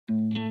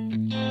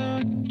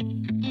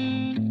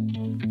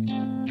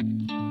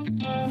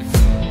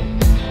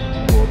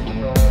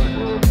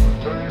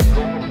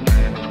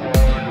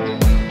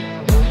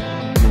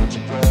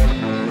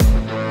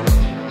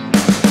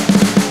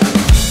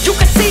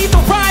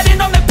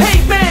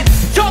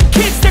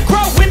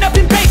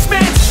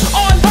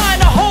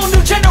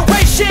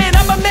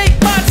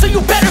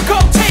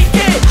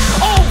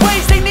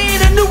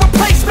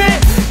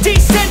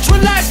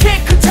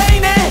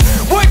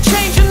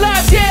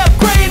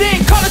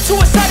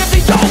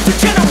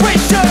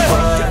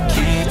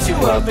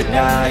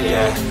night,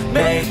 yeah.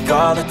 Make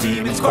all the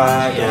demons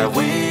quiet, yeah.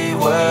 We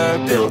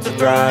were built to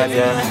thrive,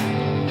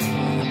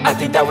 yeah. I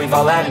think that we've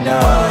all had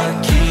enough.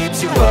 What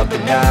keeps you up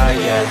at night,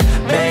 yeah.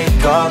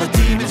 Make all the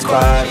demons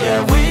quiet,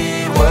 yeah.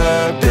 We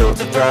were built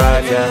to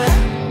thrive, yeah.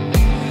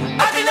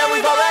 I think that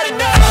we've all had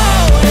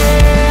enough,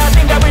 yeah. I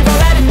think that we've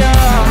all had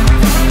enough.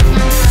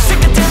 Sick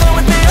of dealing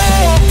with the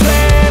old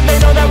plan. They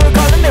know that we're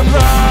calling it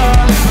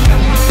wrong.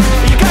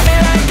 You got me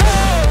like,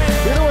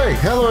 oh, Either way,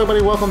 hello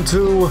everybody, welcome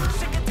to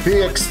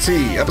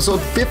PXT, episode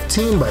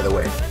 15 by the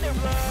way.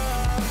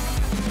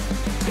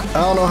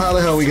 I don't know how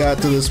the hell we got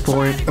to this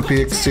point of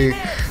PXT,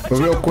 but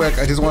real quick,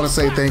 I just want to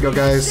say thank you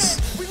guys,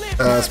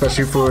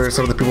 especially for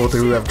some of the people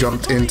who have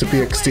jumped into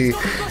PXT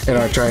and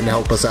are trying to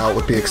help us out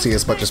with PXT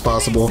as much as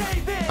possible.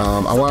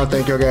 I want to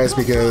thank you guys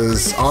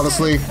because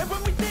honestly,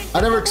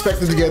 I never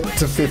expected to get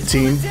to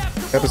 15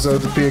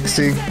 episodes of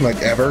PXT, like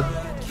ever.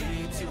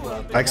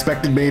 I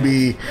expected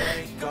maybe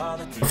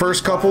the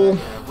first couple,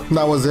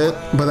 that was it,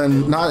 but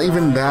then not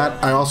even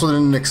that. I also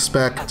didn't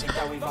expect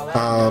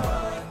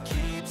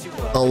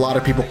a lot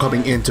of people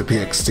coming into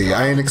PXT.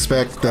 I didn't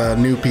expect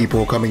new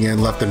people coming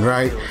in left and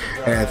right,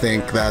 and I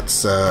think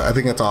that's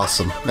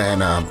awesome,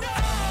 and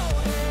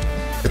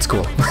it's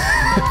cool.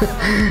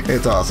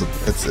 It's awesome.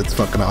 It's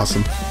fucking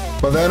awesome.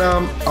 But then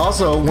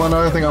also one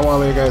other thing I want to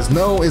let you guys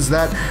know is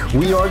that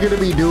we are going to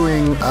be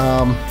doing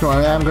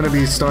I am going to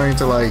be starting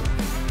to like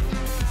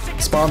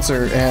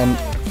sponsor and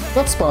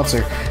not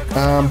sponsor,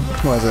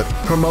 what is it?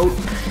 Promote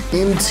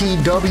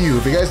MTW.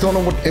 If you guys don't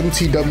know what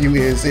MTW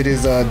is, it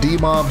is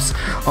D-Mob's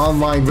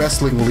online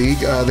wrestling league.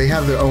 They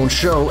have their own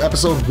show.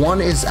 Episode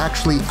 1 is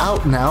actually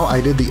out now. I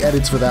did the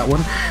edits for that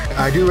one.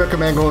 I do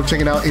recommend going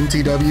checking out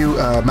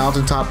MTW,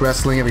 Mountaintop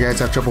Wrestling, if you guys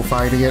have trouble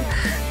finding it.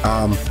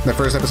 The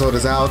first episode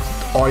is out.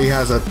 Already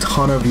has a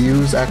ton of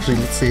views. Actually,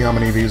 let's see how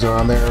many views are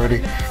on there already.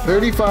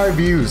 35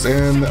 views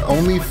in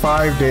only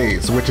 5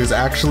 days, which is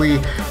actually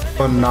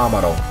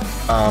phenomenal.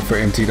 For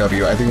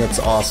MTW. I think that's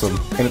awesome.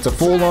 And it's a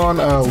full-on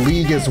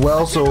league as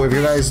well, so if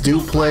you guys do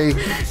play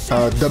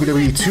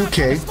WWE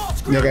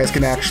 2K, you guys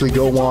can actually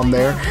go on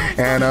there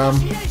and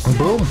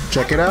boom,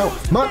 check it out.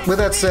 But with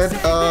that said,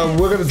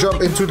 we're gonna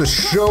jump into the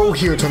show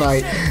here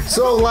tonight.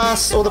 So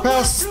the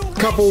past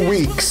couple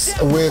weeks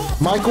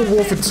with Michael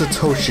Wolf and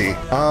Satoshi,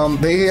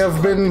 they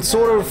have been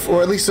sort of,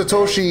 or at least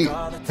Satoshi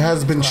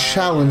has been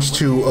challenged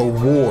to a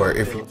war,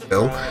 if you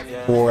will,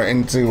 or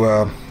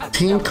into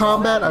team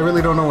combat. I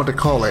really don't know what to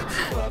call it,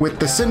 with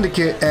the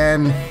Syndicate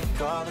and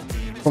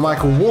what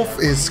Michael Wolf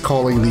is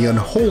calling the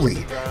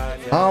Unholy.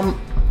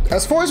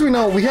 As far as we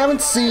know, we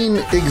haven't seen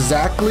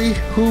exactly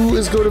who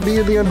is going to be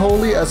in the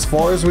Unholy, as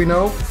far as we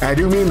know. I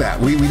do mean that.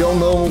 We don't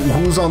know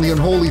who's on the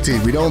Unholy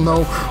team. We don't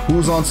know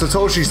who's on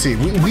Satoshi's team.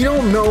 We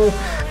don't know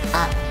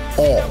at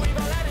all.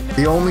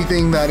 The only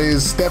thing that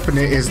is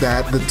definite is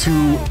that the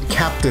two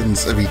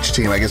captains of each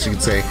team, I guess you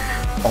could say,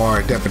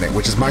 are definite,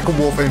 which is Michael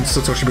Wolf and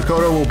Satoshi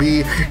Makoto will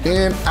be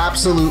in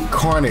Absolute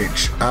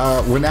Carnage.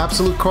 When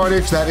Absolute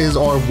Carnage, that is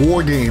our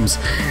War Games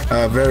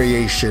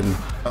variation.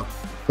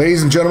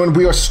 Ladies and gentlemen,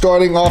 we are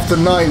starting off the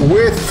night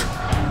with...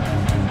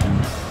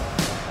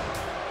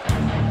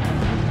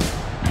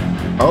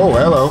 Oh,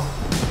 hello.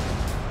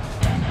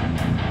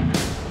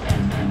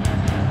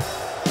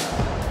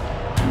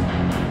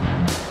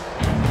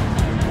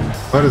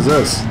 What is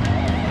this?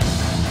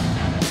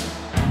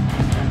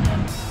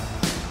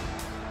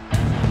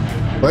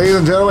 Ladies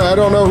and gentlemen, I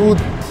don't know who...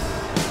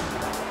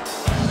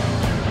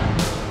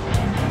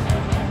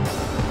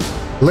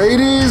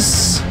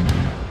 Ladies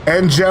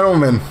and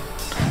gentlemen.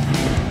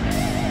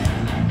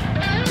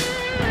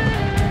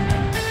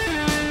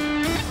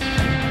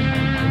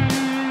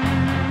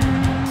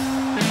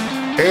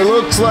 It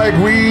looks like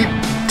we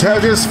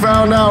just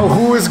found out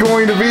who is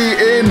going to be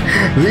in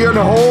the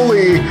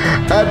Unholy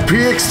at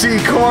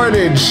PXT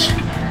Carnage.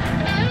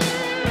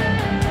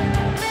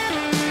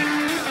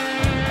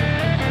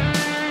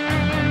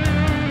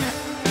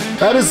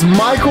 That is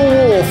Michael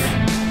Wolf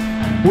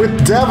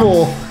with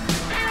Devil,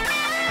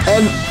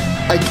 and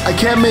I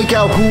can't make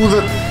out who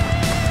the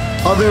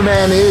other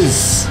man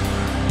is.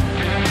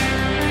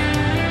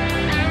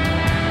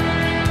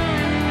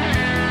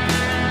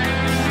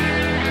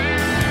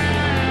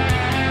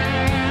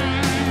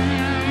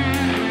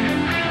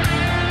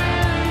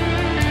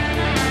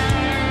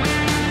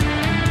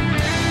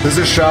 This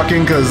is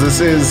shocking because this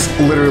is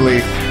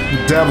literally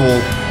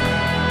Devil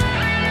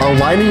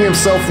aligning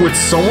himself with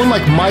someone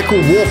like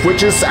Michael Wolf,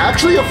 which is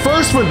actually a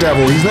first for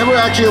Devil. He's never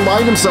actually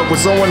aligned himself with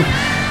someone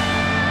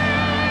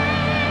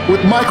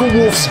with Michael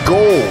Wolf's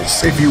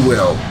goals, if you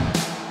will.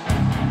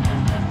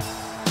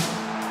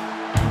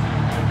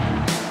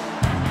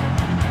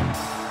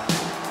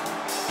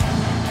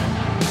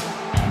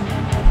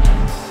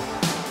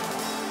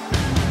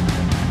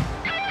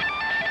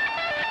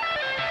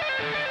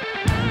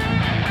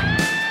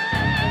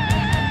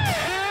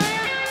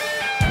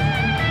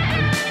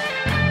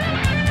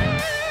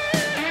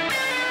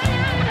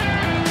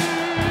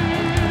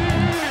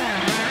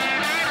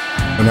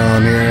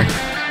 On here.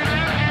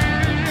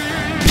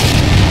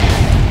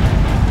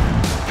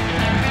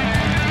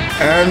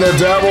 And the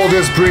devil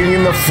just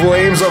bringing the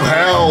flames of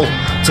hell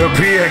to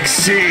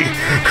PXT.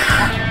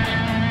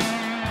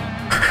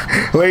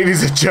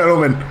 Ladies and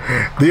gentlemen,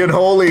 the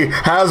Unholy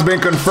has been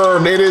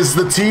confirmed. It is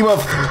the team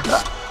of...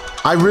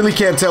 I really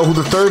can't tell who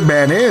the third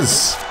man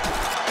is.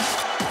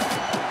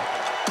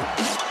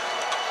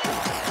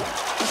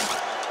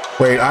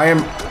 Wait, I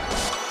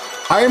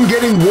am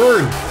getting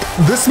word.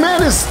 This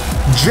man is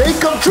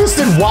Jacob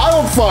Twisted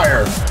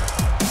Wildfire.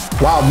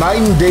 Wow, night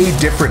and day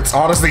difference.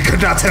 Honestly,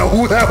 could not tell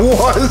who that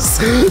was.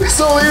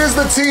 So here's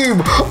the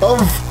team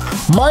of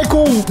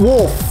Michael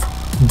Wolf,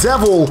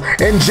 Devil,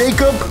 and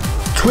Jacob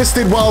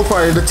Twisted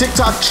Wildfire, the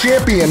TikTok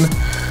champion,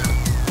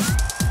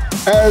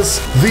 as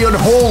the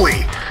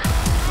Unholy.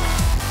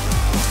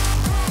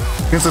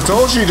 And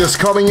Satoshi just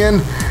coming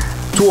in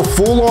to a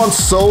full-on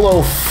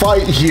solo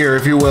fight here,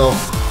 if you will.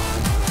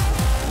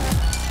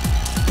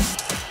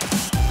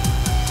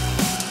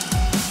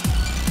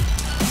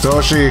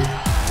 Satoshi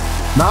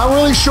not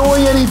really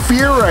showing any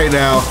fear right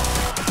now.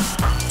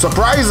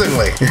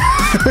 Surprisingly.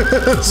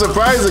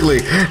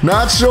 Surprisingly,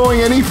 not showing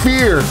any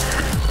fear.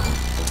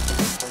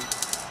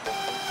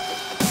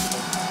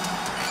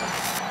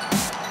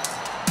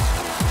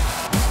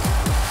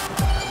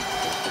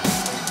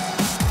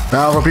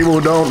 Now, for people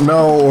who don't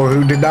know or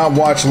who did not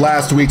watch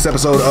last week's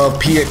episode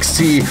of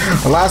PXT,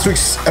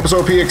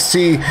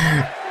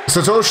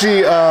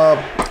 Satoshi,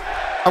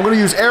 I'm going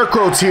to use air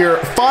quotes here,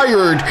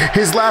 fired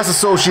his last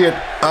associate,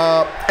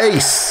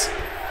 Ace,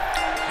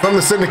 from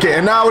the Syndicate.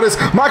 And now it is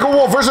Michael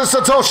Wolf versus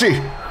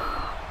Satoshi.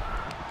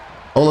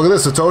 Oh, look at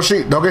this,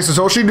 Satoshi. Okay,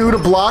 Satoshi knew to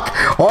block.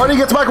 Already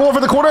gets Michael Wolf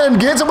in the corner and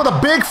gets him with a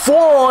big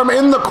forearm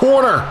in the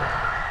corner.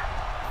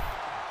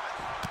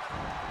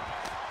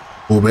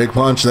 Oh, big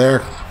punch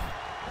there.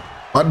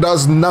 But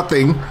does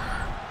nothing.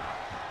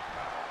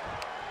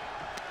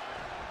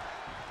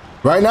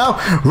 Right now,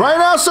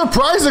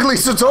 surprisingly,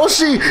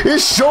 Satoshi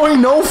is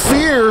showing no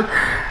fear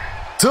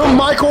to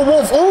Michael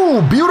Wolf.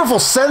 Ooh, beautiful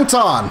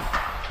senton.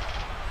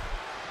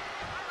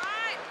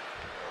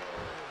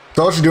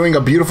 Satoshi doing a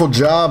beautiful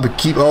job.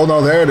 Oh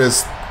no, there it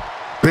is.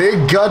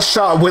 Big gut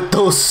shot with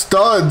those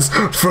studs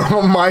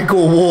from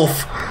Michael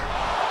Wolf.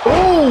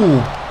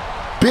 Ooh.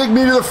 Big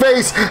knee to the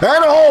face, and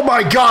oh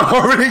my god,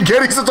 already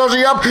getting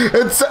Satoshi up.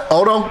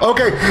 Oh no,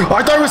 okay.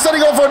 I thought he was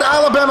setting up for an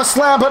Alabama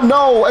slam, but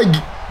no.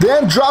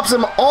 Then drops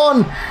him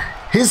on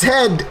his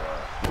head.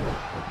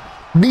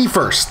 Knee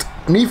first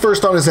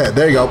on his head.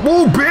 There you go.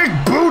 Ooh, big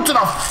boot to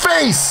the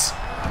face.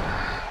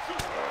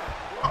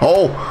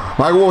 Oh,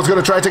 Michael Wolf's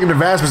gonna try taking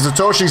advantage, but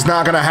Satoshi's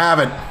not gonna have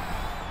it.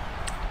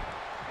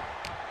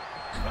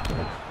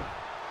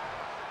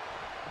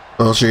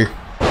 Satoshi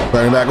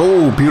fighting back.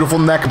 Ooh, beautiful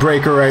neck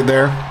breaker right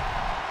there.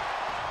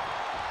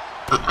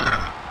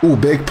 Ooh,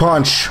 big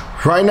punch.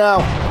 Right now.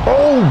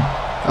 Oh,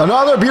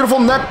 another beautiful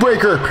neck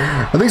breaker.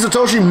 I think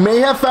Satoshi may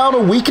have found a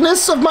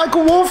weakness of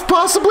Michael Wolf,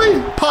 possibly.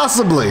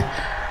 Possibly.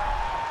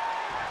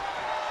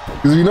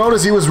 Because you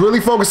notice he was really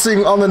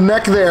focusing on the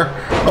neck there.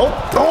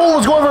 Oh,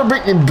 was going for a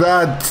big...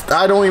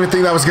 I don't even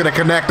think that was going to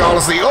connect,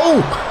 honestly.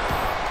 Oh!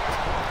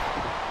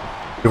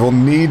 Beautiful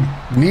knee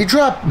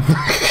drop.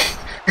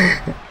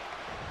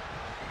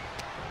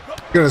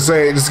 Just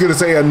gonna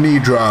say a knee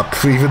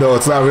drop, even though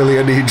it's not really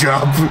a knee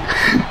drop.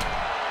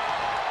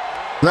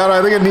 No,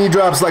 I think a knee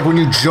drop's like when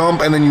you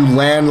jump and then you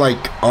land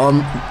like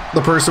on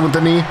the person with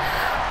the knee.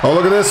 Oh,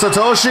 look at this,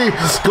 Satoshi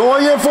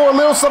going in for a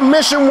little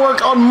submission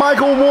work on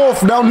Michael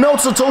Wolf. Now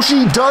note,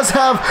 Satoshi does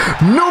have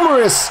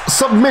numerous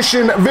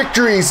submission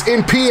victories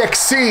in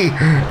PXT,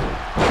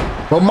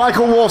 but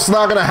Michael Wolf's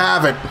not gonna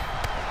have it.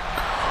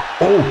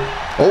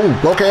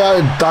 Oh, okay,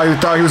 I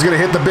thought he was gonna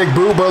hit the big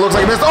boot, but it looks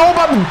like this. Oh,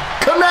 but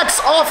connects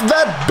off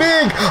that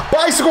big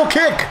bicycle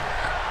kick.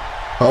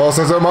 Oh,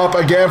 sets him up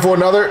again for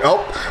another.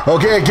 Oh,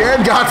 okay,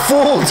 again got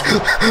fooled.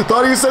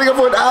 Thought he was setting up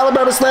for an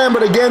Alabama slam,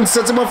 but again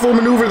sets him up for a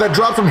maneuver that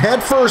dropped from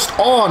head first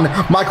on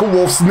Michael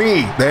Wolf's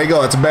knee. There you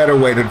go. That's a better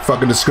way to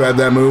fucking describe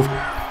that move.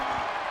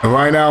 And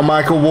right now,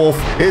 Michael Wolf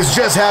is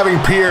just having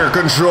pure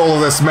control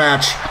of this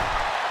match.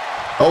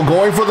 Oh,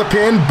 going for the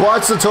pin,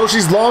 but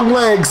Satoshi's long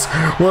legs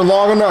were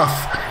long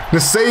enough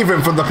to save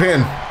him from the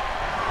pin.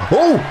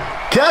 Oh,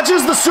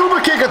 catches the super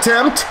kick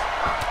attempt.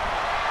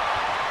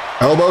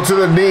 Elbow to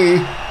the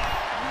knee.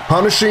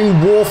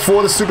 Punishing Wolf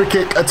for the super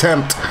kick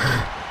attempt.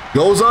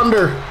 Goes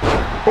under.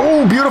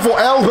 Oh, beautiful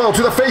elbow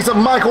to the face of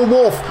Michael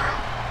Wolf.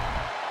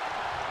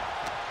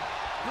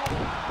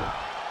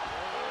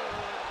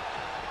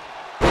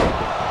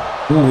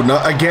 Ooh,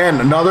 again,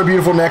 another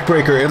beautiful neck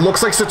breaker. It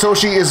looks like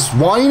Satoshi is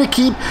wanting to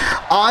keep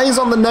eyes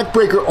on the neck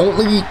breaker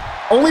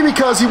only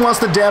because he wants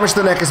to damage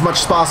the neck as much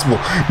as possible.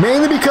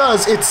 Mainly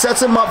because it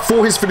sets him up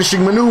for his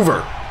finishing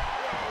maneuver.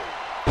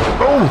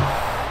 Oh.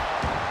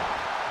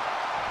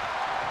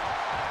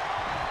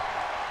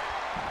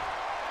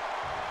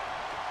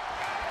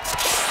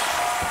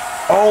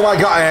 Oh my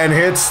god, and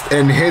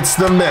hits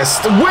the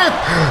mist with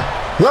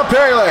the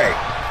Pele.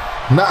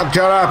 Not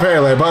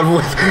Pele, but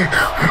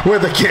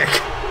with a kick.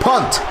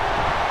 Punt.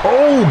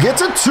 Oh,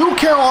 gets a 2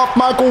 count off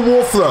Michael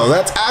Wolf though.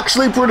 That's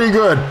actually pretty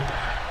good.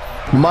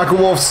 Michael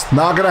Wolf's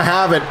not gonna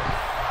have it.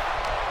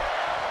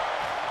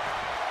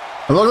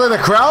 It looks like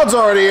the crowd's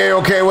already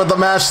A-okay with the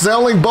match,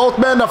 telling both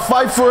men to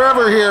fight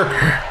forever here.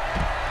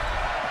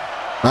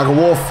 Michael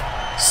Wolf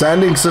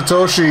sending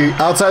Satoshi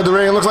outside the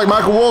ring. It looks like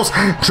Michael Wolf's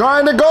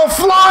trying to go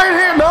flying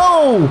here.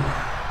 No!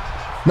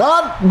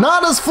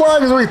 Not as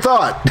flying as we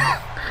thought.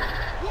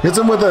 Hits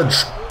him with a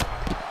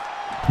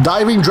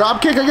diving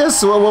drop kick, I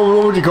guess? What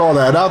would you call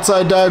that? An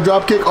outside dive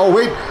drop kick? Oh,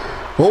 wait.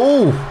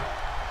 Oh.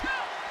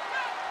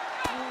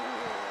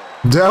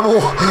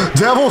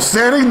 Devil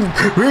standing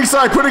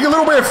ringside, putting a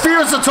little bit of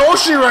fear in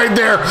Satoshi right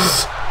there.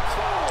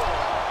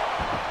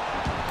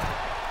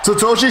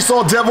 Satoshi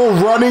saw Devil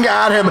running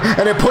at him,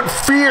 and it put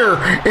fear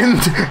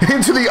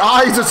into the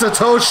eyes of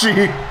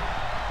Satoshi.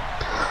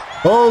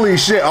 Holy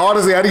shit.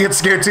 Honestly, I'd get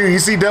scared too. You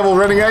see Devil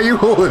running at you?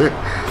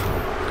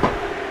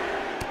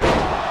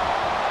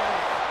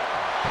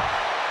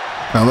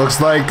 Now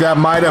looks like that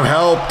might have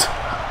helped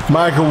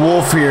Michael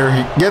Wolf here.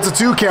 He gets a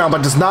 2 count,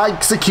 but does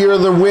not secure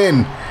the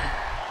win.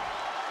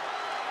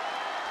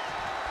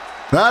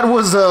 That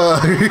was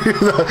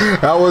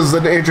that was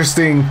an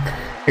interesting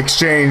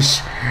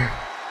exchange,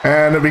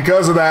 and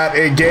because of that,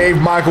 it gave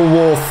Michael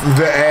Wolf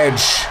the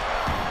edge.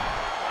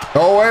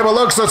 Oh wait, but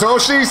look,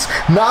 Satoshi's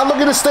not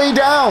looking to stay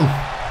down.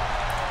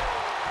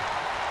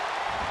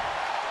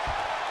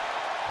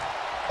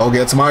 Oh,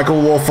 gets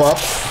Michael Wolf up.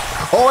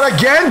 Oh, and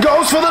again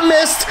goes for the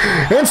mist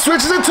and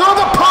switches it to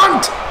the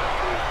punt.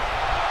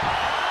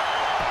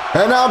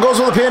 And now goes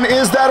for the pin.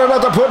 Is that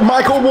enough to put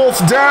Michael Wolf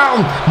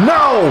down?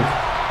 No.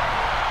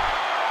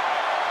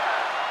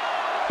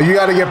 You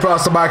got to get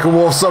props to Michael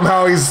Wolf.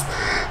 Somehow he's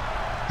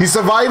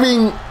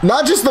surviving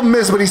not just the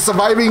miss, but he's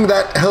surviving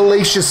that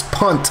hellacious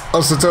punt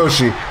of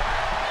Satoshi.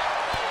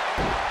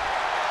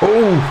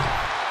 Oh.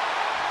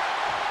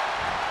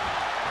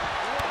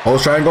 Oh,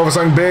 trying to go for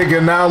something big,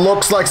 and now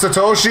looks like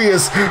Satoshi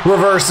is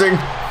reversing.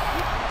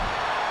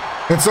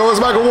 And so is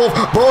Michael Wolf.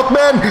 Both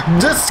men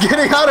just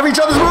getting out of each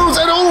other's moves.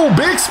 And oh,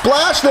 big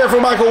splash there for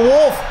Michael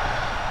Wolf.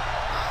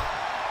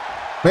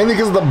 Mainly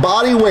because of the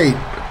body weight.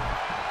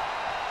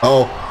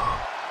 Oh.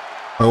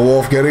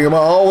 Wolf getting him.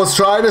 Oh, was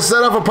trying to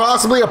set up for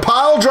possibly a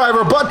pile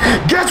driver, but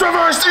gets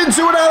reversed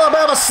into an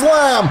Alabama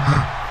slam.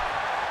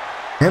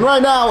 And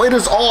right now, it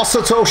is all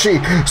Satoshi.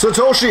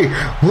 Satoshi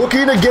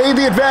looking to gain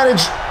the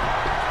advantage.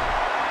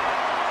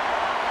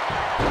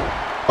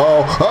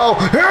 Oh,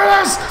 here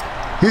it is!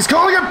 He's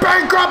calling it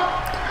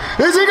bankrupt!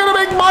 Is he gonna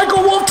make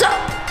Michael Wolf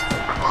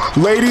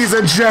Ladies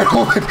and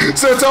gentlemen,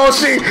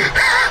 Satoshi!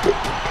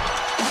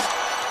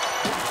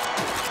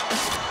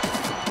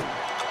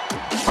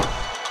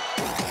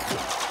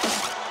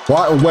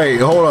 What? Wait,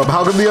 hold up.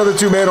 How come the other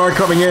 2 men aren't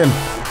coming in?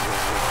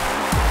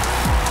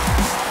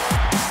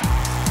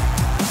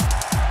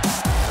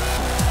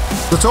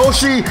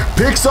 Satoshi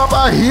picks up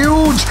a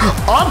huge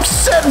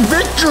upset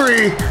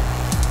victory!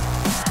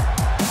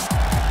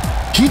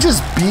 He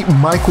just beat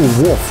Michael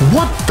Wolf.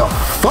 What the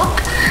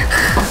fuck?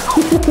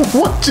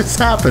 What just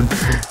happened?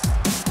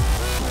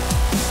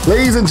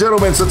 Ladies and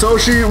gentlemen,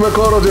 Satoshi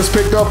Makoto just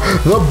picked up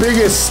the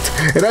biggest,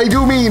 and I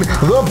do mean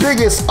the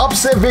biggest,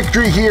 upset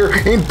victory here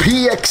in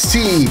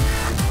PXT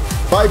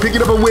by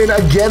picking up a win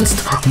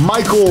against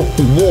Michael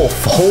Wolf.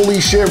 Holy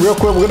shit. Real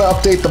quick, we're going to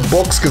update the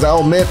books because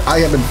I'll admit I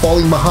have been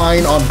falling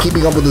behind on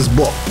keeping up with this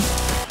book.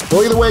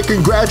 Well, either way,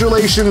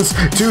 congratulations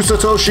to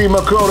Satoshi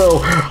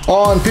Makoto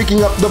on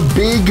picking up the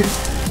big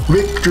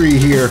victory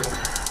here.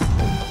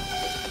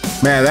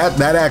 Man,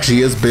 that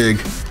actually is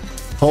big.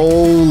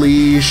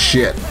 Holy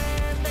shit.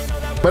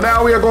 But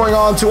now we are going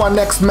on to our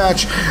next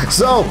match.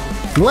 So,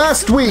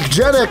 last week,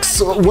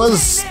 Jedix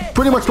was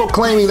pretty much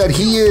proclaiming that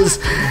he is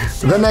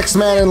the next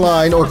man in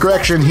line, or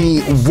correction,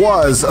 he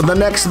was the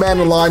next man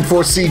in line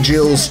for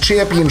Sigil's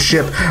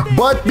championship.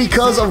 But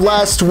because of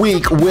last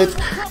week with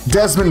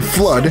Desmond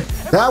Flood,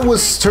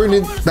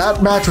 that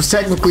match was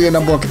technically a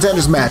number 1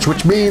 contenders match,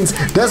 which means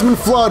Desmond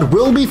Flood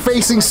will be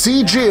facing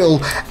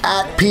Sigil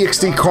at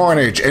PXT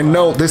Carnage. And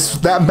no,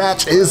 that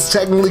match is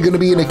technically going to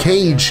be in a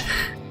cage.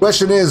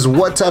 Question is,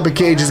 what type of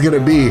cage is going to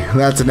be?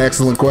 That's an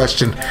excellent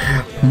question.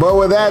 But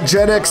with that,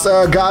 Jedix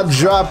got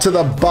dropped to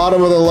the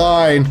bottom of the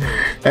line.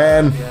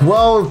 And,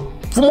 well,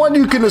 from what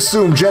you can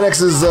assume,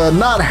 Jedix is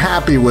not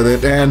happy with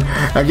it. And,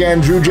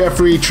 again, Drew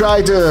Jeffrey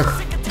tried to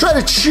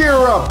cheer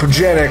up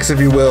Jedix,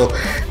 if you will.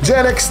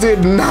 Jedix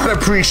did not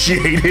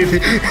appreciate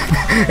it.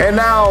 And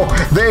now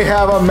they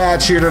have a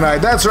match here tonight.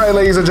 That's right,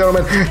 ladies and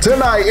gentlemen.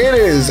 Tonight it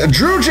is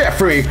Drew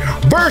Jeffrey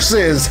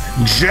versus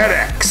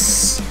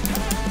Jedix.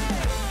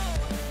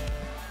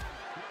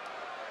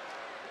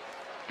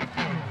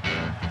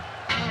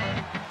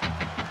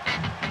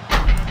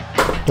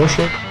 Push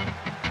it.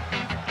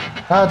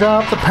 I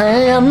dropped the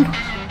pan.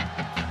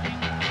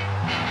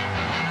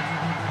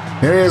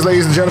 Here he is,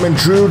 ladies and gentlemen,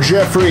 Drew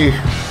Jeffrey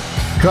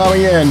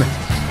coming in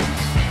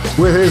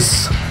with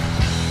his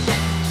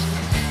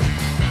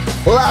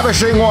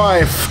lavishing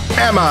wife,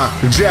 Emma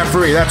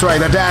Jeffrey. That's right,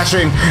 the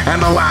dashing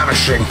and the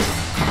lavishing.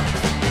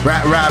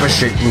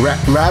 Ravishing.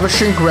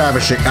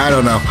 I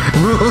don't know.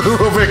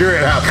 We'll figure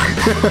it out.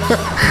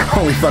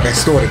 Holy fuck, I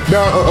stole it.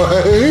 No.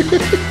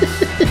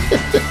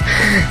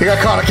 You got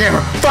caught on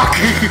camera. Fuck.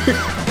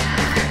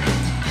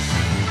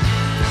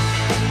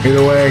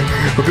 Either way,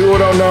 for people who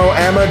don't know,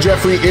 Emma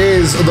Jeffrey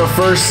is the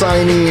first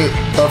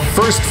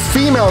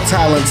female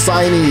talent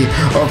signee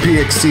of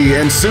PXT,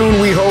 and soon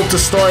we hope to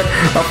start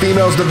a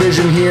females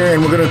division here,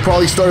 and we're going to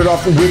probably start it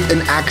off with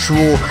an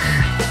actual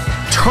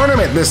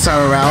tournament this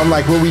time around,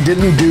 like what we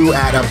didn't do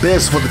at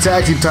Abyss for the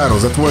tag team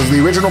titles. That was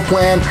the original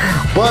plan,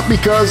 but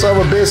because of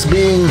Abyss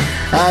being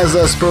as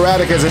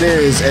sporadic as it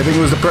is, I think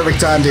it was the perfect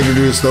time to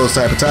introduce those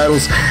type of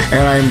titles,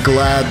 and I'm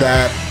glad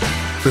that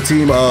the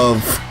team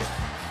of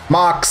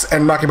Mox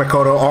and Maki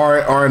Makoto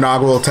are our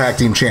inaugural tag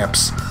team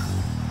champs.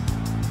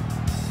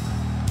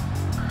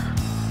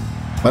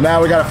 But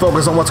now we gotta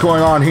focus on what's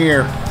going on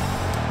here.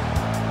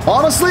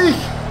 Honestly,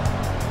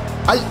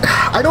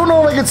 I don't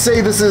know if I could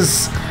say this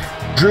is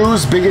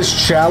Drew's biggest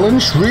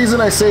challenge. Reason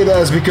I say that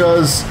is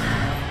because,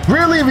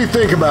 really, if you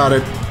think about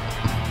it,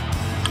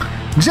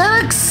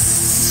 Genix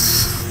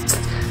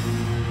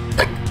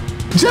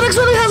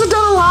really hasn't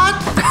done a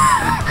lot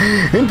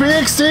in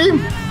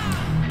PXT.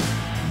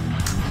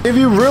 If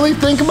you really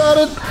think about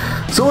it,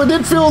 so it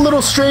did feel a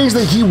little strange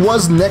that he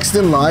was next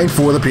in line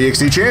for the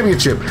PXT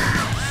Championship.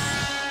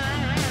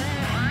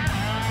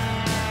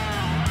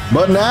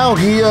 But now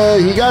he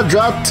got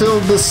dropped to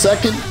the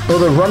second or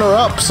the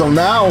runner-up. So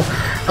now,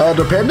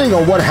 depending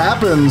on what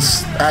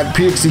happens at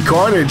PXT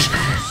Carnage,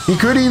 he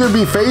could either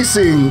be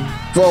facing,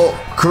 well,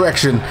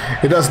 correction,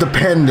 it does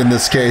depend in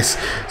this case.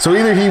 So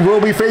either he will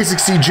be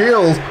facing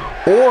Jill,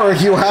 or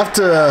he'll have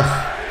to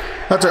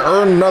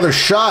earn another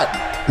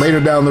shot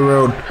later down the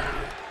road.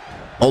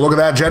 Oh, look at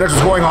that. Genix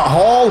is going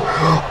all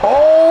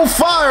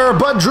fire,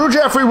 but Drew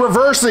Jeffrey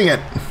reversing it,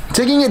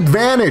 taking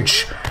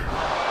advantage.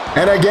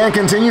 And again,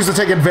 continues to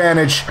take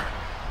advantage.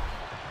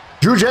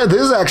 This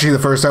is actually the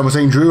first time we're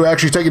seeing Drew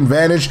actually take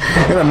advantage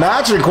in a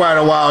match in quite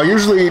a while.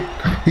 Usually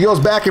he goes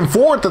back and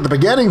forth at the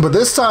beginning, but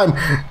this time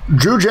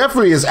Drew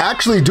Jeffrey is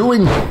actually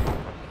doing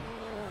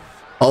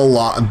a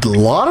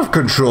lot of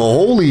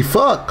control. Holy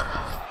fuck.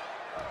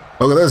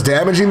 Look at this,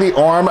 damaging the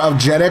arm of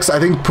Genix. I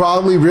think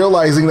probably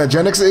realizing that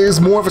Genix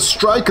is more of a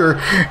striker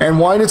and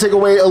wanting to take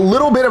away a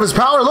little bit of his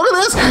power. Look at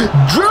this!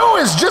 Drew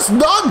is just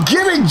not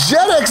giving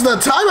Genix the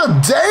time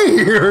of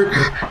day here.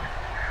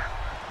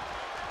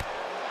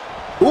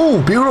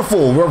 Ooh,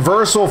 beautiful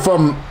reversal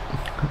from...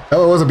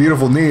 Oh, it was a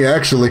beautiful knee,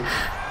 actually.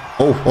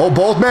 Oh,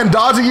 both men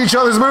dodging each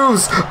other's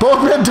moves.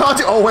 Both men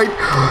dodging. Oh, wait.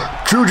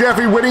 Drew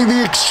Jeffrey winning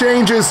the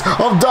exchanges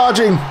of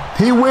dodging.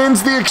 He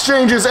wins the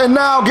exchanges and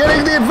now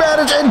getting the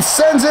advantage and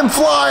sends him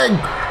flying.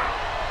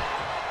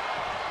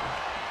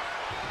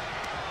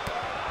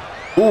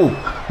 Ooh,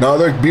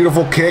 another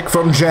beautiful kick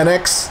from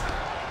Genix.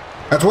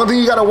 That's one thing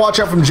you gotta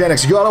watch out from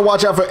Genix. You gotta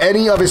watch out for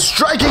any of his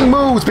striking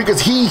moves because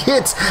he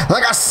hits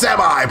like a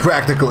semi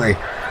practically.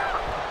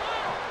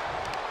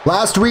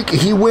 Last week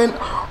he went...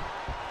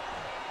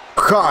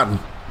 God,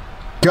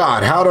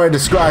 how do I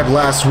describe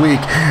last week?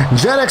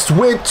 Genix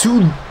went to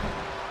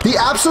the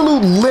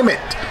absolute limit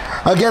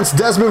against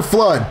Desmond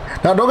Flood.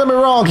 Now, don't get me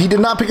wrong, he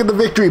did not pick up the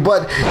victory,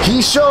 but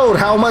he showed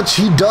how much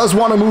he does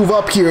want to move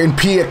up here in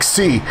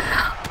PXT.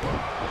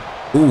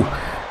 Ooh,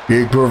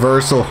 big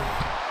reversal.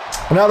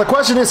 Now, the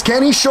question is,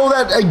 can he show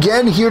that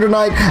again here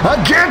tonight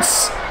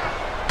against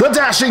the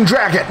Dashing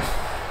Dragon?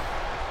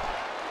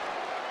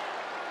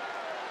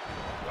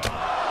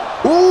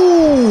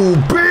 Ooh,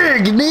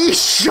 big knee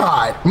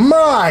shot.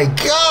 My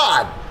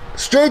God.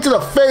 Straight to the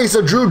face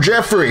of Drew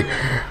Jeffrey.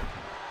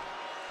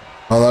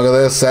 Oh, look at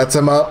this. Sets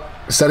him up.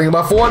 Setting him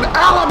up for an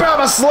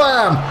Alabama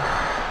slam.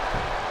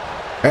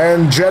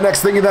 And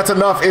Genix thinking that's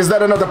enough. Is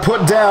that enough to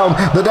put down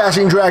the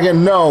Dashing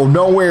Dragon? No,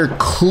 nowhere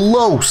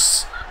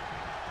close.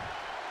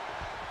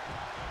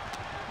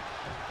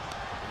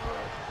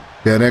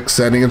 Genix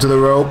sending him to the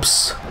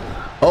ropes.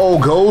 Oh,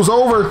 goes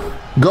over.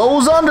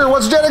 Goes under.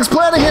 What's Genix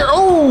planning here?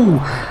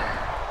 Oh!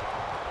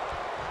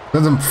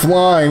 Sends him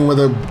flying with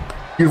a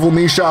beautiful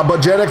knee shot, but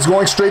Genix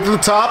going straight to the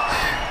top.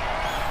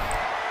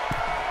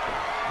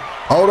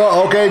 Hold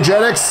on, okay,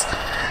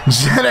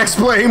 Genix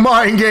playing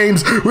mind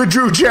games with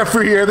Drew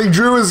Jeffrey here. I think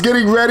Drew is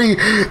getting ready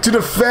to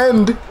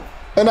defend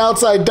an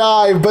outside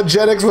dive, but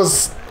Genix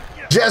was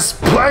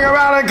just playing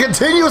around and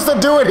continues to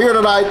do it here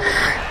tonight.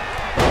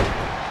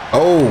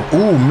 Oh,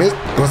 ooh, missed.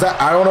 Was that?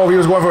 I don't know if he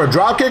was going for a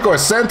drop kick or a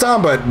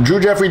senton, but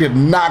Drew Jeffrey did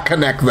not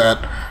connect that.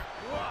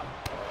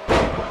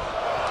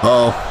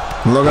 Oh.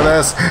 Look at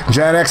this.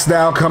 Genix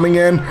now coming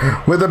in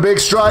with the big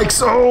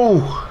strikes.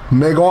 Oh,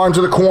 big arm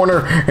to the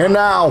corner. And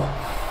now,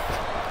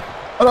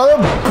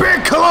 another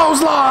big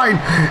clothesline.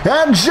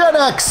 And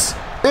Genix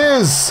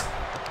is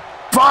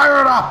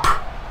fired up.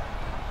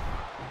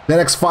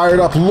 Genix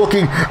fired up,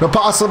 looking to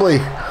possibly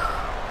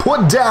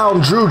put down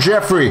Drew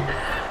Jeffrey.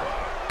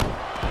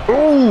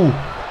 Ooh,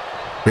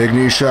 big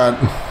knee shot.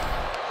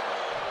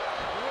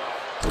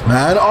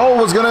 And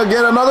was going to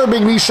get another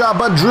big knee shot,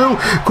 but Drew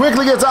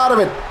quickly gets out of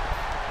it.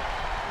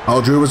 Oh,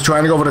 Drew was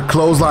trying to go for the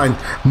clothesline.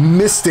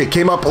 Missed it.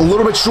 Came up a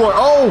little bit short.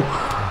 Oh,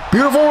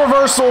 beautiful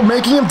reversal,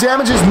 making him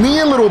damage his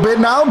knee a little bit.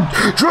 Now,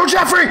 Drew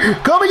Jeffrey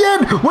coming in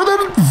with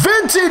a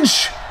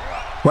vintage.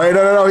 Wait,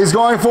 no. He's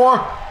going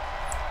for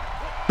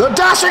the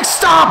dashing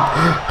stomp.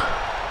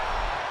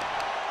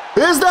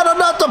 Is that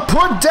enough to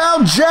put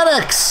down Gen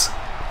X?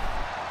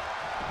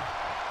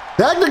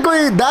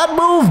 Technically, that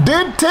move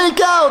did take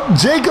out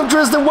Jacob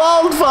Tristan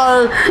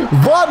Wildfire.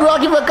 But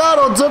Rocky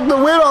Mercado took the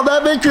win on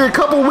that victory a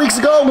couple weeks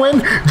ago when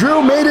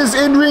Drew made his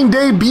in-ring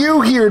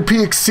debut here at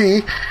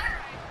PXT.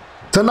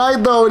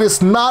 Tonight, though, it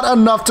is not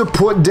enough to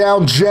put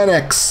down Gen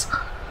X.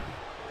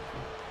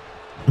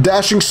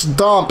 Dashing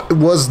Stomp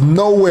was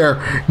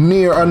nowhere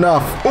near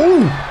enough.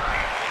 Ooh!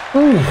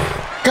 Ooh!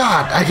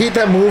 God, I hate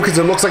that move because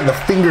it looks like the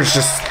fingers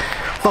just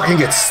fucking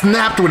get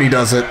snapped when he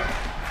does it.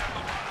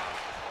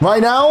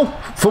 Right now,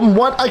 from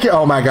what I can...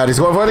 Oh my god, he's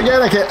going for it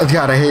again? I can't...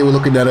 God, I hate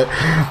looking at it.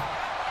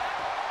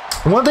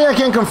 One thing I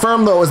can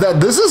confirm, though, is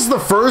that this is the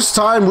first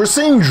time we're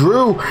seeing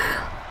Drew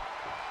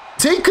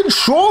take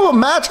control of a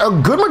match a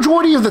good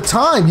majority of the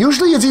time.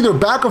 Usually it's either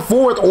back and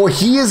forth or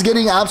he is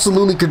getting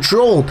absolutely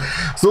controlled.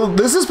 So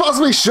this is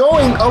possibly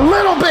showing a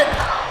little bit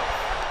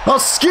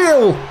of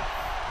skill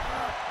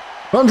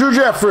on Drew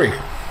Jeffrey.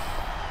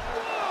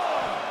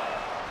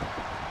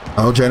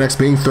 Oh, Gen X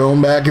being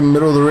thrown back in the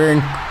middle of the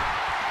ring.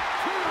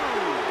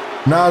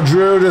 Now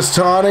Drew just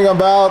taunting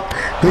about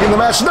thinking the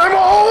match.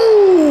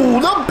 Oh,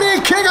 the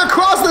big kick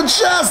across the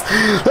chest.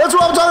 That's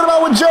what I'm talking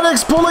about with Gen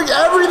X pulling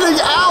everything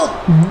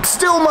out.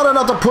 Still not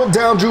enough to put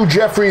down Drew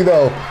Jeffrey,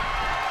 though.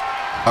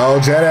 Oh,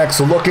 Gen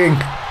X looking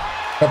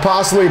to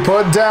possibly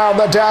put down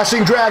the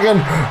Dashing Dragon.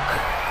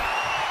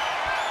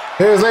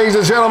 Here's, ladies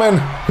and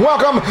gentlemen,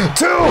 welcome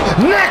to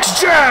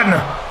Next Gen.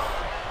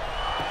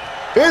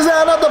 Is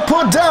that enough to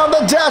put down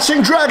the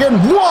Dashing Dragon?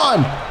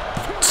 1,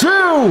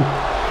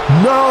 2.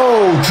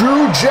 No,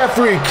 Drew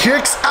Jeffrey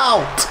kicks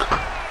out.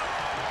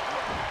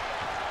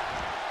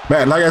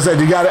 Man, like I said,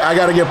 I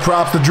gotta give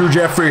props to Drew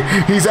Jeffrey.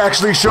 He's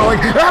actually showing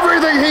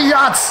everything he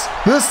got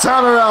this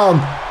time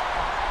around.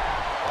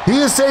 He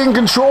is taking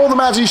control of the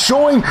match. He's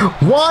showing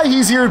why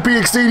he's here at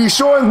PXT. He's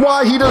showing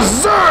why he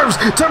deserves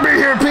to be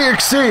here at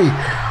PXT.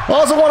 I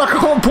also want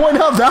to point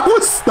out that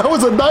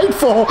was a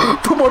nightfall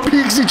from our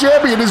PXT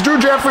champion. Is Drew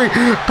Jeffrey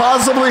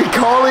possibly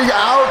calling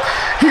out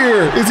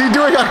here? Is he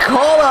doing a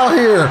call out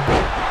here?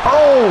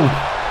 Oh,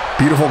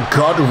 beautiful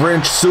gut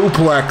wrench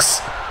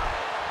suplex.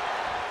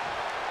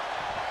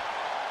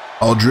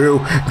 Oh,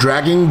 Drew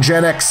dragging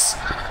Gen X.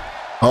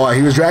 Oh,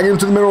 he was dragging him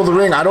to the middle of the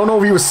ring. I don't know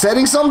if he was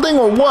setting something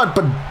or what,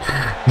 but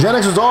Gen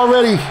X was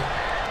already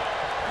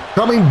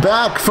coming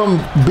back from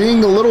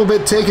being a little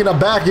bit taken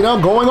aback, you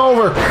know, going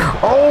over.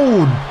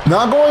 Oh,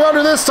 not going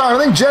under this time.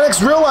 I think Gen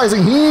X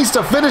realizing he needs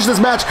to finish this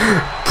match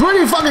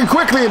pretty fucking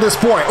quickly at this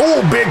point.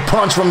 Oh, big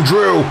punch from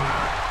Drew.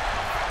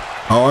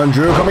 Oh, and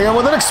Drew coming in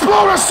with an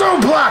exploder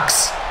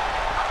suplex.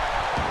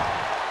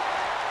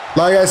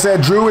 Like I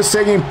said, Drew is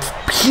taking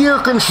pure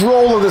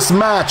control of this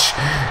match.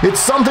 It's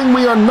something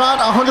we are not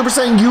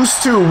 100%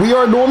 used to. We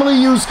are normally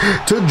used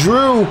to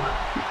Drew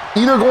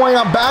either going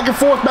a back and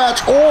forth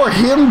match or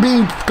him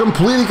being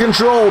completely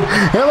controlled.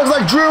 And it looks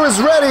like Drew is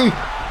ready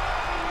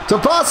to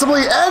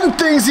possibly end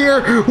things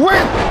here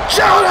with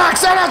Gen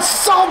X, and it's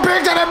so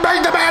big that it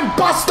made the man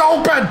bust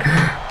open.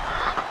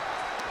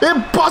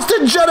 It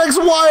busted Gen X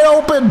wide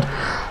open.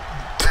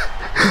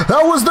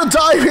 That was the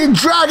diving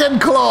dragon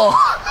claw.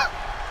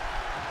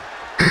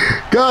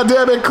 God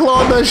damn it,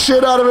 clawed the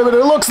shit out of him, and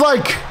it looks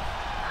like...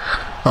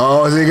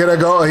 Oh, is he gonna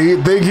go? He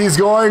think he's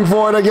going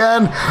for it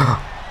again.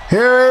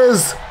 Here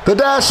is the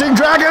Dashing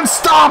Dragon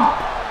Stomp.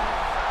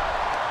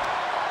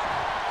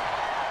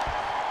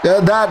 Yeah,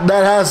 that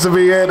has to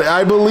be it.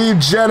 I believe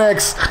Gen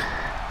X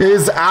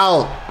is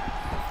out.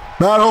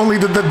 Not only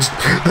did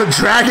the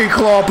Dragon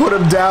Claw put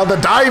him down, the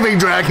Diving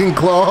Dragon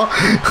Claw,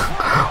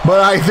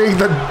 but I think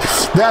the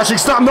Dashing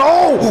Stomp.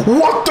 No!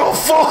 What the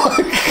fuck?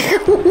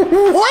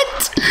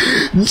 What?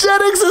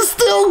 Gen X is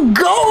still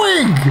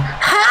going!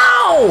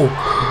 How?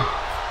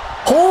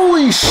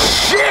 Holy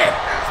shit!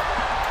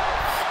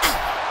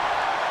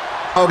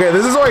 Okay,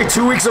 this is only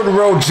 2 weeks in a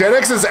row. Gen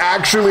X is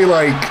actually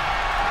like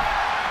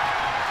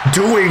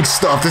doing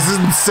stuff. This is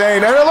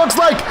insane. And it looks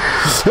like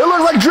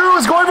Drew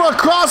is going for a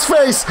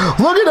crossface,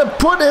 looking to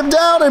put him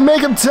down and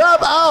make him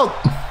tap out.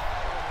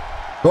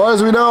 As far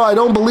as we know, I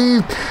don't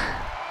believe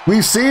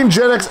we've seen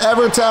Gen X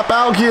ever tap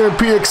out here at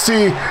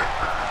PXT.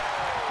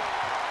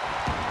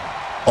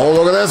 Oh,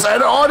 look at this.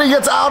 And Artie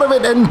gets out of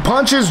it and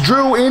punches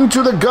Drew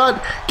into the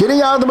gut,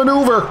 getting out of the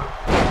maneuver.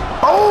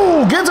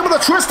 Oh, gets him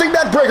with a twisting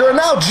neck breaker. And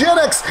now Gen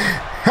X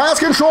has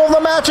control of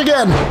the match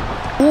again.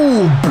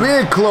 Ooh,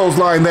 big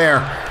clothesline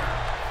there.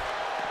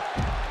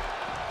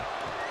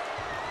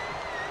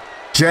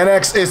 Gen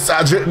X is,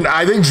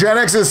 I think Gen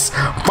X is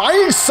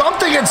finding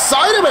something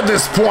inside him at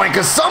this point,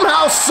 because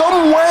somehow,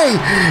 some way,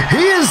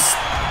 he is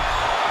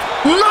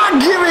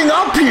not giving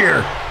up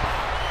here.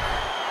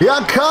 He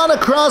got caught a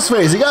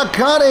crossface. He got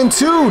caught in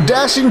 2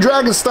 Dashing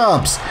Dragon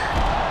Stomps.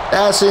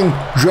 Dashing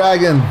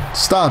Dragon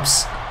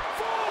Stomps.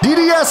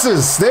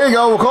 DDSs. There you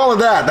go. We'll call it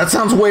that. That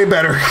sounds way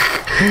better.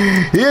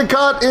 He got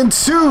caught in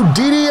 2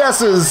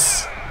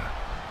 DDSs.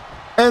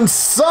 And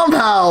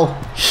somehow,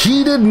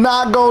 he did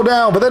not go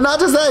down. But then not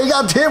just that, he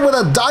got hit with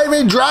a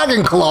Diving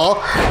Dragon Claw.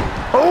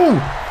 Oh!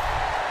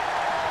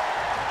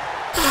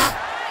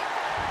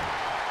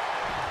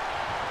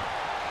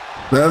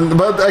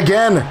 But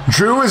again,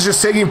 Drew is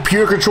just taking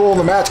pure control of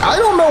the match. I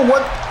don't know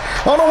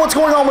what's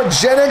going on with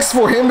Gen X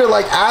for him to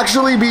like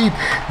actually be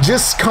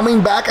just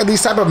coming back at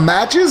these type of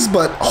matches,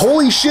 but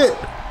holy shit.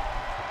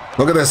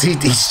 Look at this,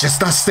 he's just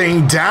not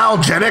staying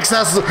down. Gen X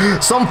has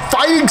some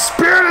fighting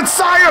spirit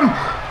inside him.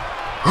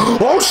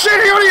 Oh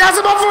shit, he already has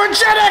him up for a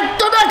Gen X,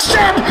 the next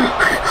gen.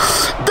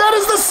 That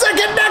is the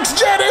second next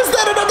gen. Is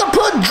that enough to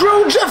put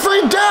Drew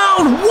Jeffrey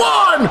down?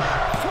 1,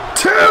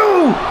 2.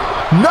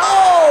 No!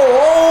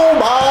 Oh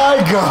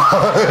my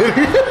god!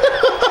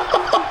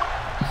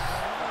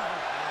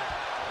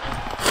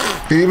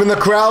 Even the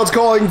crowd's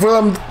calling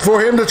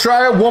for him to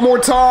try it one more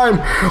time.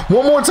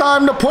 One more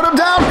time to put him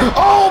down.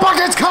 Oh my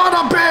god, it's kind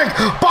of big!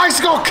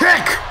 Bicycle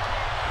kick!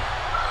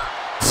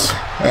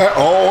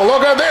 Oh,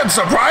 look at that.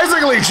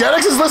 Surprisingly, Gen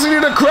X is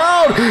listening to the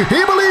crowd.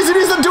 He believes he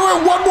needs to do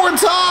it one more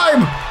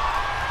time.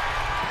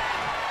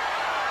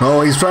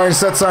 Oh, he's trying to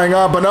set something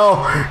up, but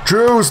no.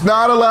 Drew's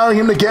not allowing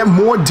him to get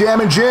more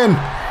damage in.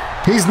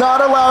 He's not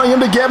allowing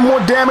him to get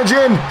more damage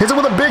in. Hits him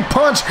with a big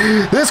punch.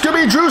 This could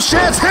be Drew's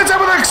chance. Hits him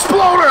with an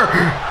exploder.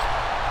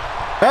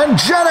 And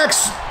Gen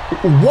X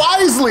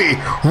wisely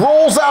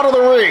rolls out of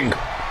the ring.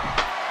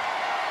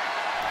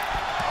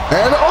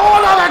 And oh,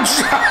 another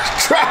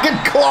dragon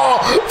claw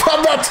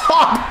from the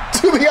top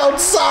to the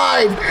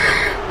outside.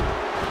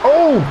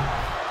 Oh.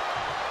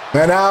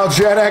 And now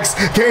Gen X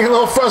getting a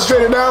little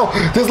frustrated now.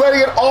 Just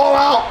letting it all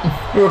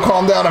out. We'll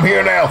calm down. I'm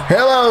here now.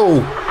 Hello.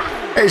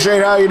 Hey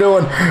Shane, how you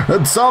doing?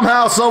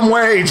 Somehow, some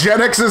way,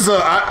 Gen X is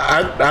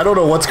I don't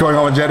know what's going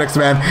on with Gen X,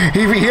 man.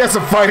 He has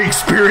a fighting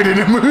spirit in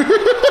him.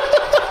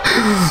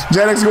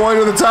 Gen X going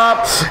to the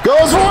top.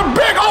 Goes for a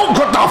big, oh,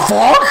 what the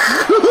fuck?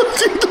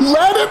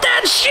 Landed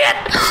that shit.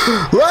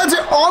 Lands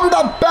it on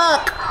the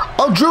back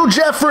of Drew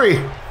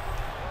Jeffrey.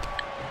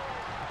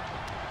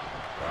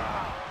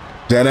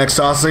 Gen X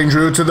tossing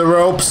Drew to the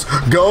ropes.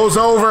 Goes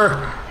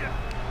over.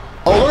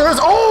 Oh, look at this.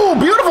 Oh,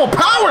 beautiful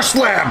power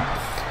slam.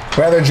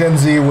 Rather Gen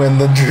Z win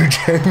than Drew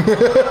Gen.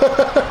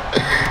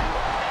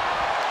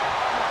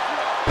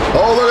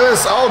 Oh, look at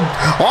this. Oh,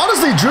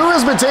 honestly, Drew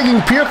has been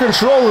taking pure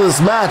control of this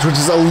match, which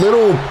is a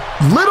little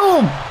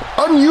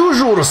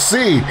unusual to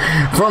see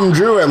from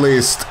Drew, at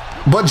least.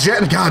 But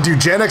Gen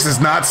X is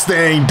not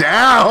staying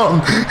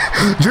down.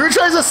 Drew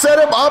tries to set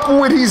him up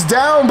when he's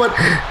down, but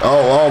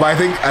I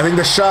think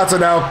the shots are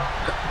now.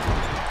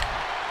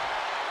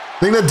 I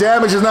think the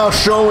damage is now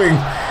showing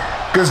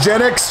because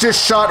Gen X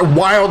just shot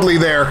wildly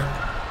there.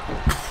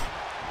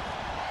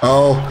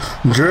 Oh,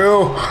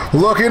 Drew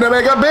looking to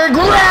make a big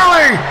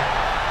rally.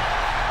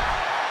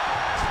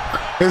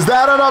 Is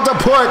that enough to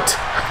put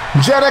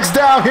Gen X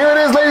down? Here it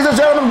is, ladies and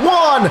gentlemen.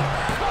 1,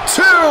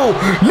 2.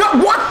 No,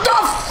 what the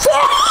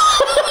fuck?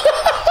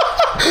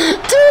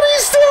 Dude,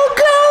 he's still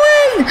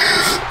going.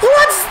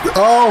 What's?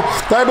 Oh,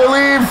 I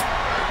believe.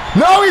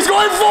 No, he's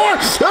going for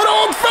an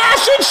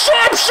old-fashioned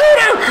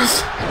sharpshooter.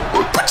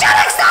 But Gen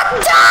X not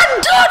done,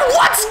 dude.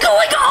 What's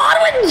going on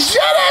with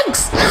Gen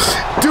X?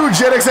 Dude,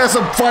 Gen X has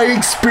some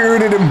fighting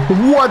spirit in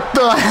him. What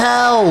the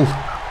hell?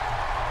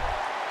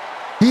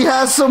 He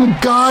has some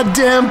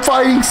goddamn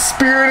fighting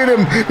spirit in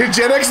him. Did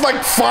Gen X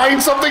like find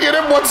something in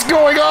him? What's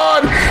going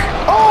on?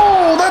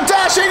 Oh, the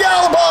dashing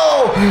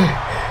elbow!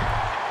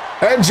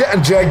 And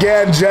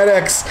again, Gen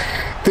X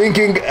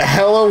thinking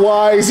hella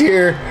wise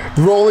here,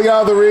 rolling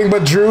out of the ring,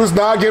 but Drew's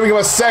not giving him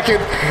a second.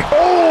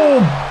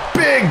 Oh,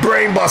 big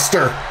brain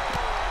buster.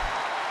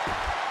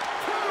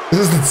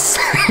 This is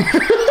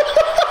insane.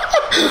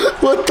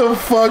 What the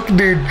fuck,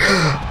 dude?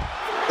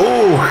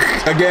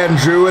 Oh, again,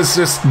 Drew's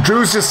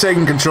just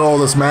taking control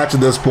of this match at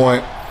this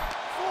point.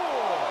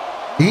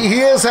 He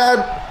has had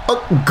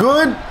a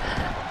good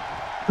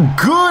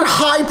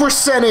high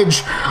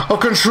percentage of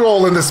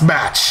control in this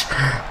match.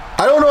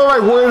 I don't know if I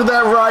worded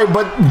that right,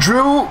 but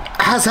Drew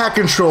has had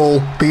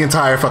control the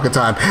entire fucking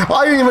time.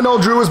 I didn't even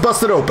know Drew was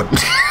busted open.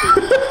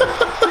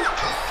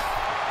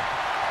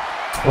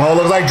 Well, it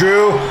looks like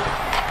Drew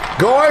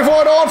going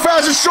for an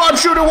old-fashioned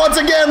sharpshooter once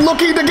again,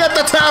 looking to get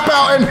the tap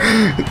out, and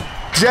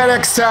Gen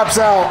X taps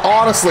out.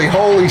 Honestly,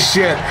 holy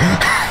shit.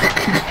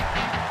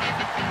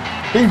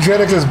 I think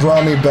Gen X has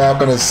brought me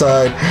back on his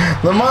side.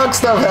 The mock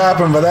stuff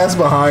happened, but that's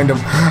behind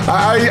him.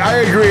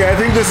 I agree. I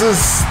think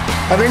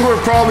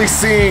we're probably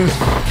seeing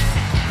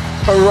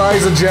a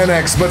rise of Gen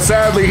X, but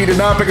sadly he did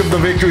not pick up the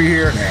victory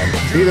here.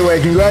 Either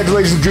way,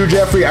 congratulations, Drew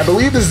Jeffrey. I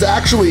believe this is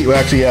actually,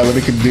 yeah, let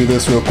me do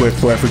this real quick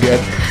before I forget.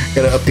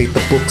 Gotta update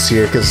the books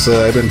here because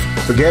I've been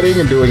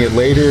forgetting and doing it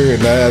later,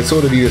 and I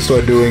sort of need to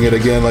start doing it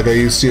again like I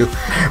used to.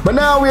 But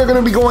now we are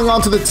going to be going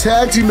on to the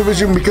tag team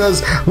division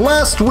because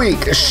last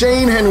week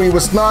Shane Henry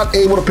was not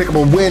able to pick up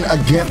a win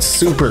against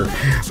Super,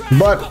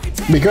 but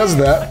because of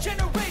that,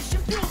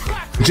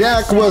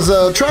 Jack was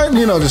trying,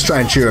 just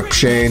trying to cheer up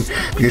Shane,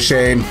 because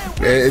Shane,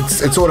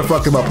 it sort of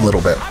fucked him up a little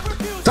bit.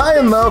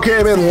 Ryan, though,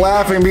 came in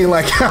laughing, being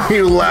like,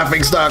 you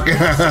laughing stock,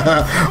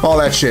 all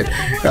that shit.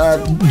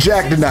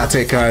 Jack did not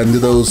take kind to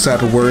those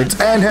type of words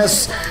and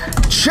has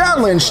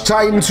challenged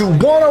Titan to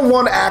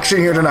one-on-one action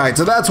here tonight.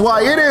 So that's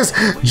why it is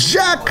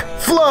Jack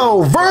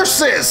Flo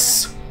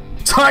versus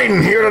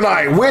Titan here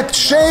tonight with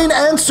Shane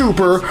and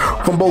Super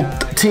from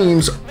both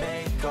teams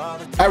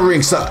at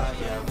ringside.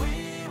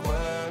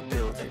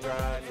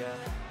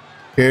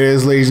 Here it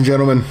is, ladies and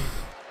gentlemen.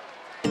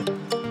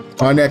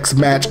 Our next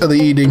match of the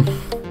evening.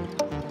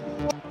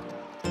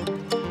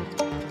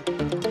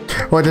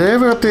 What, did I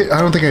ever update? I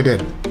don't think I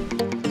did.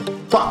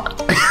 Fuck.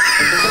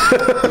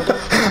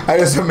 I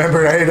just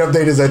remembered I didn't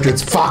update his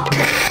entrance. Fuck.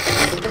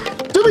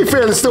 To be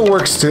fair, this still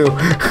works too.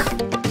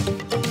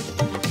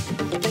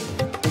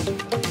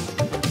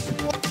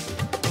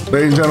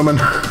 Ladies and gentlemen,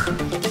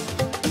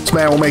 this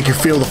man will make you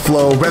feel the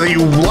flow. Whether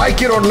you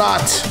like it or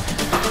not,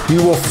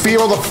 you will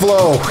feel the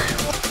flow.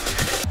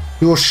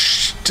 You will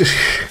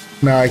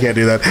no, I can't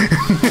do that.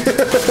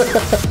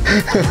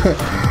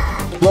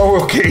 Flow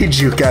will cage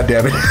you,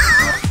 goddammit.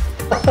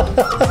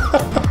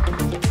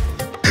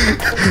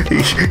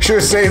 You should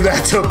have saved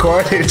that till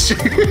Carnage.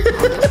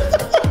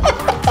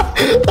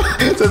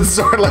 Since it's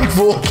sort of like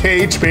full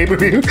cage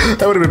pay-per-view,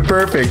 that would have been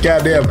perfect.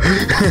 Goddamn.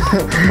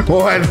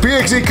 Well, at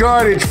PXT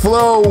Carnage,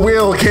 Flow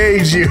will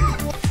cage you.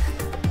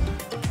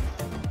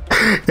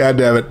 God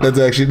damn it.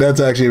 That's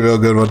actually a real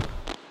good one.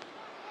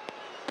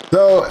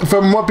 So,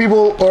 from what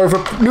people, or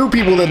for new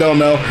people that don't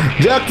know,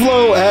 Jack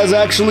Flow has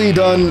actually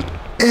done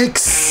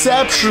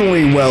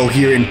exceptionally well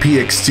here in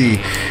PXT.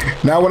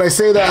 Now, when I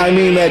say that, I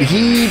mean that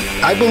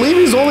I believe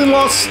he's only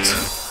lost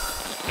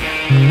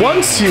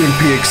once here in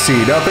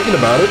PXT. Now, thinking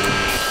about it.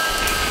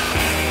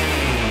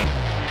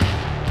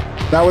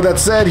 Now, with that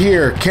said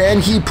here, can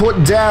he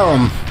put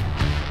down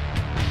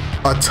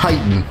a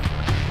Titan?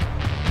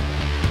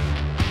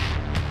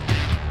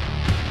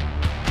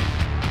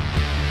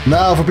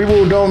 Now, for people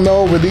who don't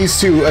know, with these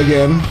two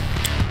again,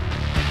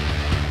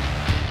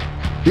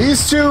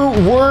 these two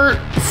were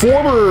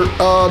former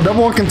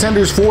 #1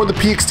 contenders for the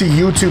PXT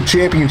YouTube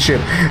Championship.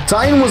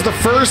 Titan was the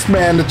first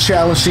man to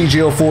challenge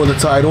CGO for the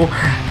title.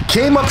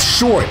 Came up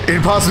short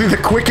in possibly the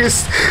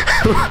quickest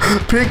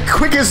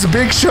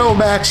Big Show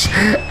match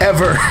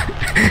ever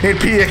in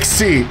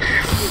PXT.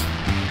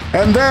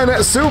 And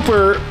then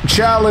Super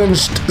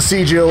challenged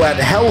CGO at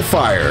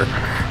Hellfire,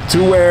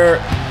 to where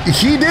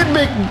he did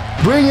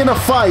bring in a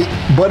fight,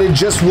 but it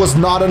just was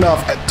not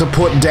enough to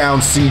put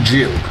down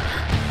CGO.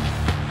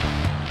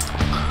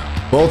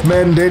 Both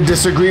men did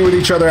disagree with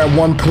each other at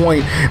one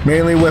point,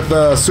 mainly with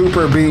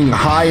Super being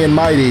high and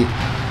mighty.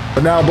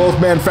 But now both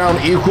men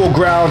found equal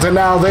ground, and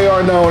now they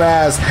are known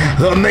as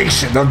the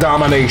Nation of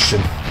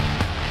Domination.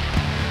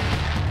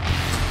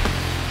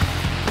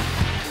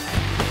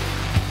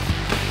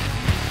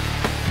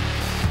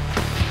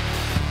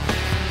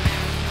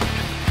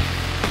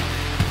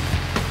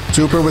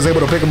 Super was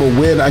able to pick up a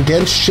win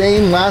against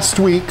Shane last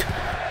week.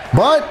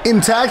 But in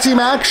tag team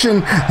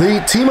action,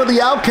 the team of the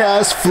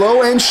Outcasts,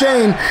 Flo and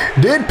Shane,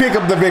 did pick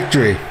up the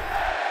victory.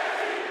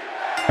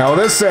 Now,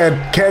 this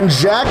said, can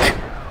Jack...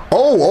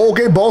 Oh,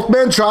 okay, both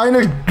men trying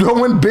to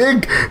go in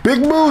big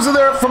moves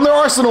from their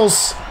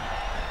arsenals.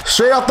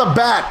 Straight off the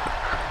bat.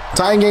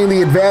 Titan getting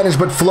the advantage,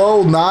 but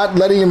Flo not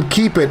letting him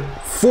keep it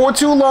for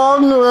too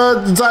long.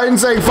 Titan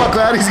saying, fuck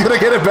that, he's going to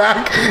get it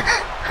back.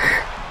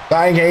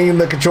 Titan getting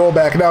the control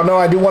back. Now, no,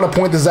 I do want to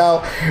point this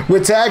out.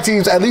 With tag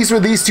teams, at least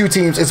with these two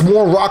teams, it's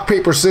more rock,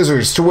 paper,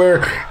 scissors, to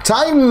where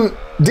Titan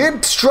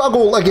did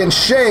struggle against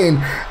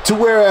Shane, to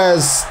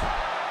whereas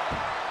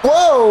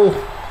Flo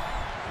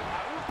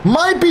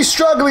might be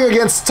struggling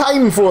against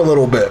Titan for a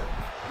little bit.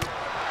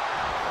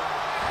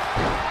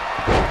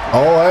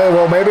 Oh, hey,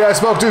 well, maybe I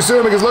spoke too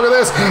soon, because look at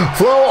this.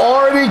 Flo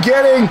already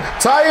getting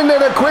Titan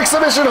in a quick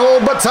submission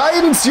hold, but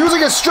Titan's using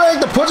his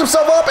strength to push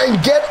himself up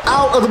and get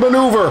out of the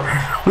maneuver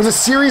with a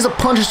series of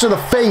punches to the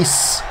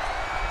face.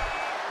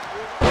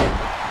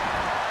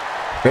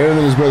 Better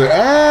than his brother.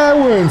 I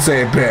wouldn't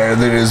say better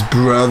than his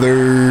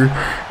brother.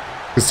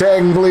 Because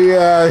technically,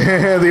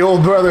 the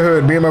old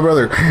brotherhood, me and my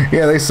brother,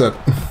 yeah, they suck.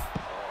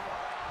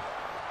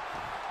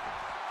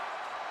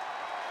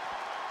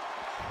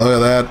 Look at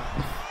that.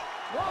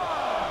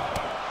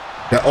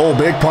 Yeah, oh,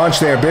 big punch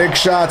there, big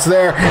shots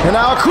there, and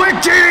now a quick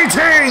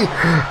DDT!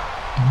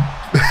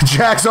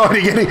 Jack's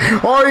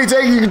already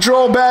taking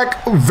control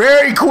back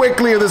very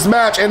quickly of this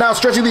match, and now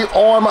stretching the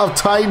arm of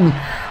Titan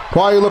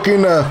while you're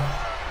looking to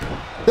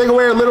take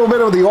away a little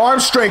bit of the arm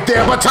strength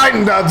there, but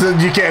Titan does.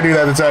 You can't do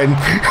that to Titan.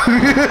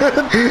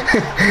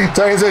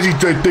 Titan says you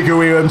take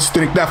away arm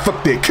strength. Now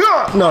fuck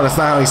that. No, that's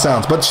not how he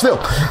sounds, but still.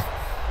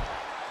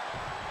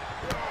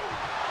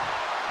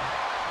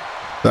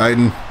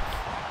 Titan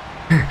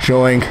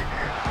showing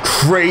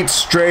great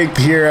strength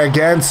here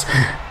against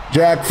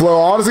Jack Flo.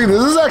 Honestly,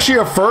 this is actually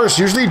a first.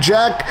 Usually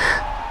Jack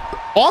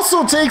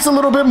also takes a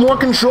little bit more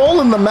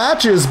control in the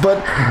matches, but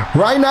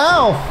right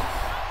now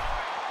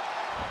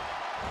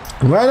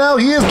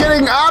he is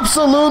getting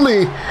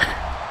absolutely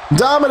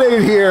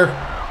dominated here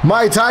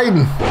by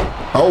Titan.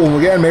 Oh,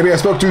 again, maybe I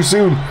spoke too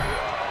soon.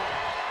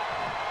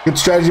 Good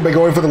strategy by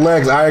going for the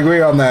legs. I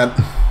agree on that.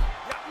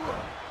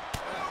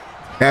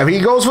 Yeah, if he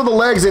goes for the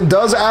legs, it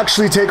does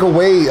actually take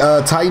away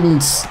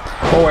Titan's...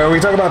 Oh, are we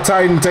talking about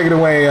Titan taking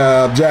away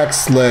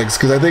Jack's legs?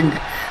 Because I think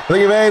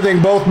if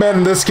anything, both men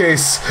in this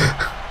case...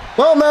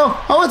 Well, no,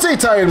 I would say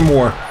Titan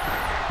more.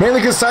 Mainly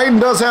because Titan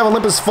does have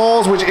Olympus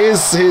Falls, which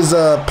is his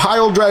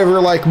pile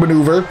driver-like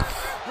maneuver.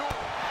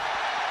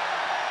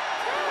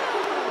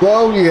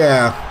 Well,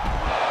 yeah.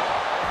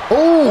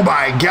 Oh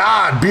my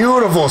god,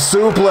 beautiful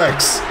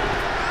suplex.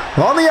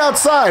 On the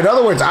outside, in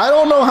other words, I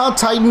don't know how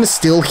Titan is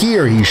still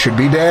here. He should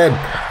be dead.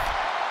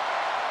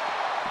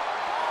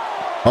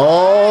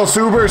 Oh,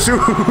 super.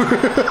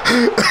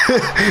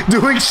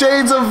 Doing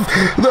shades of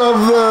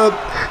the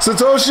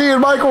Satoshi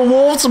and Michael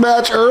Wolf's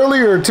match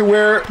earlier to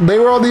where they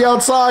were on the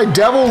outside.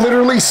 Devil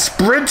literally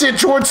sprinted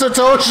towards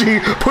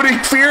Satoshi, putting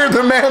fear in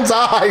the man's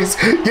eyes,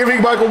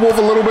 giving Michael Wolf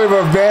a little bit of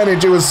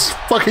advantage. It was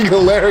fucking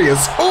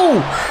hilarious.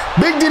 Oh,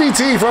 big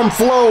DDT from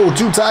Flo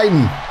to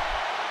Titan.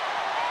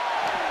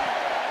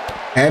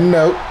 And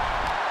no.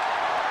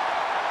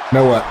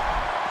 No what?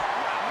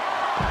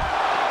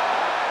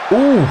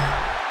 Ooh.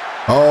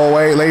 Oh,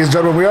 wait, ladies and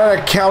gentlemen, we are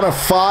at a count of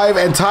 5,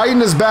 and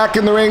Titan is back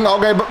in the ring.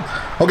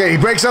 Okay, he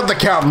breaks up the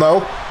count,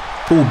 though.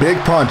 Ooh, big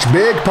punch.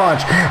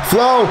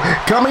 Flo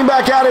coming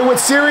back at it with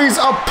series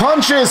of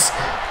punches.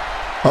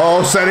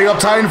 Oh, setting up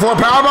Titan for a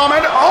powerbomb,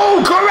 and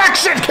oh,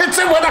 correction! Hits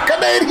him with a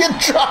Canadian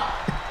drop.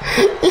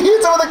 He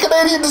hits him with a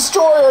Canadian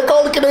Destroyer. I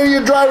call it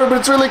Canadian Driver, but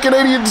it's really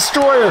Canadian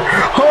Destroyer.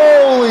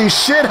 Holy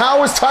shit,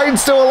 how is Titan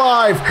still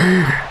alive?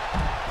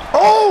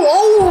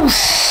 Oh,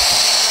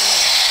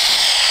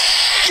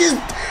 shit.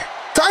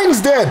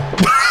 Titan's dead.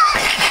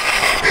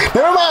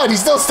 Never mind, he's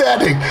still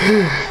standing.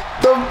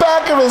 The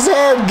back of his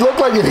head looked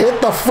like it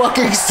hit the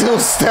fucking steel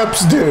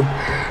steps, dude.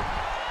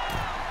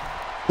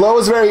 Flo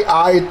is very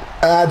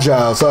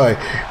agile, sorry.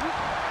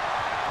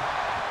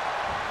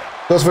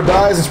 Goes for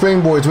dives and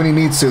springboards when he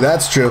needs to,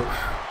 that's true.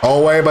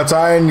 Oh wait, but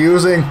Titan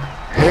using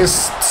his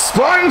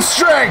spine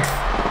strength.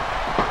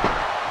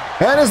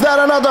 And is that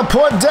another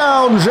put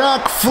down,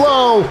 Jack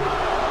Flo?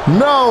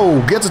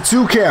 No, gets a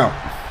 2 count.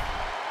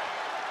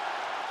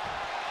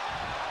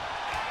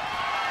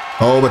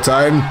 Oh, but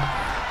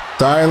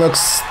Titan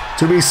looks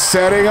to be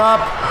setting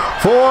up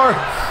for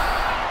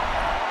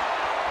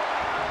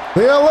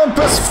the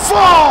Olympus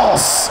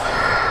Falls.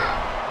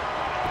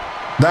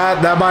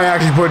 That might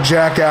actually put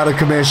Jack out of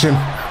commission.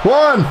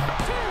 1,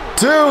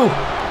 2,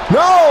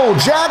 no,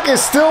 Jack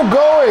is still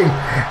going.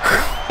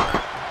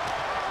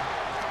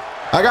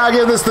 I gotta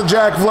give this to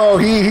Jack Flo.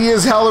 He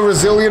is hella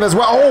resilient as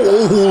well.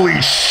 Oh,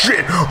 holy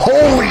shit!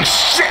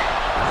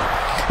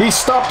 He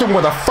stopped him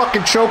with a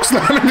fucking choke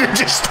slam and then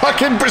just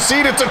fucking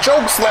proceeded to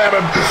choke slam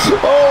him.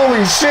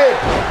 Holy shit.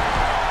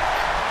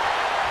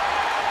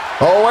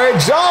 Oh wait,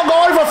 John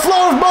going for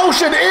flow of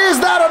motion.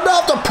 Is that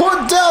enough to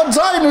put down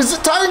Titan? Is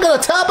Titan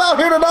gonna tap out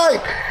here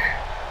tonight?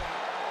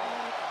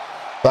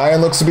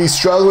 Titan looks to be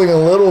struggling a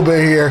little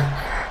bit here.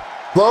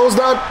 Flo's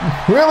not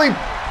really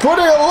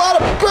putting a lot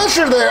of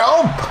pressure there.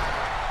 Oh,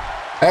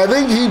 I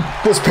think he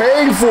was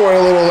paying for it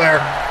a little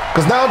there.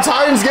 Because now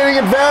Titan's getting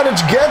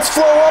advantage, gets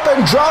Flo up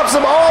and drops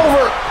him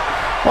over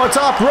on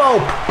top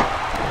rope.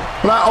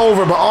 Not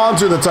over, but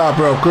onto the top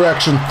rope,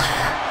 correction.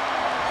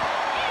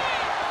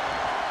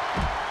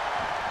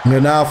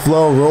 And now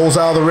Flo rolls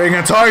out of the ring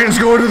and Titan's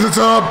going to the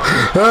top.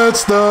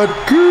 That's not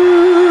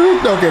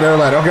good. Okay, never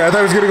mind. Okay, I thought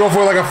he was going to go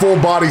for like a full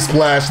body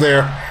splash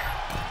there.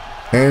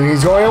 And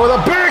he's going in with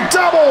a big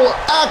double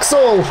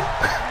axle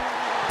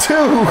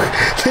to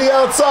the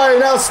outside.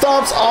 Now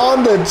stomps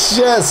on the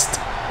chest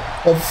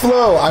of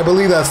Flo. I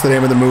believe that's the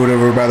name of the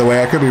maneuver, by the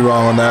way. I could be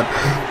wrong on that.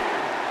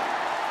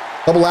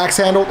 Double axe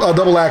handle? Oh,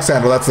 double axe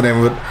handle. That's the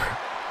name of it.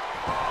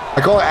 I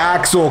call it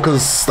Axel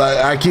because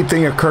I keep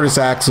thinking of Curtis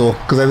Axel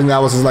because I think that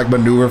was his like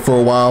maneuver for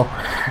a while.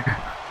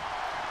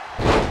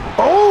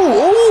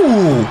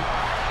 Oh,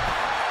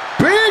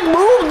 big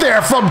move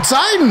there from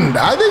Titan.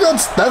 I think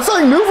that's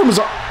like new from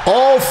his.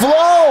 Oh,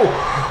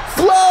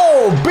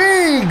 Flo,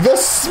 big, the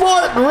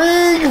smart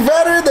ring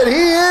veteran that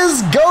he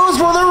is, goes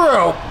for the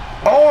rope.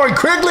 Oh, he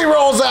quickly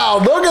rolls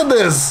out. Look at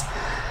this.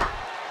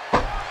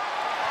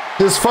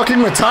 Just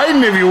fucking with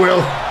Titan, if you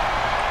will.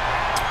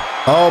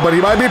 Oh, but he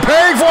might be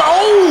paying for it.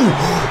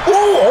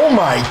 Oh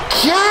my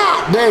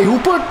God. Hey, who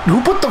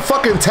put the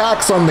fucking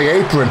tax on the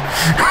apron?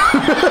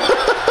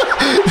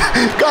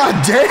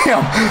 God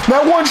damn.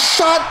 That one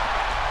shot.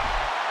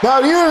 Now,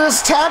 either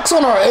this tax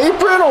on our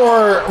apron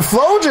or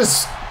Flo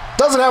just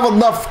doesn't have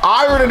enough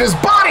iron in his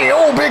body.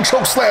 Oh, big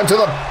choke slam to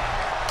the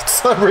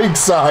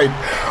ringside.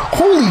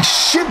 Holy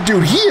shit,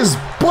 dude. He is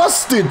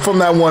busted from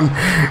that one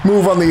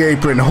move on the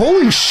apron.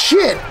 Holy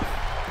shit.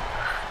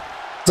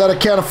 It's at a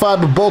count of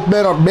 5, but both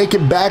men make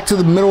it back to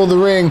the middle of the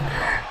ring.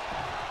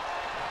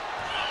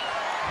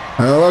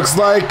 And it looks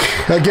like,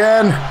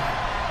 again.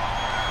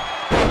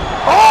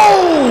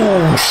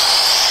 Oh,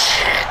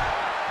 shit.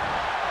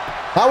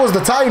 That was the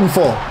Titan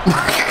fall.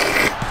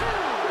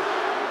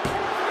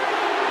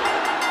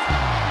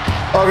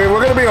 Okay,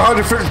 we're going to be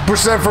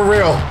 100% for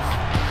real.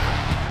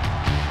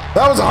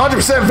 That was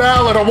 100%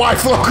 valid on why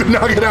Flo could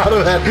not get out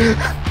of that.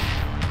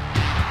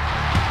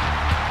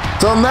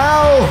 So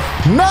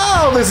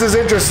now this is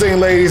interesting,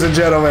 ladies and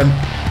gentlemen.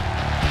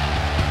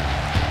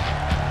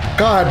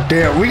 God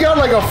damn, we got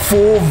like a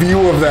full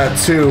view of that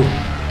too.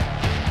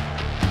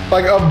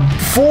 Like a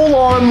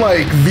full-on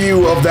like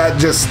view of that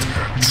just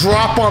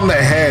drop on the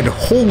head.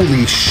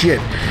 Holy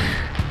shit.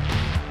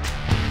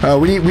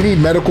 We need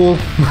medical.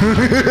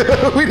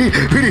 we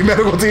need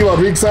medical team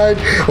on ringside,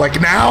 like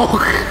now.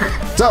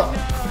 So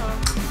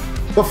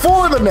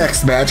before the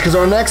next match, because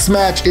our next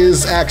match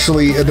is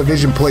actually a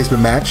division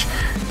placement match,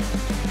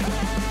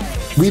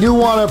 we do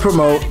want to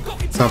promote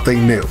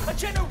something new.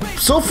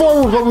 So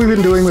far, what we've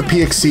been doing with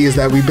PXT is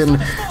that we've been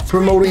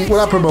promoting, well,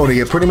 not promoting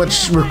it, pretty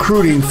much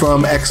recruiting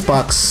from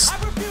Xbox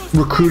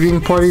recruiting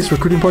parties,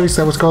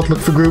 that was called, look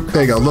for group,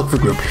 there you go, look for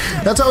group.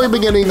 That's how we've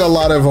been getting a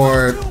lot of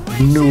our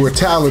newer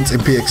talents in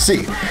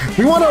PXT.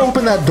 We want to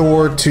open that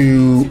door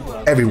to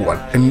everyone,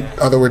 in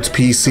other words,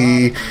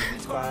 PC,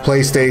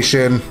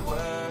 PlayStation.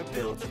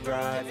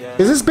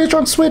 Is this bitch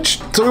on Switch?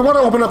 So we want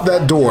to open up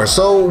that door.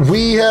 So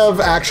we have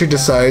actually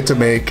decided to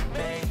make,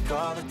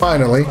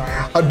 finally,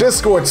 a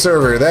Discord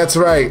server. That's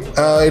right.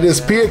 It is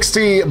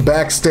PXT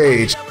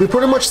Backstage. We're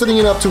pretty much setting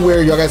it up to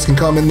where y'all guys can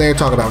come in there,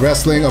 talk about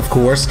wrestling, of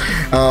course.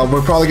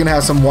 We're probably gonna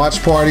have some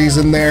watch parties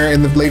in there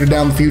in the later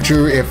down the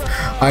future if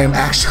I am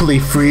actually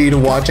free to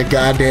watch a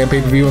goddamn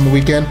pay-per-view on the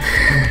weekend.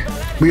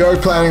 We are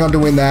planning on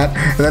doing that,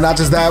 and then not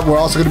just that, we're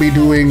also going to be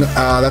doing,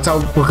 that's how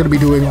we're going to be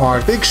doing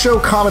our Big Show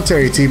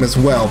commentary team as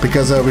well,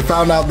 because we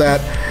found out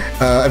that,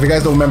 if you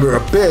guys don't remember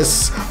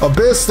Abyss,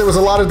 there was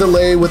a lot of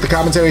delay with the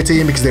commentary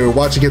team because they were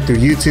watching it through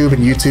YouTube,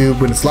 and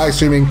YouTube, when it's live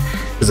streaming,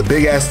 there's a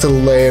big ass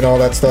delay and all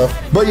that stuff.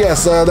 But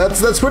yes,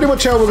 that's pretty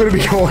much how we're going to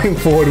be going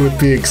forward with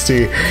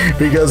PXT,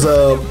 because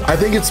I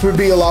think it would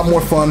be a lot more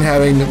fun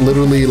having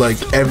literally like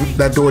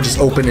that door just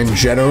open in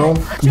general.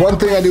 One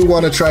thing I do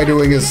want to try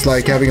doing is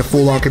like having a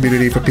full-on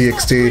community for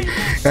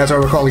PXT. That's why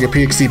we're calling it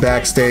PXT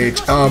Backstage.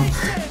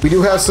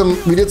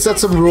 We did set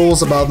some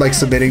rules about like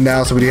submitting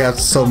now, so we do have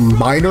some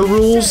minor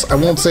rules. I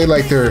won't say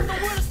like they're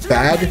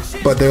bad,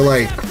 but they're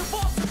like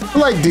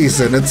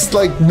decent. It's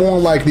like more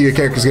likely your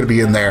character's gonna be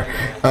in there.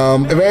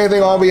 If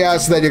anything, all we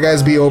ask is that you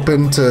guys be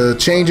open to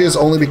changes,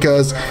 only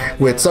because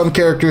with some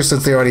characters,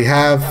 since they already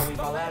have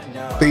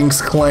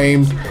things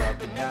claimed,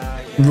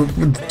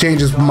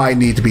 changes might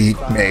need to be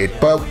made.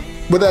 But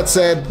with that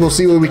said, we'll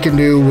see what we can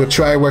do. We'll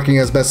try working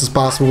as best as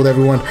possible with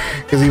everyone,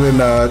 because even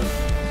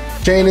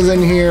Shane is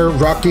in here,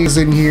 Rocky's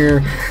in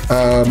here.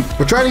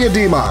 We're trying to get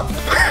D-Mob.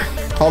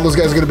 All those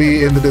guys are going to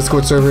be in the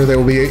Discord server. They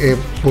will be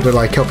able to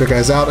like help you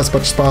guys out as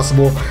much as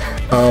possible.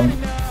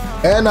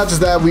 And not just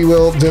that, we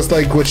will, just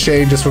like with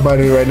Shane just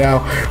reminded me right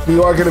now,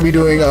 we are going to be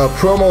doing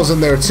promos in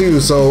there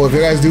too. So if you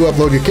guys do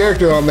upload your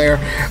character on there,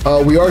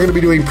 we are going to be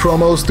doing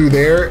promos through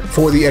there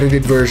for the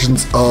edited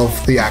versions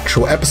of the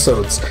actual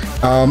episodes.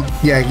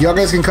 Yeah, y'all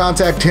guys can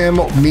contact him,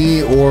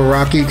 me, or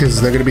Rocky, because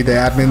they're going to be the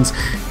admins,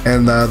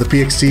 and the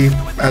PXT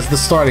as the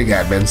starting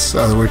admins. In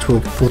other words,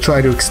 we'll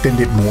try to extend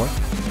it more.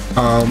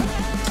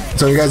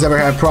 So if you guys ever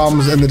have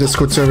problems in the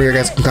Discord server, you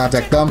guys can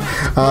contact them.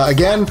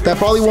 Again, that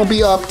probably won't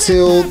be up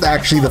till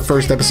actually the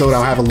first episode.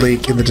 I'll have a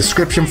link in the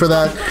description for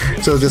that.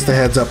 So just a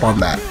heads up on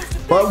that.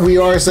 But we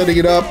are setting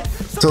it up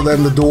till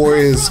then the door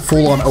is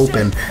full on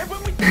open.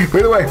 But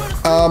anyway,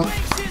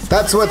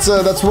 that's what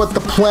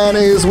the plan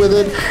is with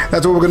it.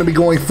 That's what we're going to be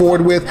going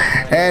forward with.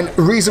 And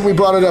the reason we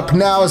brought it up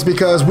now is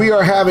because we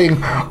are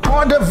having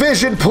our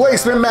division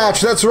placement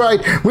match. That's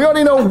right. We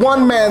already know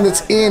one man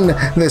that's in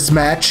this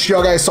match.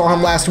 Y'all guys saw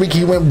him last week.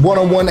 He went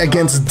one-on-one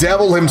against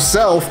Devil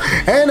himself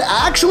and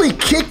actually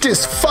kicked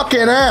his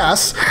fucking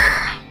ass,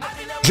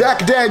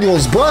 Jack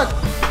Daniels. But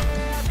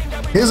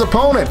his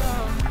opponent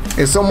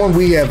is someone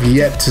we have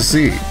yet to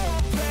see.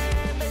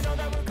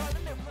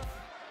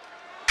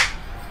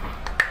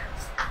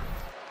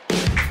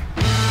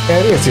 Yeah,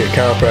 I didn't see a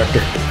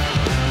chiropractor.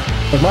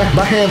 Like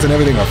my hands and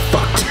everything are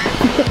fucked.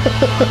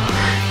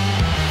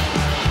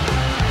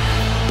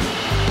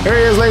 Here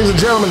he is, ladies and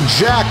gentlemen,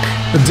 Jack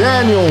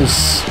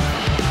Daniels.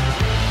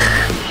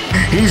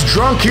 He's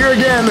drunk here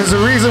again. There's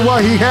a reason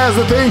why he has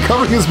the thing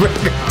covering his back.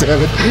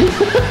 Damn it.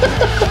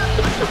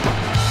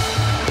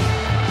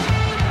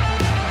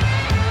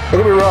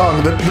 Don't get me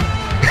wrong.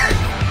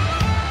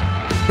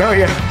 No,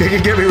 yeah, you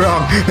can get me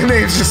wrong. The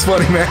name's just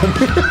funny, man.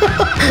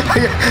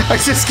 I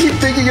just keep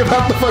thinking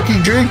about the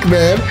fucking drink,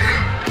 man.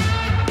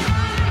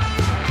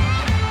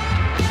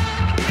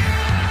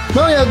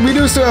 No, yeah, we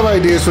do still have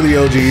ideas for the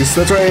OGs.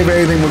 That's right, if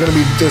anything, we're going to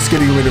be just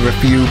getting rid of a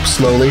few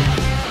slowly.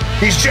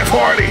 He's Jeff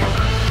Hardy.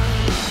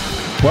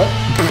 What?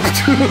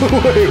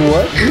 Wait,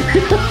 what?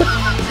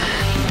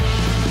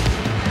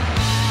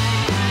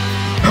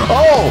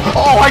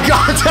 Oh my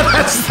god,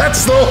 that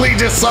slowly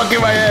just sunk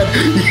in my head.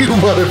 You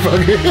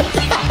motherfucker.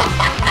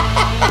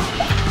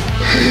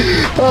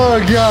 Oh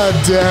god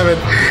damn it.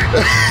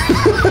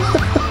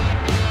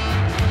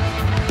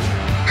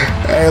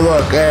 Hey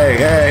look,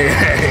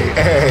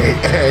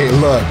 hey,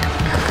 look.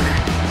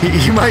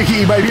 He might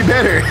be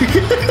better.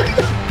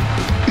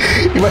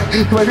 He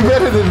might be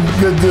better than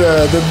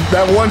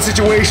that one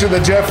situation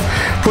that Jeff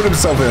put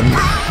himself in.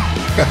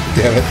 God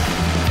damn it.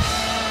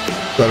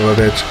 Son of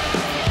a bitch.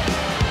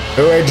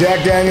 Alright,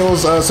 Jack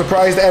Daniels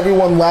surprised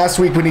everyone last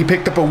week when he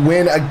picked up a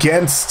win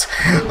against,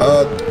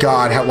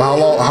 God,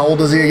 how old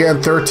is he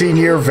again?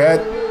 13-year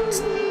vet,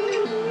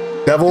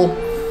 Devil.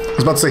 I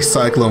was about to say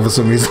Cyclone for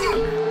some reason.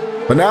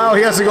 But now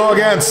he has to go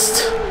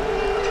against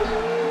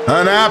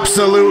an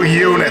absolute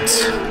unit.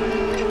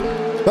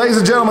 Ladies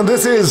and gentlemen,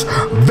 this is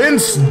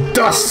Vince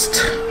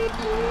Dust.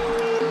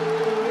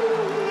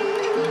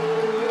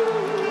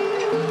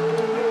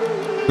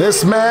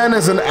 This man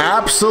is an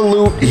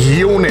absolute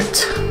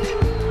unit.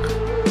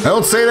 I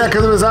don't say that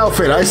because of his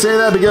outfit. I say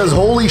that because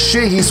holy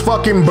shit, he's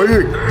fucking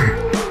big.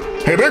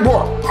 Hey, big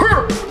boy.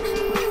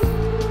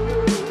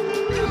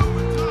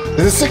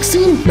 Is it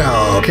 16?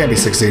 No, it can't be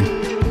 16.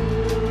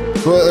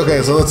 Well,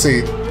 okay, so let's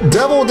see.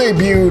 Devil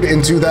debuted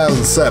in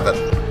 2007.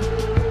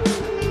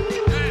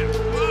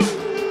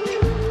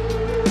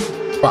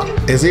 Wow,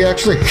 is he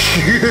actually?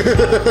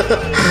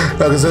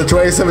 Okay, so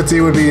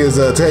 2017 would be his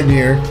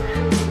 10-year.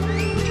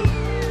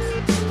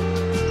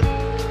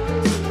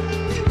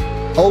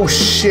 Oh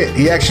shit,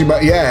 he actually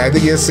might, yeah, I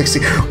think he is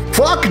 16.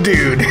 Fuck,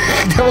 dude!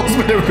 Devil's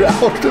been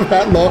around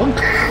that long?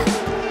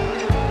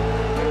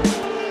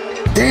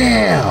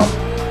 Damn!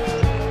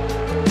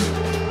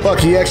 Fuck,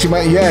 he actually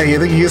might, yeah, I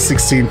think he is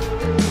 16.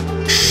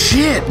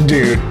 Shit,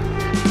 dude!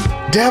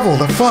 Devil,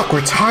 the fuck,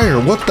 retire,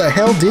 what the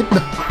hell, dude?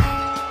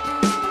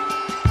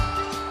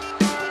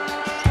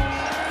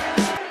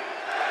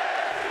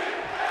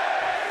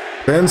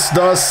 Vince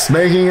Dust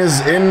making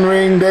his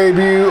in-ring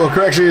debut, or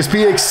correction, his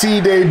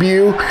PXT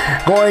debut,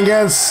 going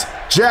against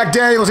Jack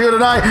Daniels here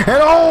tonight,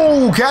 and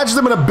oh, catches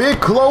him in a big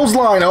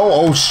clothesline.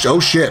 Oh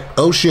shit.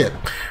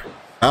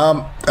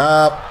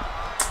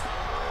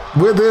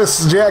 With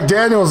this, Jack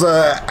Daniels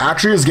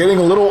actually is getting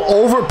a little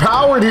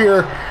overpowered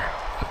here.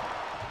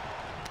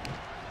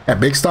 And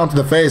big stomp to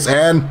the face,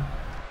 and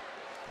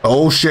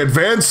oh shit,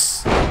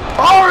 Vince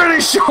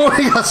already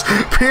showing us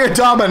pure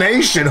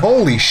domination.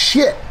 Holy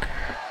shit.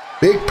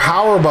 Big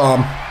power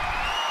bomb.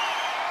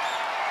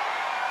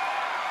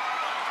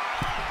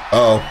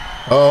 Oh,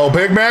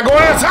 big man going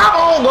to top.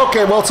 Oh,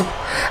 okay, well,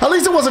 at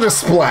least it wasn't a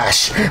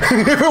splash.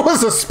 If it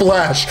was a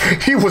splash,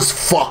 he was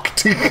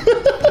fucked. We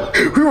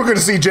were going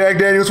to see Jack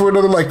Daniels for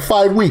another, like,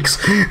 5 weeks.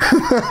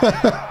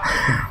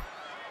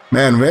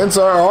 Man, Vince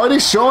are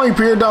already showing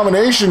pure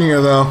domination here,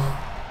 though.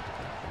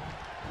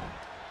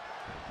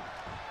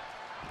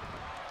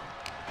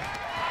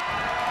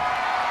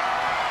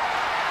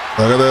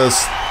 Look at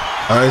this.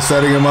 Alright,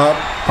 setting him up.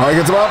 Alright,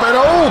 gets him up and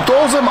oh,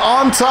 throws him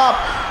on top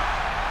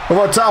of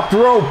our top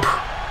rope.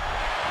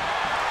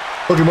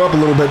 Hook him up a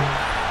little bit.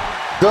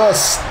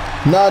 Dust,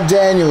 not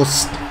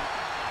Daniels.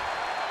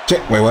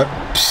 Wait, what?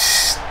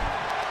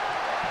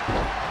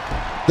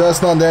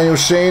 Dust, not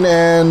Daniels. Shane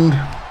and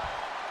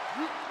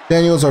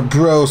Daniels are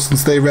bros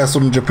since they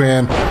wrestled in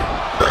Japan.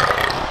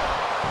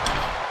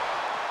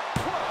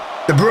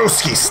 The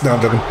broskis. No,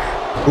 I'm joking.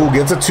 Ooh,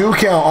 gets a 2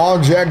 count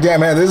on Jack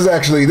Daniels. Man, this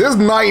is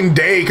night and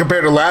day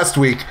compared to last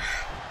week.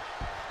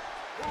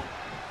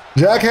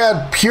 Jack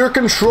had pure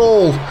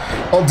control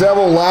of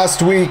Devil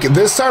last week.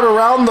 This time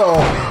around, though,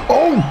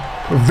 oh,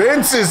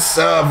 Vince is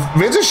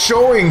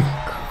showing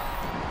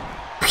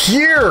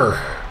pure.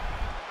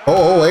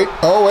 Oh wait,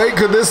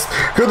 could this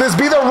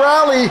be the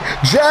rally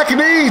Jack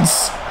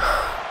needs?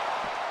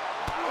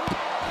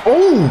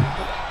 Oh,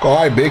 all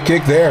right, big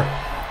kick there.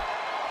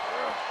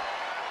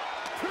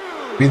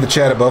 Be the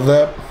chat above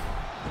that.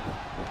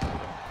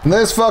 And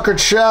this fucker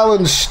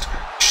challenged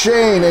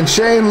Shane, and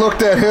Shane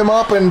looked at him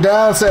up and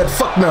down and said,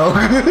 fuck no.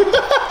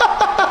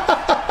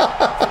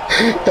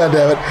 God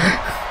damn it.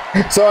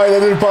 Sorry,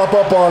 that didn't pop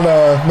up on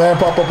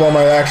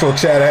my actual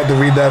chat. I had to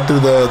read that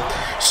through the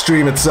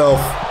stream itself.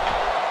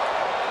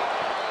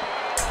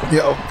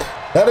 Yo,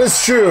 that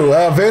is true.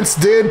 Vince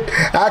did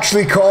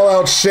actually call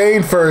out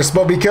Shane first,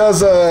 but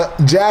because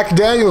Jack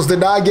Daniels did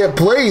not get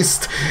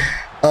placed,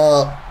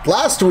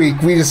 last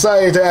week, we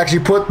decided to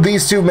actually put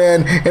these two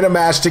men in a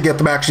match to get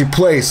them actually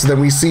placed. So then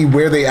we see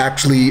where they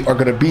actually are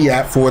going to be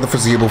at for the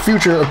foreseeable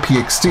future of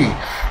PXT.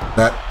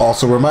 That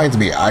also reminds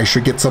me, I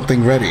should get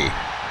something ready.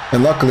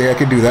 And luckily, I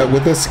can do that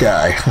with this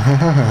guy.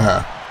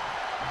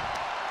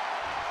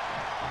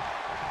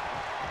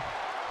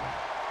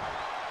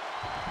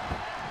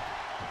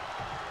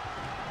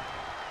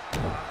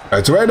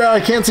 Alright, so right now, I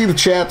can't see the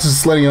chat,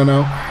 just letting you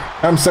know.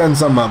 I'm setting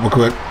something up real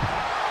quick.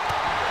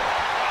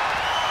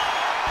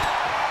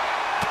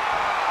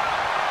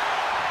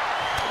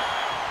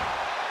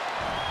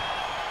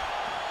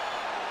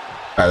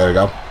 Alright, there we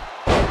go.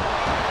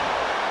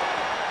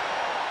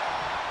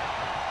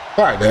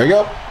 Alright, there we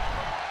go.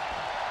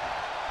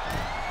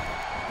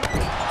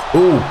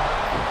 Ooh.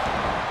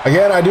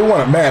 Again, I do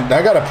want to, man,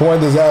 I gotta point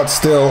this out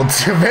still.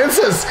 Vince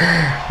is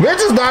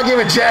not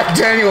giving Jack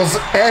Daniels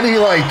any,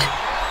 like,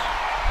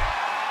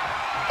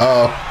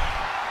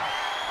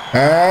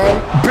 and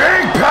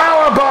big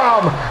power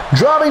bomb!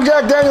 Dropping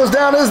Jack Daniels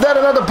down. Is that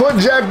another put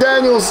Jack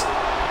Daniels?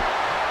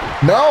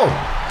 No.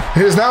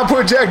 It has now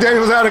put Jack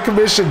Daniels out of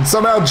commission.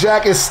 Somehow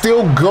Jack is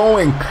still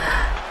going.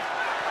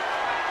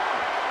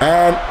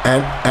 And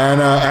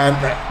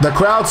the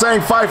crowd saying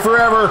fight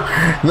forever.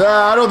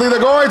 I don't think they're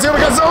going to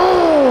because,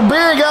 oh,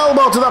 big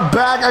elbow to the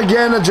back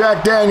again of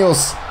Jack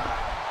Daniels.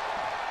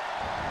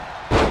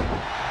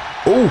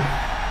 Ooh.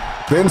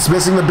 Vince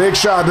missing the big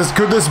shot.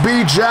 Could this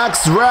be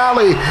Jack's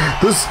rally?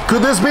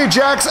 Could this be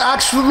Jack's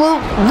absolute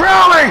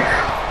rally?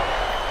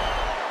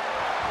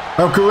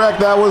 I'm correct.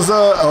 That was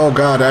oh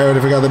god, I already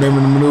forgot the name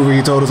of the maneuver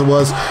he told us it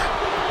was.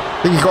 I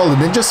think he called it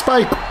ninja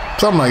spike,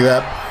 something like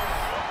that.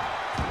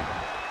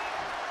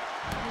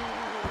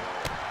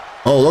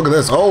 Oh, look at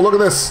this. Oh, look at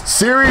this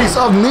series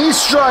of knee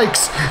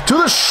strikes to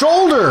the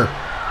shoulder.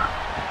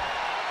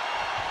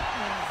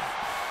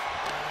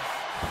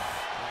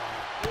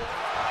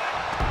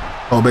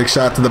 Oh, big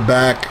shot to the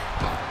back.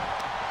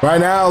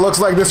 Right now, it looks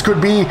like this could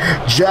be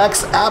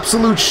Jack's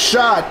absolute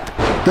shot.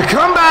 The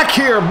comeback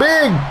here,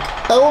 big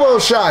elbow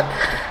shot.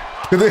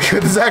 Could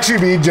this actually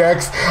be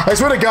Jack's? I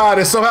swear to God,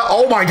 it's somehow.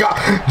 Oh my God,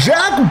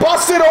 Jack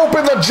busted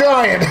open the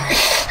giant.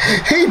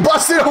 He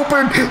busted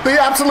open the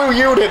absolute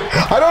unit.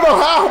 I don't know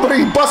how, but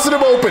he busted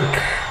him open.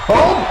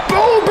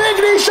 Oh,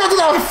 big knee shot to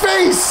the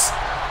face.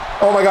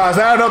 Oh my God, is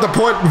that enough to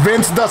put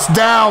Vince Dust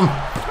down?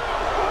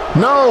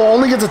 No,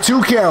 only gets a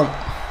 2 count.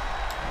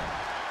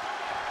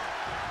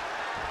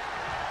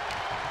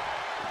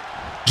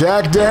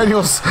 Jack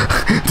Daniels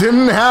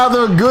didn't have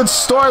a good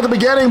start at the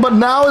beginning, but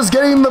now is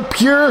getting the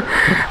pure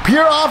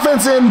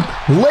offense in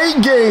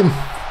late game.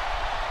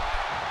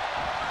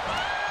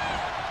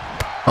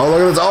 Oh,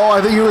 look at this. Oh, I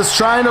think he was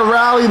trying to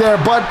rally there,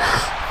 but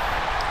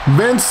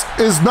Vince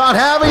is not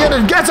having it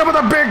and gets him with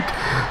a big...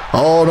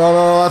 Oh,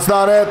 no, that's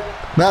not it.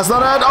 That's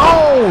not it.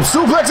 Oh,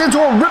 suplex into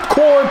a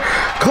ripcord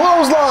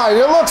clothesline.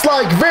 It looks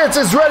like Vince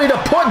is ready to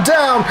put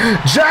down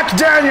Jack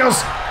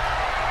Daniels.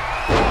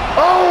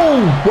 Oh,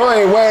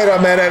 wait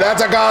a minute.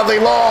 That's a godly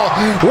law.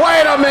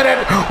 Wait a minute.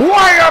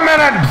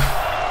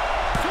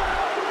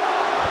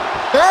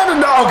 And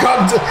no,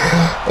 God,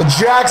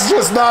 Jack's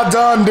just not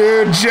done,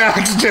 dude.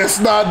 Jack's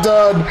just not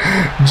done.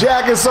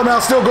 Jack is somehow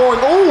still going.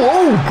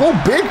 Oh,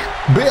 big.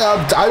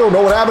 I don't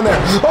know what happened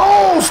there.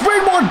 Oh,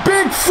 springboard,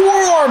 big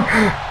forearm.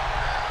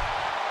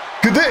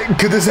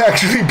 Could this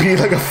actually be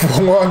like a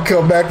full-on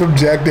comeback from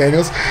Jack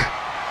Daniels?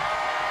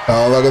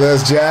 Oh, look at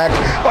this, Jack.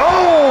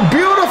 Oh,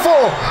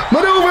 beautiful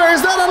maneuver.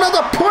 Is that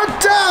another put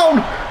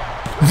down?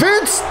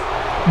 Vince?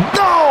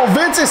 No,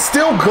 Vince is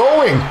still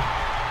going.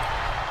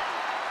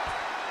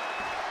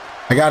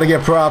 I got to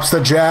give props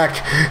to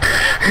Jack.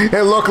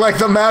 It looked like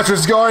the match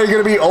was going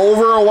to be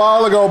over a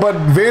while ago, but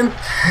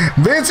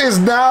Vince is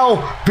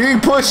now being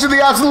pushed to the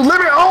absolute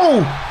limit.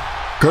 Oh,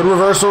 good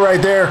reversal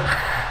right there.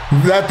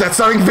 That's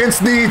something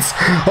Vince needs.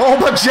 Oh,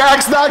 but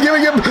Jack's not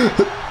giving him...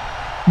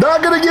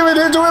 Not gonna give it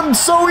into him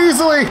so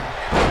easily.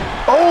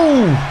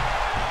 Oh!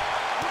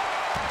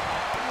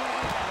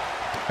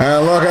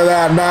 And look at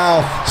that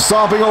now,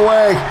 stomping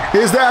away.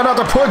 Is that enough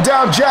to put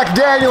down Jack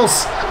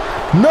Daniels?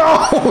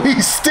 No,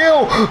 he's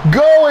still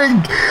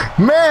going.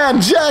 Man,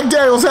 Jack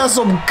Daniels has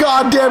some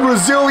goddamn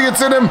resilience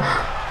in him.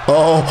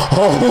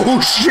 Oh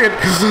shit.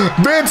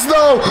 Vince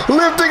though,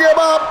 lifting him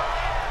up.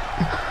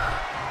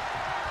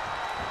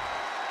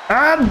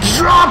 And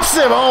drops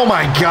him. Oh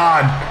my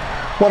God.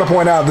 I want to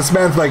point out, this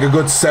man's like a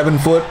good 7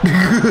 foot.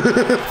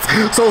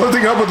 So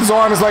lifting up with his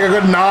arm is like a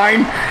good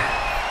 9.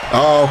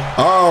 Oh.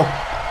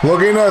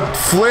 Looking to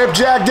flip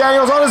Jack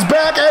Daniels on his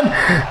back, and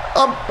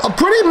a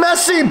pretty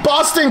messy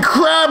Boston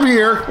Crab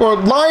here, or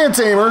Lion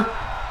Tamer.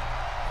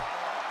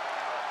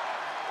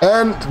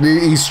 And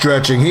he's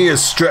stretching. He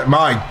is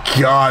my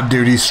God,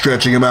 dude, he's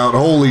stretching him out.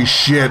 Holy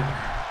shit.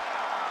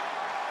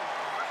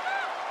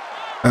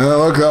 And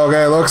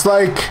looks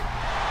like...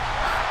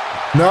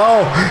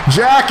 No,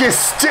 Jack is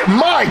still...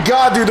 My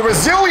God, dude, the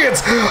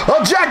resilience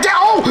of Jack...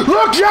 Oh,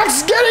 look,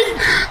 Jack's getting...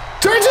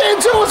 Turns it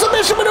into a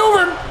submission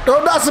maneuver.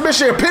 No, not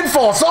submission, a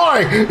pinfall,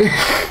 sorry.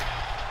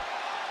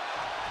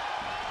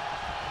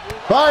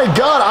 My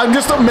God, I'm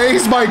just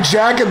amazed by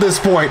Jack at this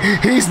point.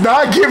 He's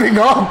not giving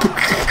up.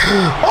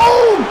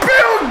 Oh,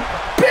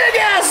 big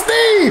ass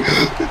knee.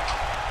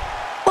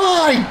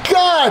 My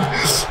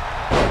God.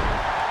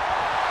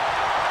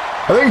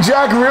 I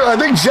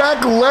think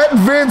Jack let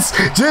Vince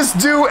just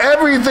do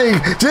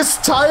everything.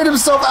 Just tied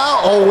himself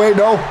out. Oh, wait,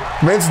 no.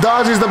 Vince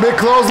dodges the big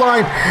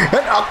clothesline.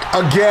 And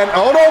again.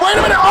 Oh, no, wait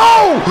a minute.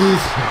 Oh!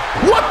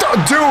 What the?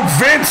 Dude,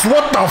 Vince,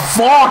 what the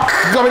fuck?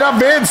 I mean, not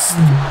Vince.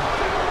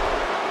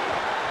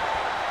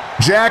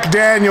 Jack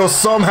Daniels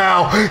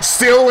somehow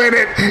still in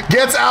it.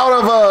 Gets out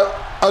of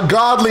a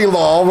godly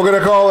law. We're going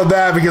to call it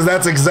that because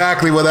that's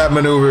exactly what that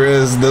maneuver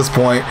is at this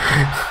point.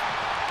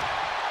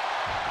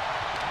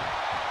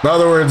 In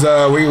other words,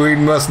 we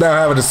must now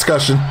have a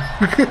discussion.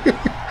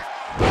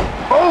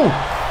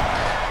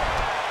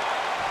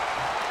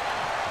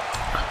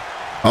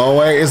 Oh,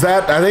 wait, is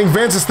that... I think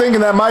Vince is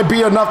thinking that might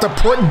be enough to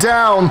put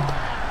down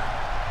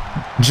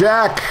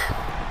Jack.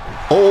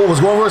 Oh,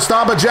 was going for a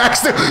stop, but Jack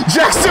still...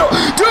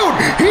 Dude,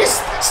 he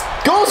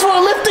goes for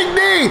a lifting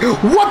knee.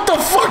 What the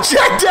fuck,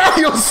 Jack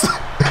Daniels?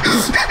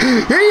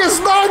 He is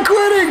not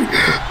quitting.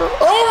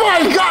 Oh,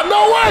 my God,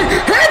 no way.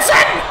 Hits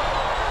it.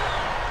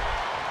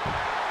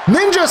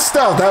 Ninja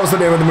Stealth, that was the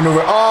name of the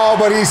maneuver. Oh,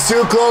 but he's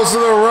too close to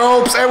the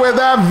ropes, and with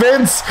that,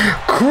 Vince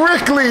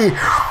quickly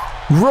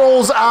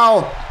rolls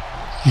out.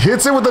 He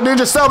hits it with the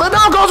Ninja Stealth, and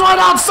now goes right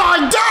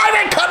outside,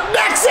 diving,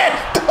 connects it.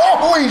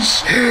 Holy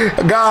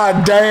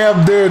God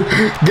damn, dude.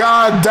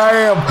 God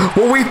damn.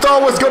 What we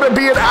thought was going to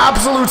be an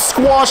absolute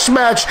squash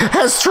match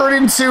has turned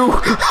into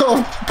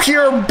a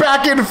pure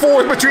back and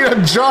forth between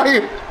a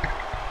giant.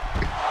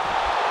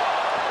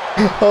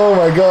 Oh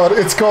my God.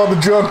 It's called the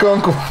Drunk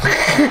Uncle.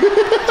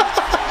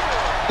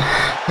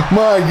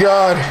 My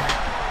God.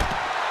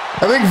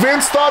 I think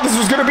Vince thought this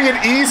was going to be an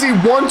easy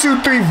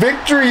 1-2-3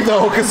 victory,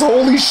 though, because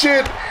holy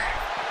shit.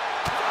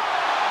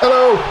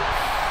 Hello.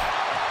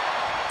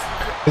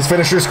 His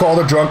finisher's called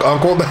a Drunk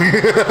Uncle. I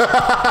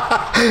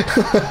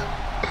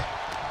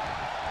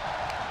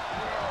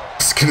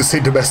was going to say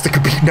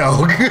domestic beat.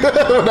 No,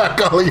 I'm not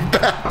calling it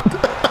that.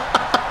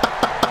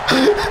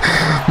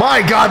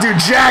 My God, dude,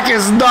 Jack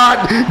is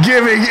not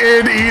giving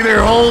in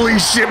either. Holy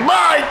shit.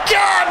 My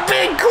God,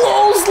 big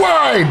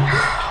clothesline.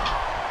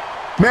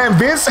 Man,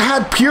 Vince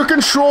had pure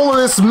control of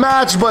this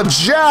match, but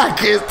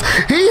Jack is,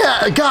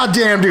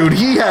 goddamn, dude,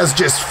 he has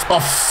just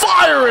a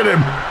fire in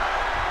him.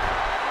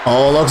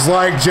 Oh, looks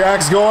like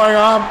Jack's going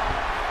up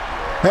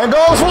and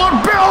goes for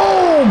it.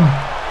 Boom!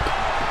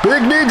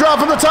 Big knee drop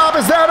from the top.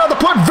 Is that enough to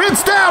put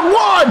Vince down?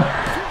 1,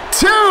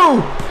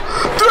 2,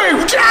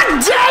 3. Jack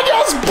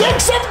Daniels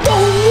picks up the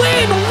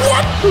win.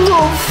 What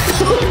the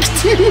fuck,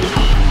 dude?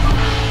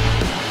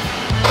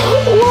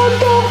 What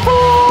the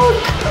fuck?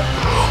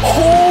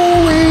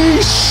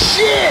 Holy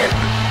shit!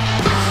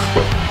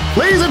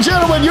 Ladies and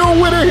gentlemen, your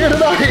winner here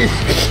tonight,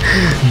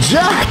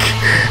 Jack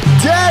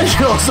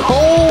Daniels.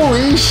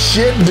 Holy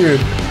shit, dude.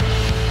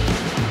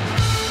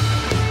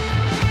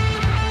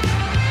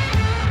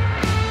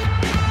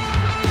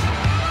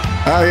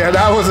 Oh yeah,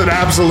 that was an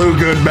absolute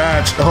good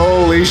match.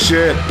 Holy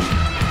shit.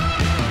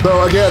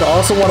 So again,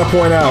 also want to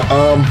point out,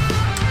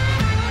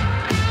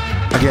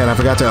 again, I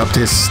forgot to update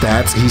his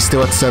stats. He's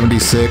still at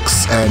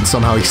 76, and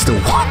somehow he still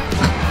won.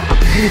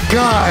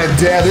 God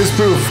damn, this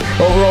proof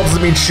overall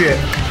doesn't mean shit.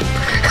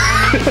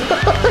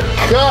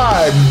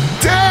 God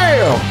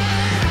damn!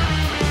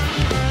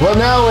 Well,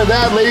 now with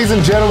that, ladies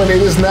and gentlemen,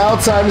 it is now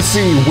time to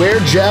see where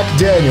Jack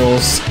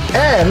Daniels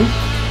and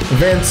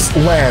Vince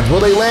land. Will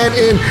they land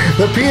in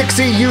the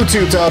PXT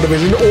YouTube title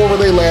division, or will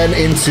they land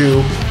into...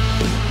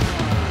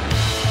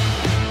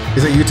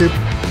 Is that YouTube?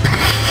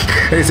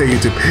 I didn't say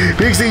YouTube.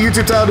 PXT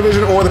YouTube title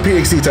division or the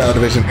PXT title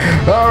division.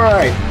 All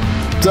right.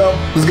 So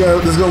this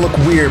is gonna look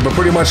weird, but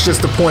pretty much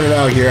just to point it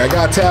out here, I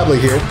got a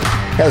tablet here.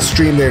 Has a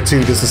stream there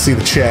too, just to see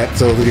the chat,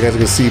 so you guys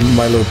are gonna see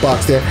my little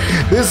box there.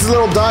 This is a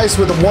little dice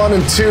with a 1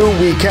 and 2.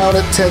 We count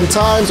it 10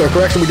 times, or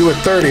correction, we do it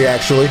 30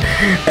 actually.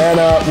 And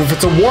if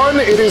it's a 1,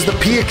 it is the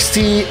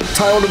PXT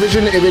title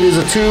division. If it is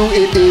a 2,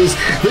 it is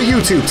the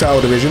YouTube title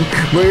division.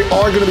 We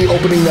are gonna be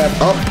opening that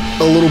up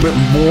a little bit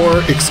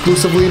more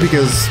exclusively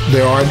because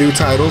there are new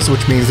titles,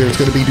 which means there's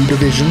gonna be new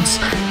divisions.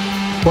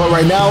 But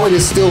right now, it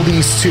is still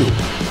these two.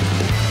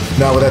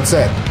 Now with that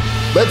said,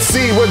 let's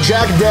see where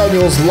Jack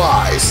Daniels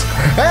lies.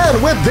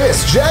 And with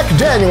this, Jack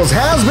Daniels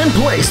has been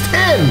placed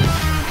in...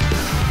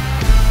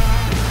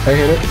 I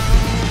hit it.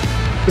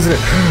 Isn't it?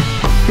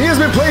 He has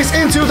been placed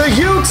into the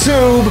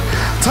YouTube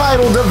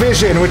title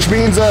division, which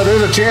means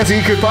there's a chance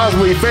he could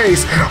possibly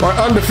face our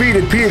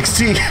undefeated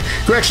PXT,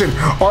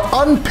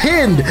 our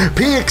unpinned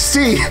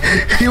PXT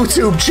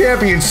YouTube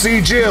champion,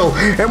 C. Jill.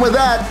 And with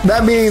that,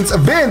 that means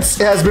Vince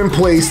has been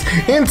placed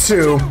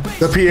into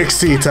the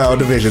PXT title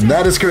division.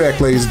 That is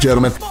correct, ladies and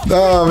gentlemen.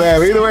 Oh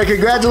man, either way,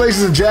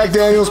 congratulations to Jack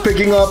Daniels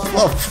picking up.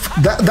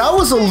 That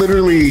was a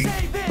literally,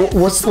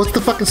 what's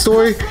the fucking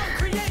story?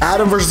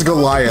 Adam versus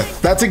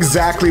Goliath. That's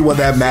exactly what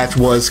that match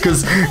was,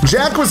 because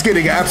Jack was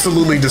getting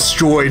absolutely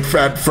destroyed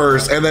at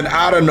first, and then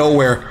out of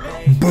nowhere,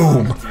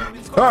 boom.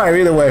 Alright,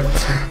 either way.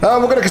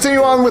 We're going to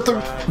continue on with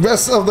the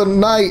rest of the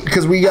night,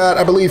 because we got,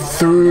 I believe,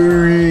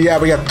 we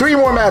got 3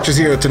 more matches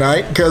here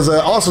tonight, because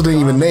also didn't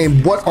even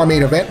name what our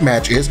main event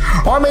match is.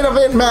 Our main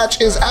event match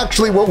is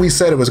actually what we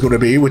said it was going to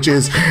be, which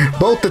is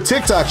both the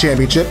TikTok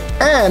Championship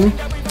and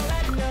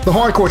the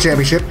Hardcore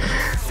Championship.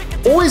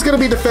 Always going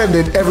to be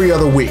defended every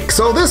other week.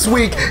 So this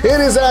week, it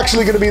is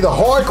actually going to be the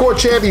Hardcore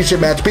Championship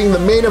match being the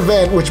main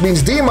event, which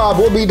means D-Mob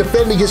will be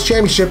defending his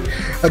championship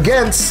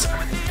against,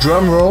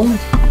 drum roll,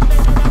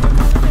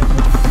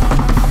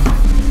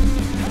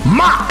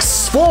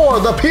 Mox for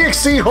the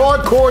PXT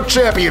Hardcore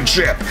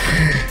Championship.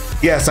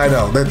 Yes, I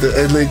know.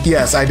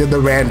 Yes, I did the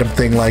random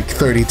thing like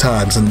 30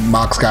 times and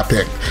Mox got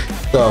picked.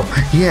 So,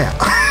 yeah.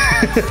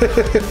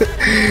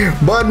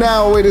 But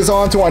now it is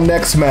on to our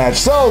next match.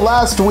 So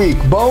last week,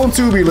 Bone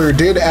Tubular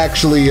did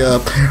actually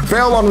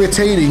fail on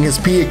retaining his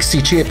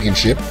PXT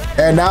championship,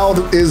 and now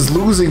is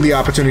losing the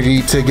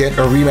opportunity to get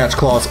a rematch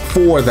clause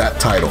for that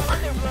title.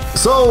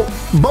 So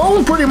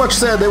Bone pretty much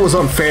said it was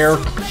unfair.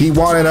 He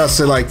wanted us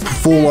to like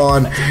full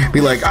on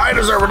be like, I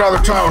deserve another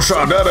title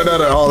shot, da da da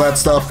da, all that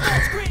stuff.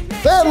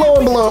 Then lo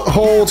and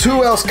behold,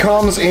 who else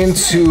comes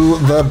into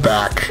the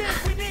back?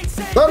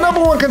 The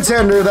 #1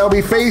 contender that will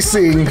be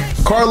facing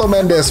Carlo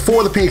Mendez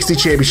for the PXT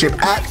Championship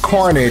at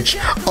Carnage,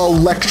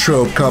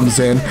 Electro, comes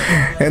in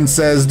and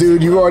says,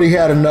 dude, you already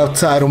had enough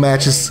title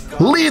matches.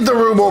 Leave the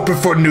room open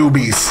for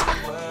newbies.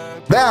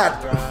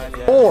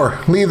 that, or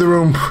leave the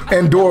room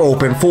and door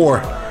open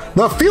for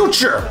the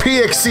future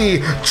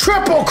PXT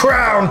Triple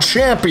Crown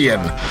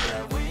Champion.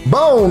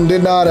 Bone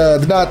did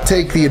not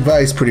take the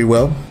advice pretty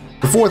well.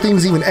 Before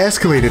things even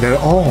escalated at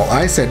all,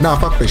 I said, nah,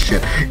 fuck this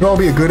shit. You know what'll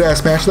be a good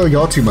ass match though?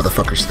 Y'all two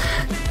motherfuckers.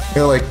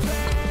 They're like,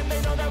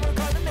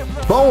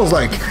 Bone was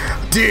like,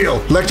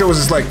 deal. Electro was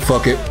just like,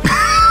 fuck it.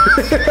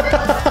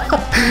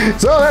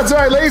 So that's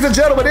right, ladies and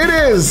gentlemen, it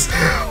is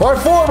our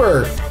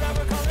former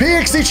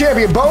PXT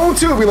champion, Bone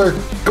Tubular,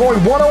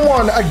 going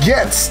one-on-one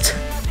against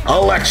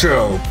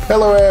Electro.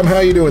 Hello, Am. How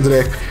you doing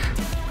today?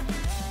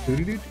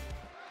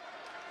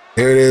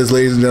 Here it is,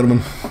 ladies and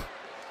gentlemen.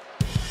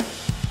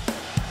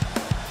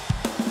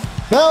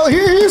 Now,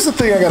 here's the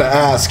thing I gotta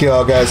ask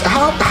y'all guys.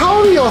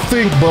 How do y'all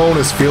think Bone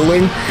is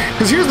feeling?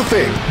 Because here's the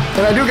thing,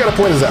 and I do gotta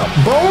point this out.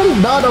 Bone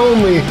not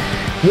only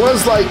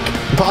was like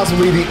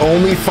possibly the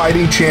only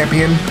fighting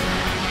champion,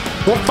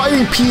 well,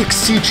 fighting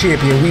PXT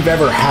champion we've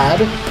ever had,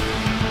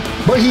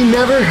 but he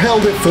never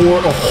held it for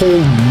a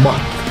whole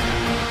month.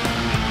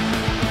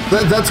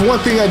 That's one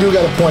thing I do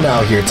gotta point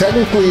out here.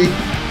 Technically,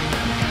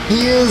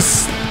 he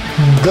is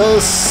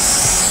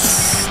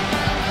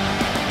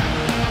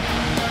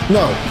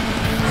no.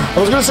 I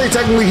was gonna say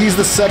technically he's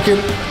the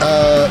second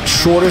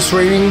shortest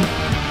reigning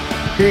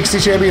PXT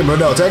champion, but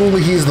no,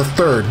 technically he's the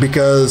third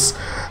because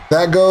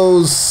that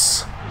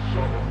goes.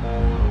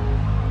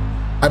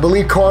 I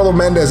believe Carlo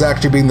Mendez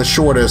actually being the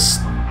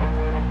shortest.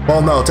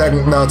 Well, no,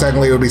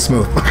 technically it would be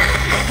Smooth.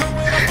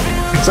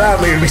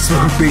 Sadly, it would be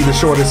Smooth being the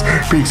shortest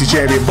PXT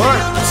champion, but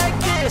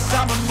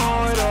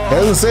it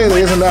doesn't say there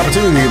isn't an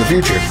opportunity in the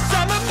future.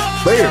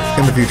 Later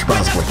in the future,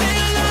 possibly.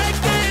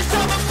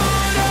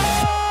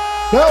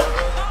 Nope.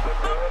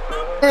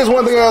 Here's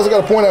one thing I also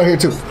got to point out here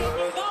too.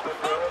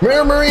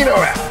 Marino.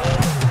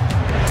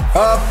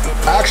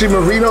 Actually,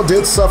 Marino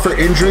did suffer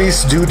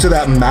injuries due to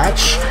that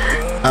match.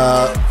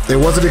 It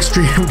wasn't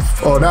extreme.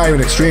 Oh, not even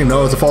extreme.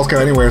 No, it's a false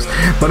count anyways.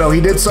 But no,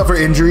 he did suffer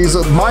injuries,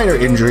 minor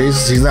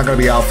injuries. He's not going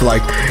to be out for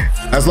like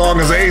as long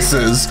as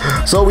Aces.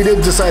 So we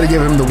did decide to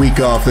give him the week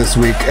off this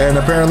week. And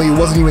apparently it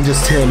wasn't even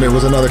just him. It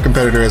was another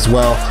competitor as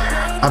well.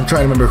 I'm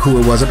trying to remember who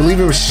it was. I believe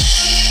it was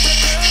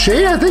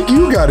Shay. I think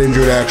you got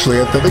injured actually.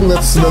 I think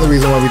that's another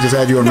reason why we just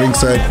had you on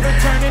ringside.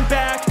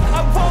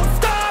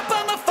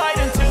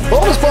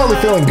 Bone is probably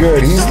feeling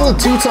good. He's the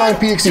two-time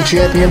PXT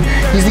champion.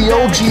 He's the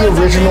OG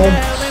original.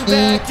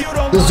 He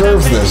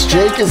deserves this.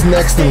 Jake is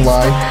next in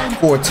line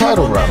for a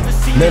title run.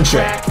 Then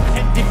Shay.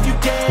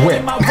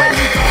 Win.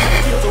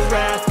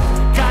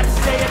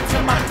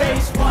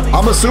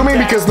 I'm assuming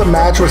because the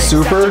match was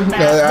super.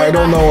 I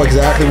don't know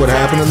exactly what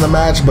happened in the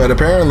match, but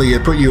apparently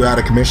it put you out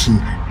of commission.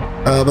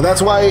 But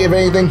that's why, if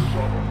anything,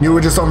 you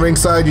were just on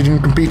ringside. You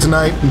didn't compete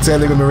tonight, and same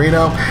thing with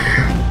Marino.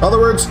 In other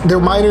words, they're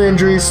minor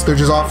injuries. They're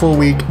just off for a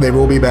week. They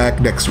will be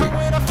back next week.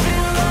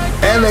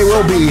 And they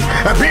will be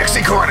at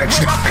PXT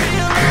Carnage.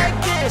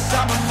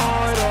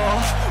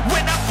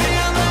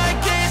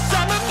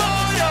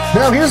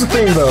 Now, here's the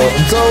thing, though.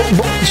 So,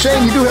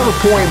 Shane, you do have a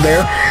point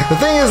there. The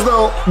thing is,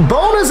 though,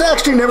 Bone has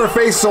actually never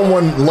faced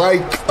someone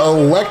like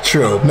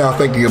Electro. Now,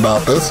 thinking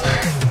about this,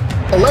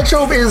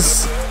 Electro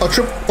is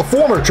a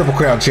former Triple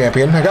Crown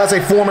champion. I gotta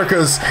say former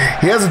because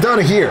he hasn't done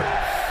it here.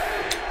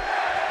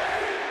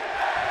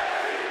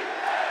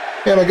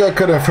 Yeah, my gut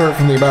could have hurt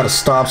from the amount of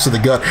stomps to the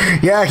gut.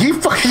 Yeah, he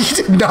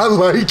did not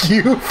like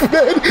you,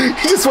 man.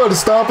 He just wanted to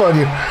stomp on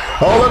you.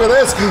 Oh, look at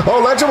this. Oh,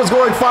 Electro was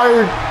going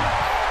fired.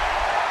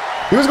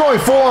 He was going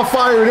full on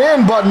fired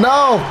in, but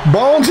no.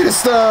 Bone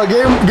just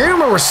gave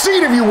him a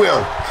receipt, if you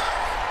will.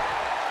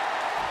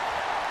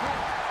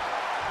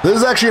 This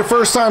is actually your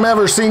first time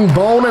ever seeing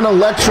Bone and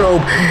Electro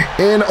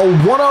in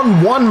a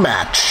one-on-one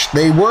match.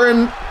 They were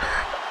in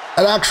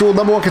an actual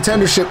number one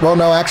contendership. Well,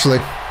 no, actually.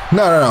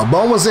 No.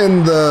 Bone was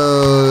in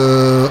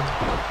the...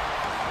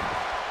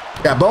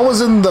 Yeah, Bone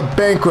was in the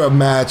Bankrupt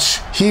match.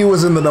 He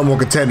was in the number one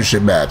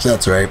contendership match.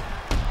 That's right.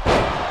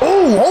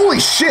 Oh, holy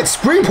shit.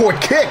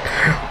 Springboard kick.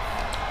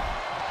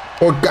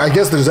 Or I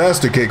guess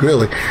disaster kick,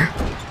 really.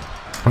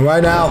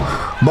 Right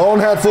now, Bone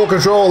had full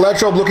control.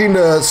 Electro looking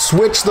to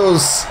switch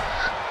those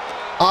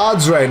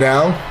odds right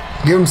now.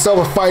 Give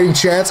himself a fighting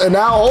chance. And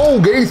now, oh,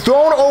 getting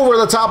thrown over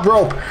the top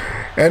rope.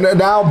 And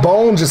now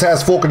Bone just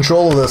has full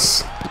control of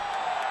this.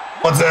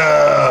 What's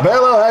up?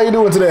 Hello, how you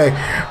doing today?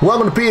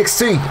 Welcome to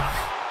PXT.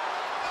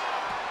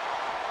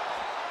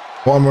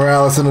 Juan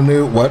Morales in a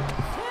new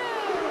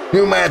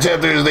match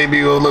after his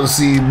debut. I'd love to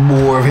see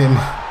more of him.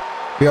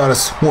 Be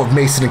honest, more of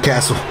Mason and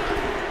Castle.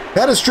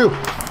 That is true.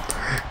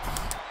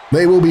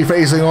 They will be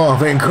facing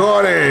off in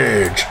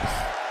Carnage.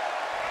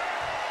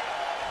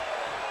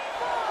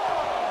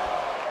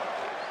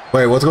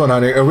 Wait, what's going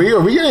on here? Are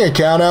we getting a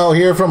count out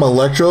here from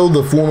Electro,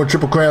 the former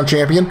Triple Crown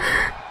champion?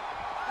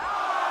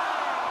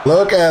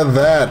 Look at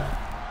that.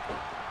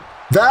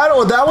 That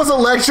was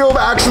Electro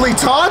actually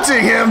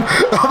taunting him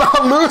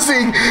about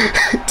losing,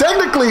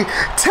 technically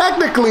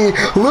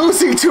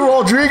losing to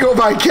Rodrigo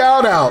by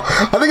count out.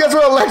 I think that's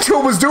what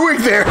Electro was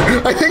doing there.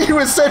 I think he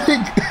was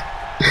sending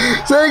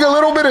a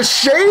little bit of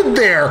shade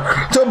there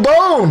to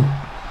Bone.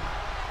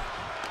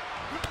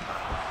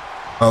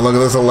 Oh, look at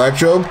this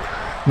Electro.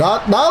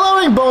 Not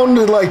allowing Bone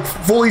to like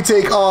fully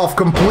take off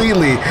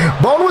completely.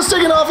 Bone was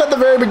taking off at the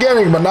very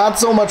beginning, but not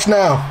so much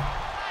now.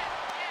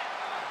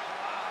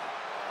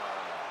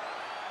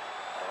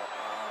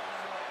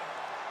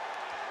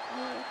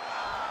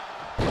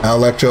 Now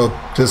Electro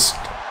just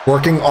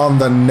working on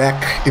the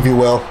neck, if you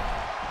will.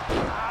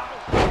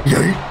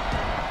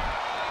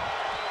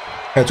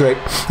 That's right.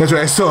 That's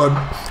right. I saw it.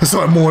 I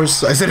saw it,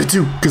 Morse. I said it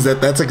too, because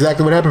that's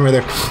exactly what happened right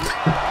there.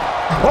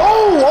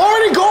 Oh,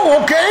 already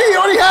go. Okay, he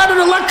already had an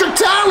electric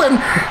talon.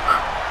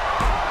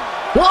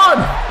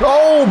 One.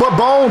 Oh, but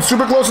Bone,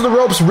 super close to the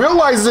ropes,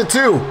 realizes it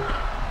too.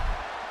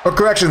 Oh,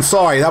 correction.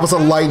 Sorry, that was a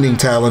lightning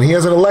talon. He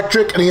has an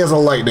electric and he has a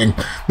lightning.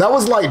 That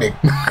was lightning.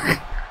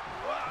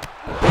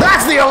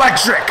 That's the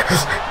electric.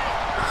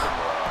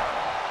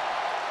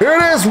 Here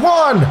it is.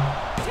 1,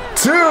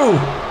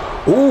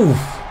 2. Ooh.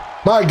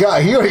 My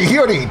God, he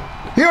already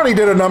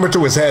did a number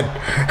to his head.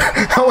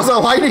 That was a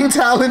lightning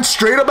talent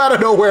straight up out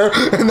of nowhere,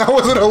 and that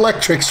was an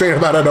electric straight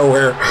up out of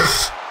nowhere.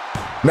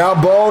 Now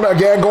Bone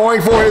again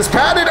going for his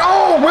patented,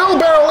 oh,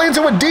 wheelbarrow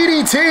into a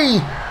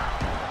DDT.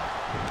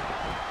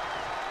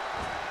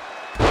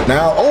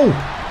 Now, oh,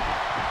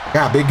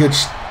 yeah, big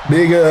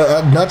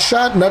nut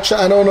shot,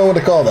 I don't know what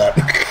to call that.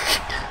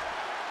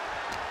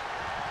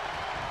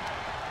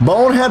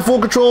 Bone had full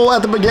control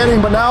at the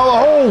beginning, but now,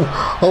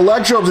 oh,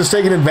 Electro's is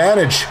taking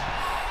advantage.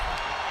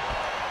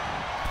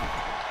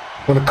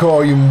 I'm gonna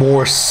call you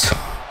Morse.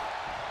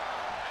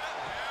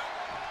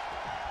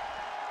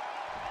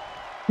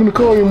 I'm gonna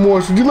call you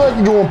Morse. Would you like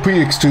to join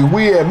PXT?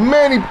 We have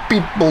many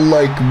people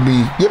like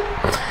me. Yep.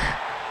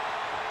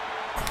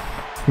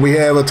 We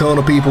have a ton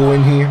of people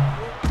in here.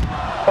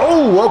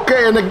 Oh,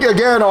 okay, and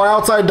again, our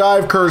outside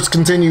dive curse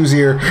continues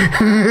here.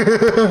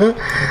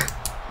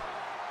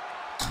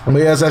 But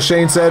yes, as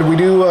Shane said, we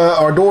do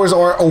our doors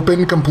are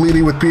open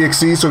completely with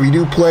PXT. So if you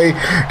do play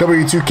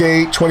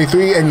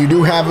W2K23 and you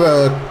do have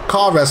a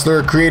COD wrestler,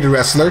 a created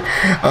wrestler,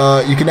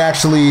 you can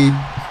actually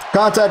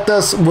contact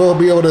us. We'll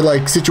be able to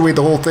like situate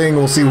the whole thing.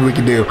 We'll see what we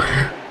can do.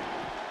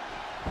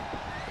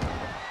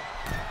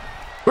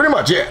 Pretty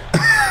much, yeah.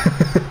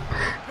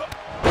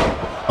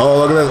 Oh,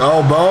 look at this.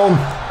 Oh,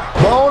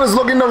 Bone is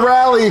looking to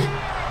rally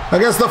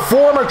against the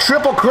former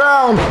Triple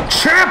Crown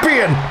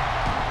champion.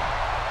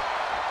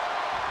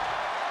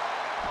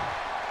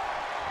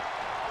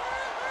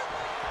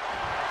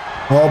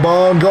 Oh,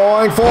 Bone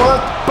going for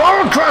it.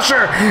 Bone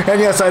Crusher! And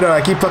yes, I know, I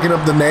keep fucking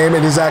up the name.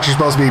 It is actually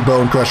supposed to be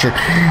Bone Crusher.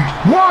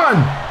 1,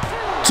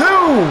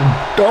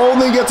 2!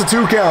 Only gets a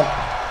 2 count.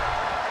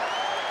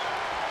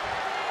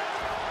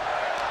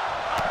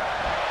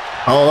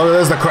 Oh, look at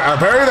this. The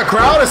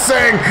crowd is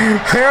saying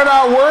they're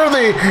not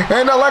worthy.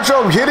 And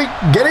Electro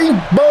getting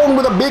Bone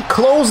with a big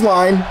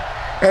clothesline.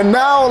 And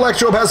now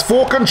Electro has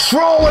full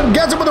control and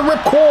gets it with a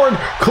ripcord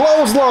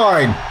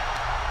clothesline.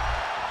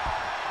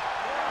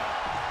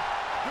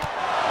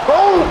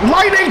 Oh,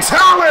 lightning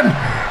talon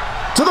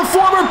to the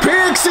former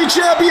PXT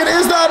champion.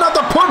 Is that enough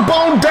to put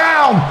Bone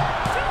down?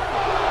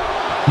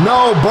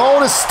 No,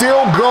 Bone is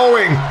still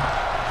going.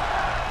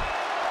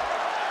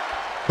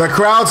 The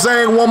crowd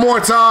saying one more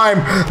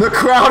time. The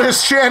crowd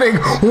is chanting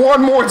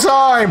one more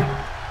time.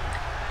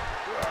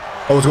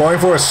 Oh, it's going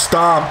for a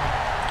stomp.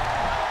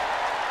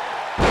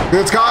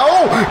 It's got,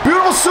 oh,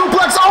 beautiful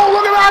suplex. Oh,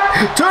 look at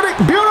that. Turning,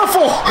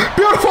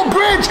 beautiful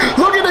bridge.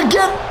 Looking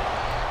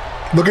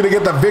to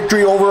get the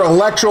victory over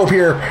Electro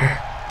here.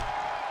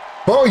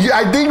 Oh,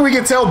 I think we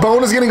can tell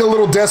Bone is getting a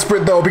little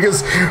desperate though,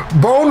 because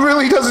Bone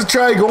really doesn't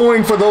try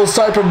going for those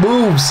type of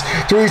moves.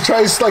 So he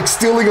tries like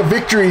stealing a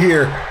victory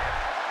here.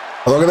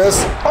 Oh, look at this.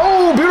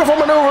 Oh, beautiful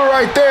maneuver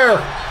right there.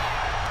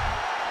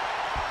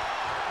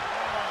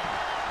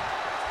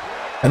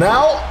 And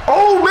now,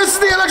 oh, misses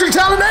the electric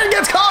talon and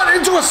gets caught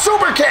into a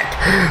super kick.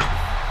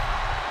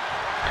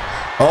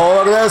 Oh,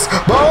 look at this.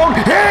 Bone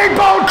hitting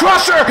Bone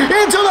Crusher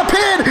into the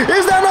pin.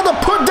 Is that another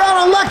put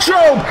down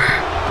Electro?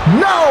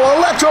 No,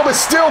 Electro is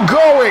still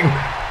going.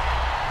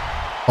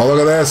 Oh, look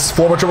at this.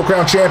 Former Triple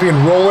Crown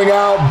champion rolling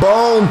out.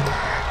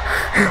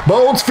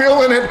 Bone's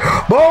feeling it.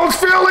 Bone's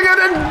feeling it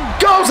and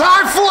goes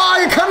high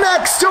fly and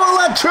connects to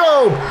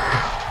Electro.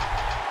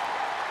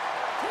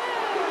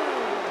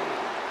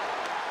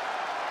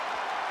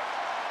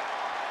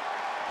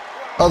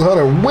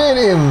 Hunter, when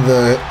in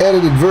the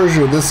edited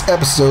version of this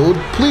episode,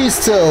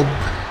 please tell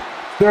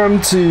them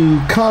to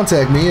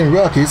contact me and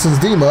Rocky since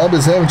D-Mob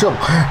is having trouble.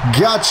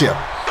 Gotcha.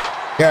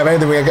 Yeah, if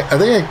anything,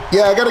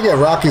 I gotta get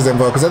Rocky's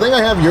info because I think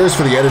I have yours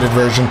for the edited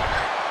version.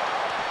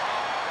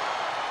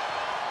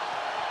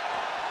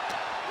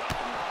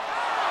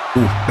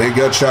 Ooh, big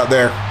good shot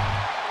there.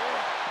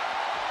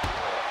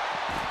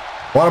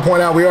 Want to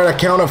point out we are at a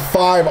count of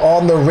 5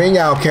 on the ring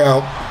out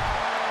count.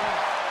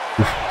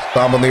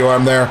 Stomp on the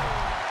arm there.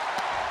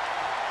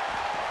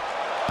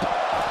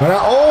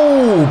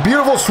 Oh,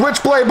 beautiful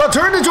switchblade, but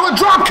turned into a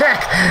drop kick.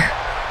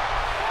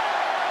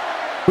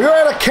 We are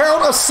at a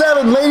count of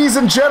 7, ladies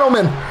and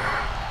gentlemen.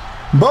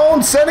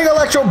 Bone sending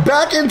Electro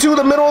back into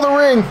the middle of the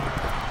ring.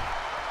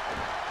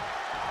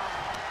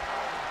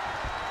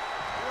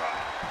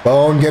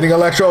 Bone getting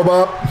Electro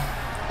up.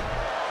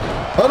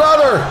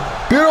 Another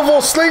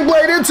beautiful sling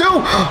blade into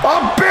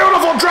a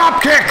beautiful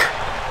drop kick.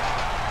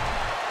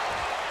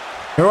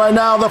 And right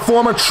now, the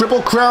former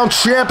Triple Crown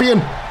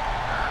champion.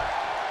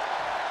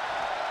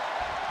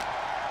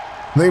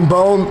 I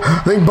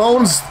think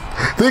Bones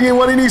thinking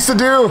what he needs to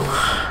do.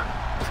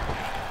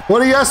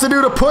 What he has to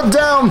do to put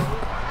down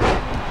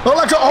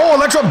Electro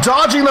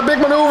dodging the big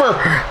maneuver.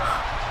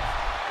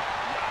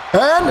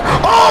 And,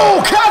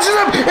 catches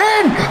him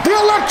in the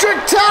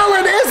electric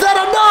talon. Is that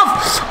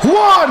enough?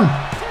 1,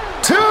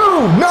 2,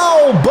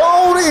 no,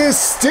 Bone is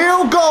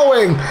still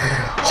going.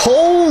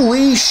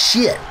 Holy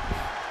shit.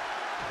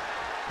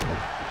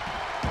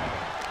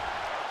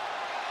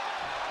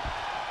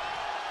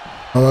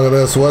 Oh, look at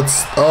this.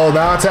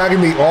 Now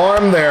attacking the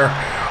arm there.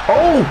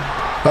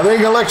 I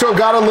think Electro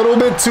got a little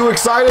bit too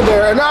excited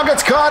there, and now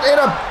gets caught in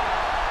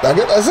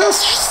is this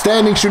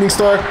standing shooting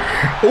star?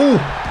 Ooh,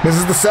 this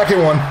is the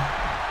second one.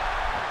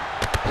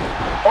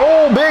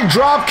 Oh, big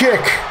drop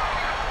kick.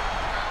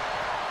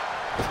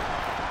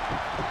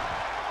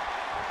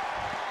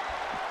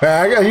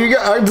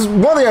 There's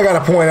one thing I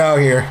gotta point out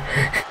here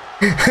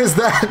is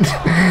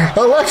that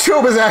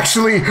Electro is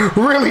actually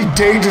really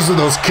dangerous with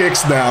those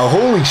kicks now.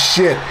 Holy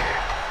shit.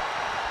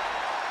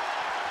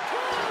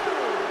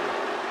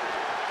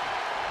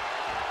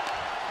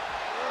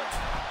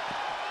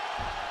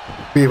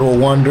 People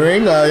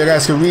wondering, you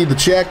guys can read the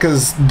chat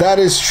because that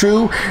is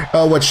true.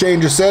 What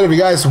Shane just said. If you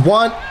guys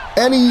want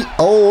any,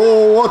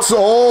 Electro,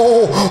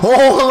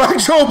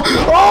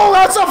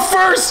 that's a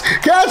first,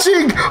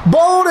 catching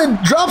Bone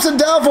and drops it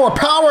down for a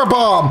power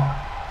bomb.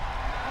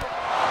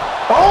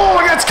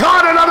 He gets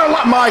caught another.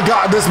 My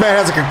God, this man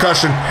has a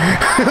concussion.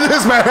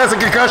 This man has a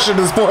concussion at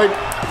this point.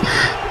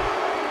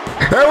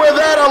 And with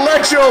that,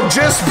 Electro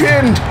just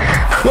pinned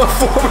a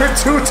former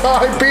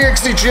 2-time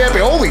PXT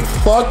champion. Holy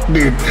fuck,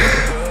 dude.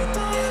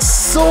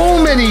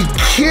 So many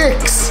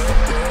kicks.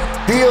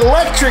 The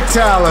electric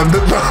talon.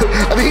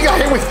 I think he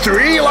got hit with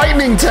 3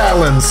 lightning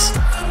talons.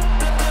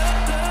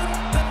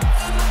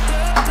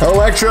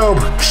 Electro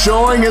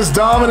showing his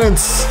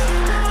dominance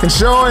and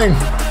showing,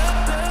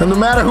 and no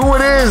matter who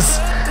it is,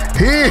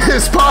 he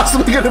is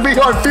possibly going to be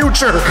our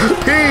future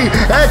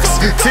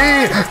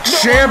PXT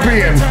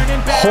champion.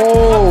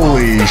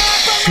 Holy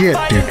shit,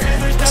 dude.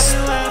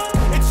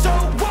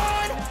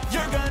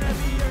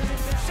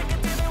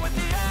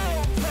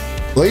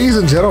 Ladies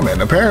and gentlemen,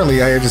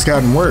 apparently I have just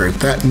gotten word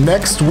that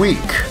next week,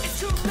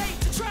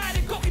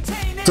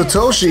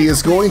 Satoshi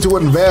is going to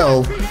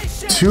unveil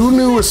 2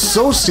 new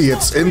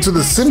associates into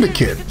the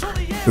syndicate.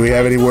 Do we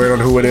have any word on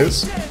who it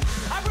is?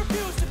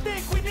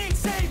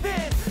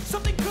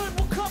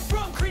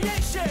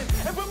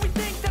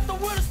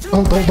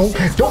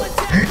 Don't,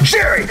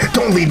 Jerry,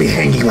 don't leave me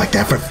hanging like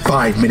that for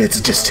 5 minutes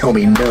and just tell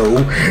me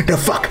no. The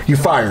fuck, you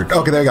fired.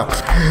 Okay, there you go.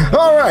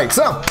 All right,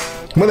 so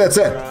with that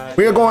said,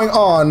 we are going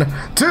on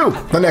to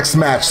the next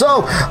match.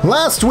 So,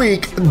 last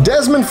week,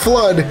 Desmond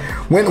Flood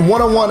went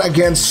 1-on-1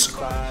 against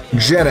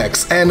Gen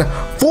X and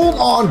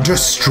full-on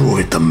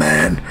destroyed the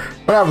man.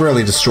 But not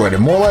really destroyed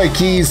him. More like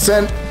he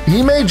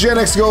made Gen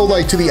X go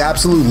like to the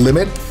absolute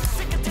limit.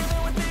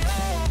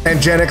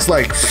 And Gen X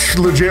like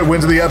legit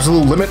went to the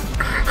absolute limit.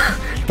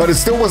 But it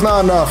still was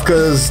not enough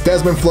because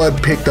Desmond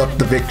Flood picked up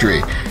the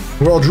victory.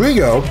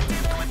 Rodrigo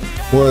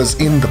was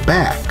in the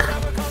back.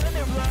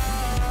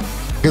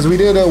 Because we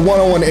did a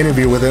one-on-one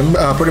interview with him.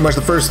 Pretty much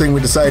the first thing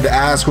we decided to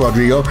ask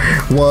Rodrigo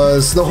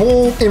was the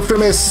whole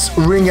infamous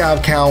ring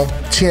out count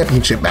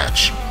championship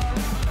match.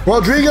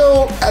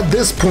 Rodrigo at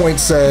this point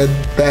said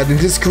that in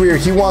his career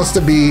he wants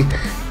to be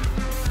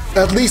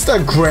at least a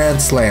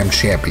Grand Slam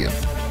champion.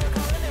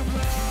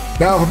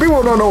 Now, for people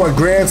who don't know what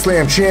Grand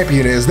Slam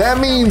champion is, that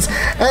means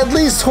at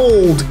least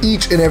hold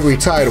each and every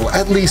title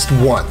at least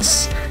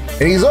once.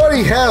 And he's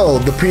already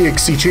held the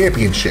PXT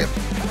championship.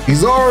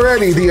 He's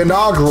already the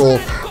inaugural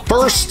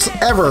first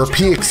ever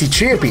PXT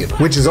champion,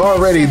 which is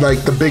already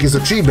like the biggest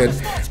achievement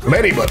from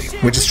anybody,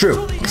 which is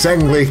true.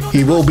 Secondly,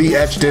 he will be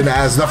etched in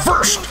as the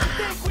first.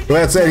 With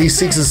that said, he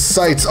seeks his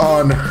sights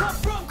on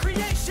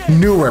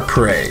newer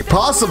prey,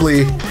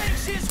 possibly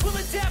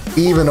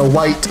even a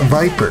white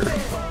viper.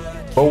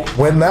 But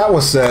when that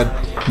was said,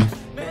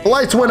 the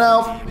lights went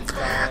out.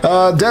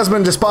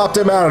 Desmond just popped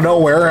him out of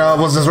nowhere.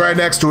 Was just right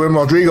next to him.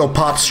 Rodrigo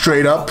popped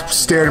straight up,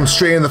 stared him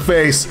straight in the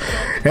face.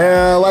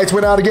 Lights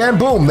went out again.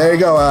 Boom, there you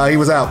go. He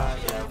was out.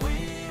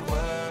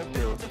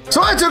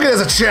 So I took it as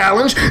a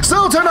challenge.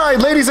 So tonight,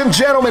 ladies and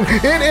gentlemen,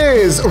 it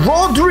is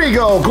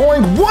Rodrigo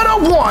going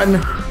 1-on-1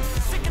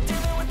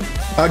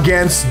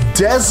 against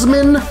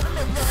Desmond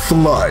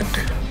Flood.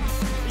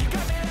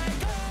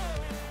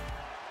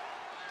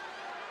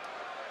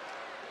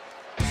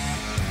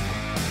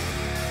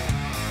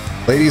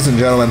 Ladies and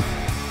gentlemen,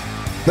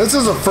 this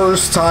is the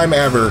first time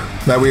ever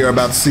that we are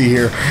about to see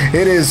here.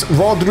 It is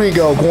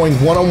Rodrigo going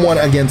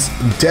 1-on-1 against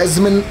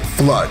Desmond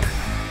Flood.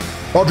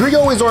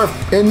 Rodrigo is our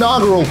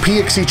inaugural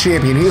PXT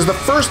champion. He is the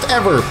first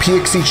ever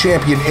PXT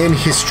champion in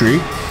history,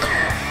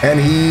 and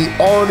he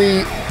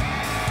already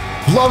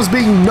loves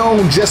being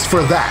known just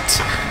for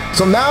that.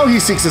 So now he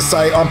seeks his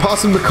sight on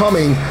possibly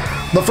becoming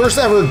the first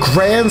ever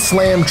Grand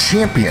Slam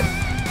champion.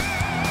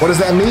 What does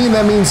that mean?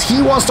 That means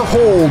he wants to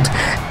hold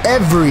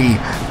every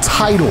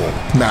title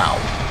now.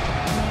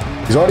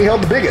 He's already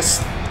held the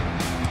biggest.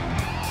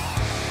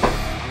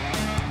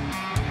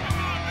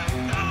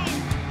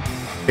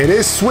 It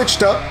is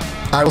switched up.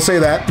 I will say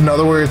that. In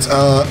other words,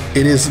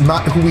 it is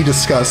not who we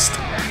discussed.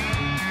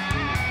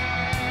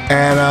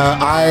 And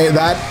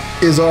that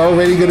is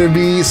already going to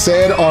be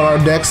said on our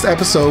next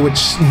episode,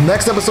 which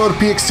next episode of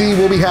PXT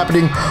will be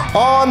happening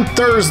on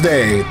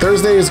Thursday.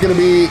 Thursday is going to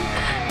be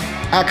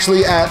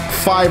actually at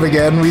 5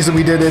 again. The reason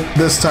we did it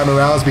this time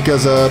around is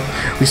because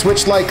we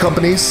switched light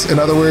companies. In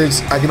other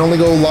words, I can only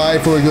go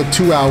live for a good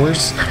 2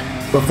 hours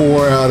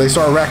before they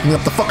start racking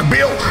up the fucking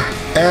bill.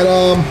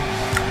 And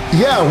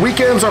yeah,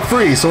 weekends are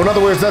free. So in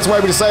other words, that's why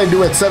we decided to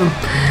do it at 7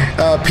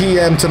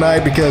 p.m.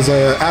 tonight, because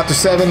after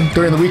 7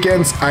 during the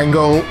weekends, I can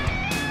go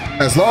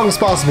as long as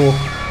possible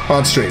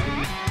on stream.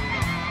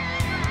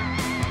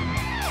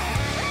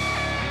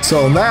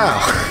 So now,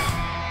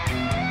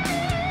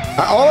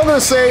 all I'm gonna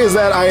say is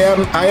that I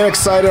am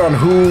excited on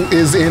who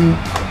is in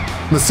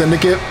the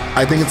syndicate.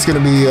 I think it's gonna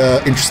be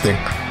interesting.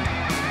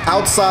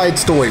 Outside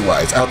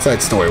story-wise.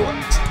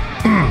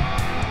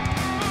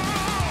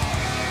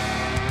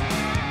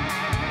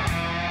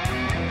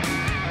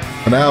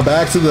 Now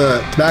back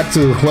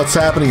to what's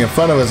happening in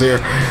front of us here.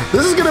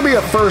 This is gonna be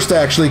a first,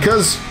 actually,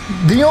 because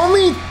the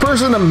only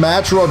person to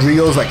match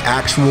Rodrigo's like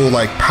actual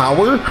like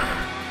power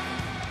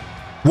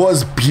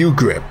was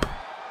Bugrip.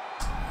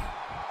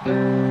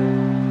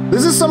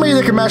 This is somebody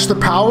that can match the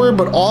power,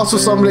 but also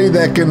somebody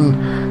that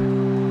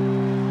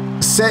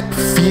can set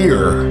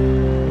fear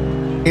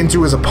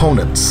into his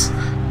opponents.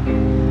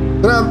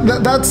 Now,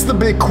 that's the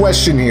big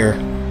question here.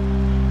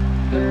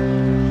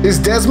 Is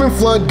Desmond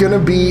Flood gonna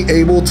be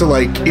able to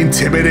like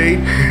intimidate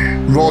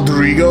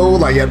Rodrigo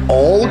like at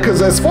all?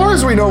 Because as far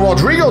as we know,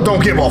 Rodrigo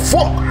don't give a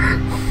fuck.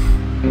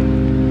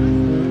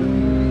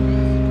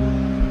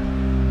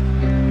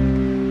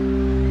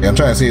 Yeah, I'm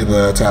trying to see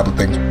the tablet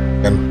thing.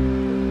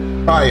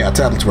 And oh yeah,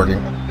 tablet's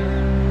working.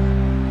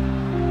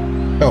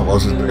 Oh, well,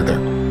 it's just right there.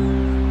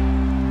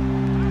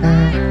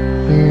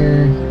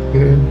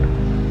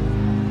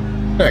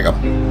 There you go.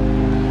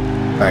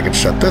 I can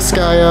shut this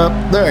guy up.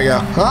 There you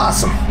go.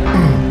 Awesome.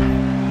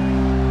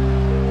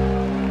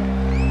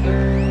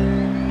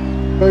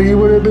 Oh, he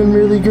would have been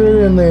really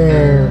good in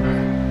there.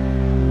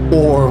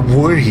 Or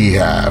would he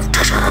have?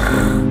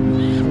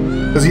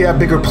 Does he have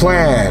bigger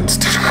plans?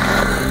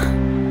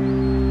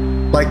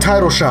 Like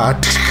title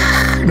shot.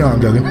 No,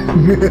 I'm joking.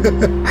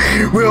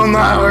 We'll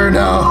never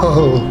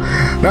know.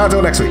 Not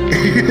until next week.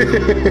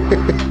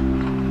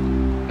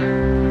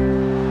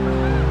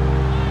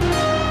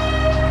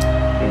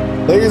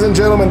 Ladies and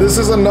gentlemen, this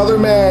is another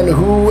man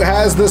who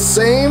has the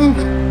same...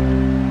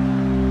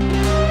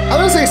 I'm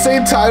gonna say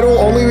same title.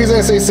 Only reason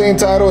I say same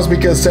title is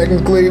because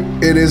technically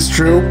it is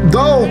true.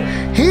 Though,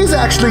 he's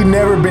actually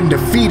never been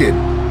defeated.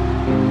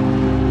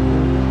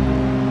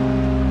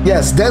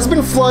 Yes,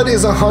 Desmond Flood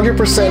is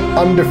 100%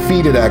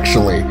 undefeated,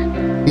 actually.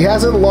 He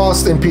hasn't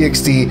lost in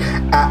PXT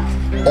at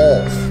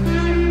all.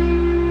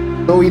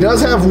 Though he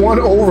does have one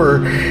over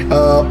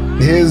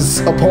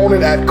his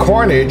opponent at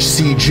Carnage,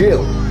 C.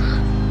 Jill.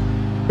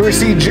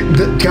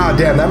 God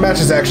damn, that match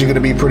is actually going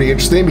to be pretty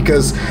interesting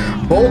because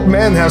both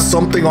men have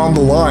something on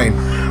the line.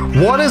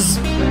 One is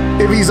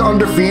if he's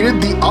undefeated,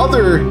 the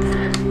other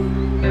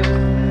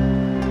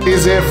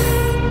is if...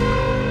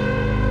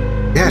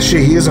 Yeah,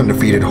 shit, he is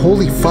undefeated.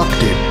 Holy fuck,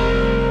 dude.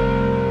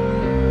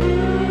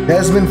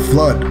 Desmond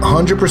Flood,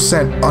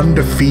 100%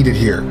 undefeated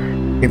here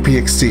in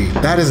PXT.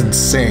 That is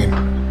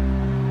insane.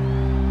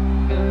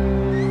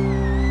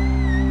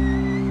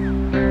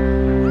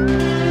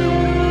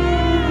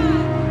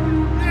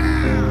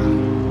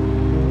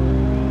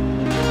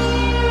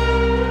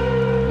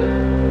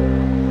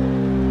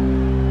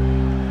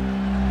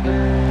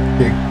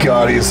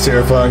 God, he is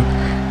terrifying.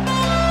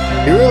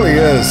 He really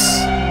is.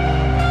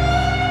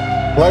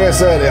 Like I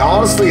said,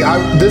 honestly,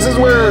 this is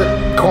where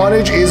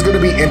Carnage is going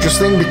to be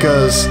interesting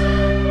because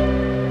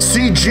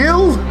see,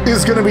 Jill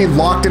is going to be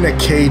locked in a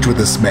cage with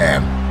this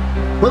man.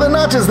 But then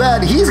not just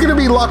that, he's going to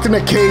be locked in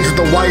a cage with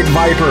the White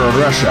Viper of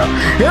Russia.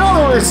 In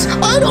other words,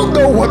 I don't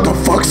know what the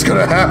fuck's going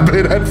to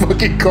happen at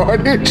fucking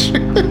Carnage.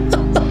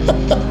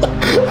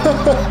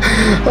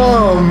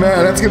 Oh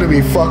man, that's going to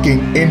be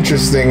fucking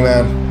interesting,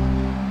 man.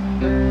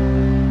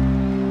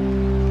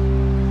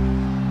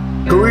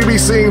 Could we be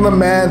seeing the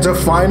man to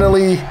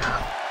finally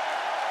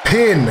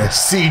pin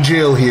C.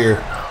 Jill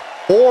here?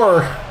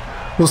 Or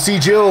will C.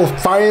 Jill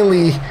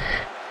finally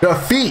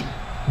defeat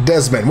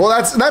Desmond? Well,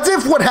 that's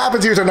if what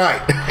happens here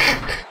tonight.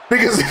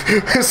 Because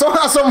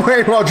somehow,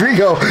 someway,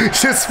 Rodrigo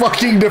just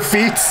fucking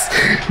defeats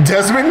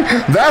Desmond.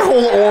 That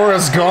whole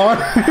aura's gone.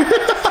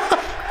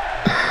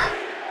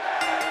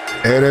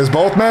 It is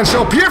both men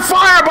show pure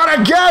fire, but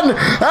again,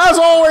 as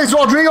always,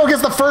 Rodrigo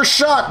gets the first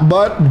shot,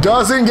 but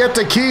doesn't get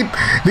to keep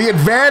the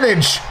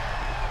advantage.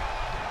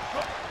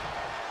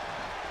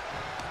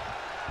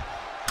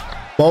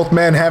 Both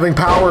men having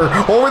power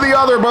over the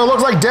other, but it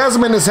looks like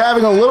Desmond is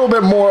having a little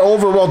bit more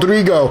over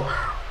Rodrigo.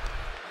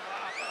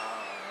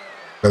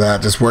 For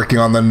that, just working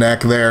on the neck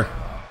there.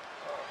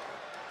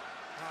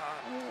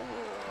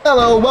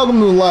 Hello, welcome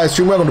to the live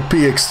stream, welcome to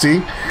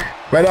PXT.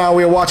 Right now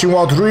we are watching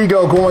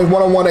Rodrigo going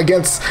one-on-one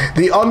against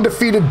the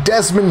undefeated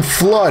Desmond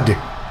Flood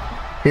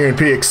here in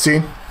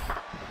PXT.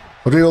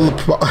 Rodrigo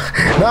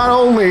not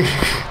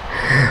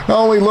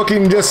only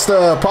looking just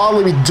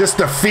probably just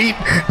defeat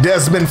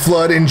Desmond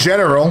Flood in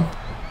general,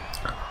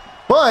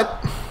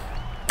 but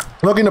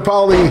looking to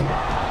probably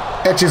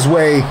etch his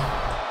way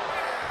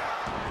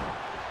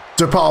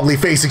to probably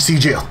facing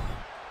CGL.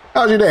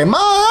 How's your day?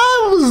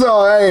 I was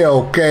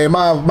okay.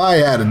 I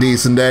had a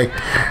decent day.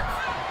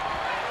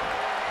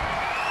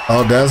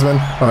 Oh, Desmond,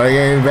 are you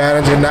getting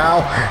advantage? And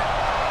now,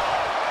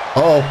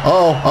 oh,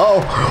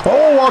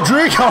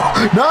 Rodrigo,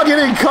 not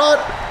getting cut.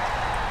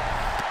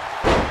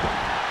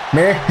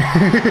 Man,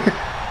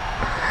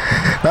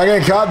 not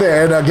getting caught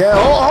there. And again,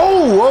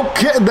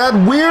 okay,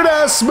 that weird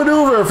ass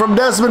maneuver from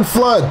Desmond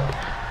Flood.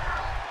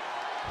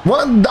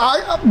 One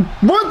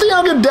thing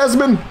I'll give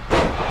Desmond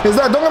is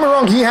that, don't get me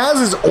wrong, he has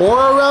his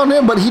aura around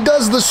him, but he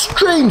does the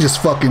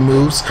strangest fucking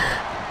moves.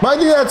 But I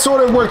think that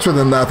sort of works with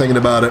him now, thinking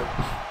about it.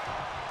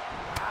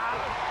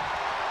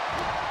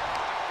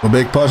 A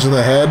big punch in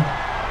the head.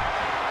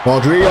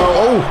 Rodrigo,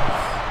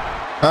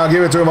 I'll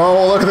give it to him.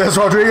 Oh, look at this,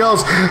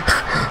 Rodrigo's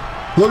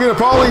looking to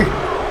probably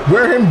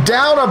wear him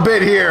down a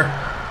bit here.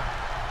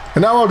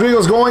 And now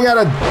Rodrigo's going at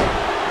a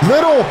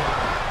little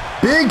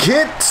big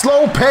hit,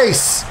 slow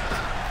pace.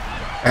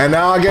 And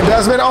now again,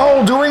 Desmond,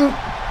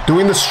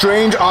 doing the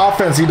strange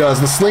offense he does.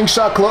 The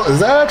slingshot close. Is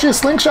that actually a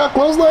slingshot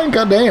clothesline?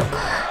 God damn.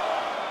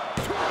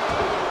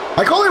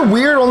 I call it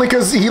weird only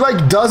because he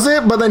like does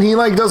it, but then he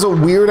like does a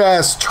weird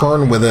ass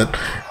turn with it.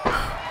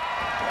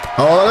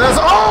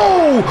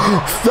 Oh,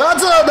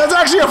 that's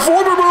actually a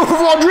former move of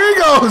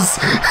Rodrigo's.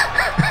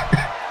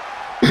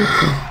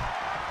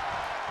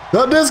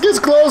 The discus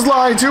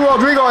clothesline to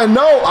Rodrigo, and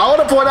no, I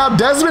want to point out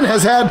Desmond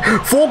has had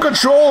full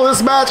control of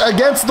this match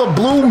against the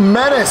Blue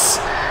Menace.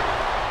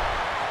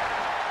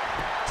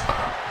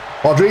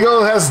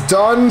 Rodrigo has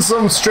done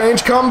some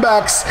strange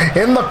comebacks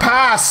in the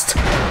past,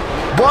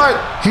 but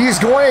he's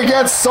going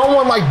against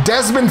someone like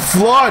Desmond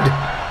Flood.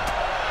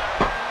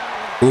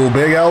 Ooh,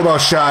 big elbow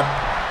shot.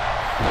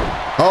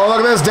 Oh,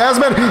 look at this,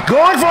 Desmond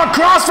going for a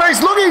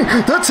crossface, looking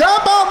to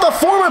tap out the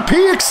former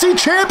PXT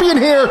champion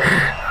here.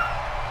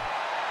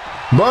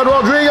 But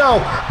Rodrigo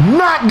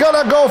not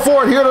gonna go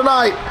for it here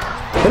tonight.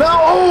 And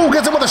now,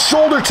 gets him with a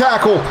shoulder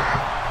tackle.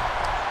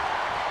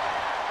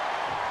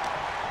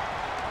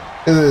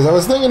 I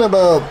was thinking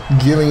about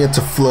giving it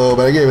to Flo,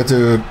 but I gave it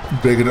to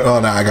Big. Oh,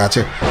 no, I got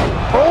you.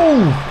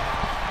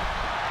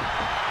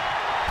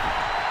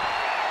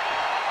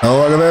 Oh,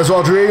 look at this.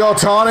 Rodrigo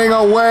taunting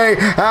away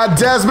at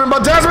Desmond,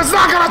 but Desmond's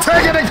not going to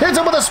take it. He hits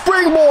him with a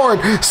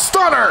springboard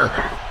stunner.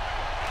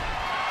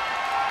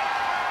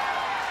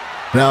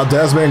 Now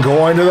Desmond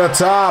going to the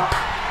top.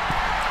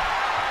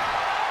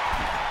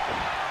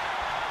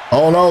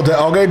 Oh, no.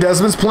 Okay,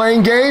 Desmond's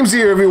playing games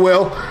here, if you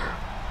will.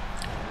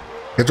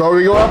 It's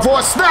Rodrigo up for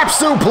a snap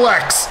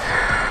suplex.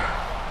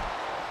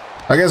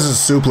 I guess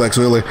it's a suplex,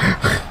 really.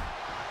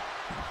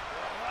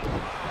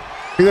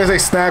 You guys say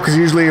snap because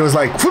usually it was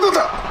like.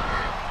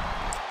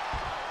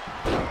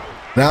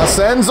 Now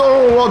sends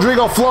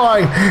Rodrigo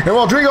flying, and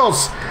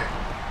Rodrigo's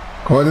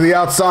going to the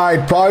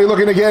outside, probably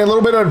looking to get a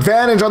little bit of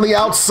advantage on the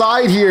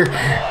outside here.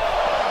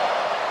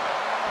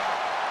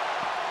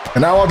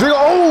 And now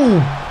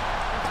Rodrigo,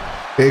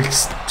 big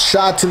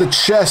shot to the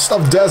chest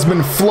of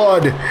Desmond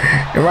Flood,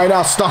 and right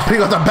now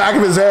stomping on the back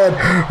of his head.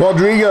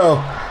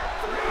 Rodrigo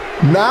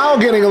now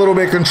getting a little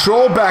bit of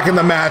control back in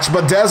the match,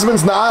 but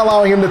Desmond's not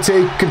allowing him to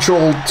take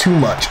control too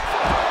much.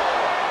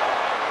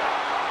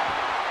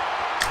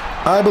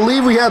 I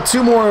believe we have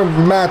 2 more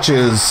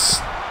matches.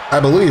 I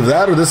believe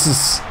that, or this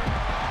is...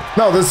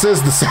 No, this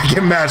is the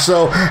second match.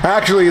 So,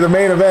 actually, the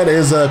main event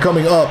is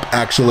coming up,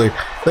 actually.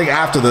 I think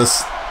after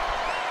this.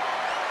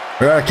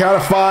 We're at a count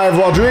of 5.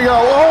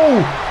 Rodrigo,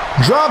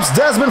 drops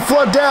Desmond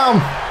Flood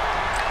down.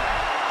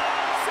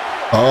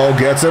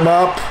 Gets him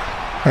up.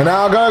 And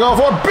now gonna go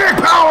for a big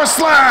power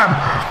slam.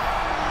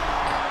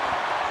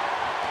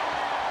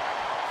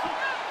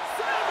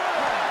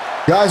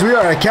 Guys, we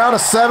are at a count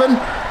of 7.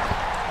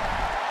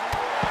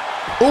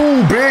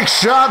 Ooh, big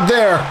shot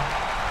there.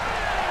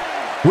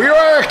 We are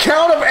at a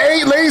count of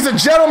 8, ladies and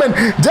gentlemen.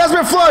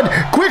 Desmond Flood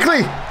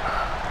quickly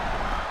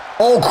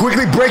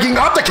breaking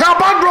up the count,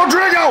 but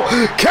Rodrigo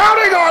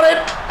counting on it.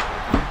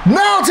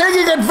 Now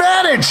taking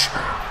advantage.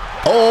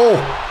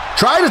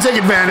 Trying to take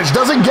advantage.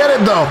 Doesn't get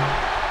it, though.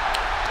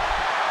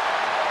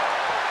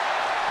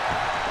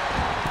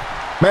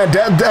 Man,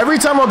 every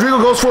time Rodrigo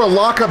goes for a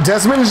lockup,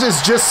 Desmond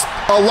is just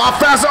a lot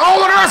faster. Oh,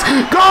 look at this.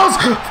 Goes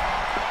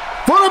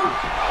for the...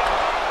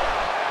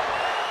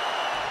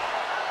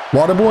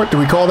 Waterboard? Do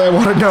we call that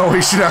water? No,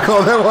 we should not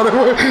call that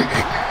waterboard.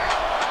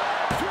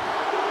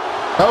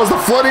 That was the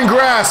flooding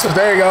grasp.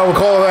 There you go, we'll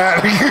call it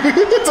that.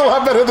 It's a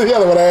lot better than the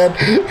other one I had.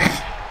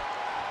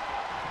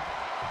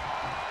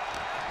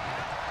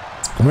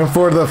 Went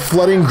for the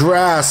flooding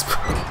grasp.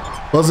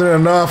 Wasn't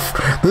enough.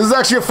 This is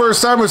actually the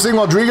first time we're seeing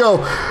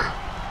Rodrigo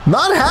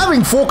not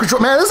having full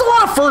control. Man, there's a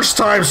lot of first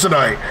times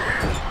tonight.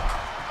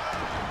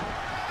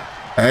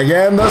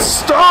 Again, the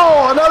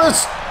stall.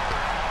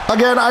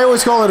 Again, I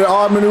always call it an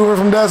odd maneuver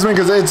from Desmond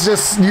because it's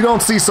just, you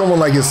don't see someone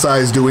like his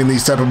size doing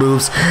these type of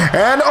moves.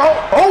 And,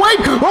 oh wait,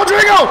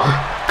 Rodrigo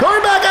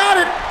coming back at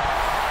it.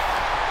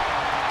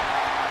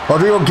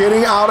 Rodrigo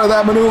getting out of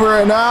that maneuver,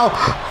 and now,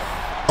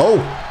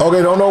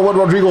 okay, don't know what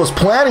Rodrigo was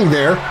planning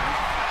there.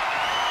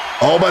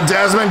 Oh, but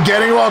Desmond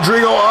getting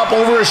Rodrigo up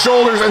over his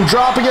shoulders and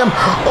dropping him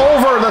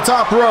over the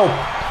top rope.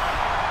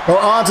 Or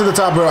onto the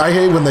top rope. I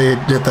hate when they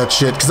hit that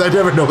shit because I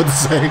never know what to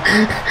say.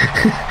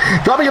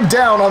 Dropping him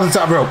down on the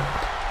top rope.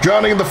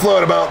 Drowning in the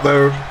flood about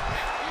the...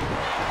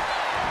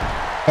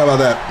 How about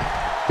that?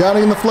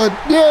 Drowning in the flood?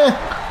 Yeah.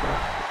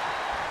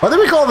 I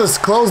think we call this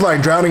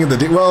clothesline drowning in the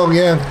deep. Well,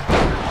 yeah.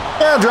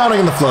 Yeah, drowning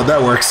in the flood.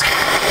 That works.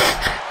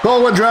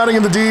 Call one drowning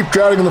in the deep,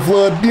 drowning in the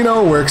flood. You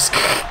know, it works.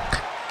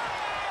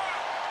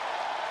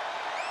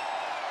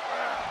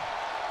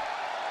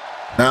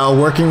 Now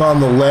working on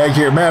the leg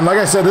here. Man, like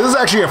I said, this is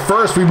actually a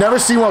first. We've never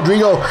seen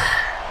Rodrigo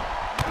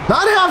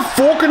not have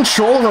full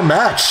control of a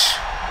match.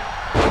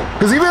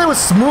 Because even with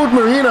Smooth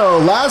Marino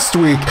last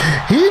week,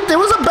 there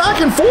was a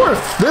back and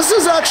forth. This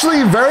is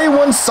actually very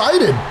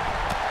one-sided.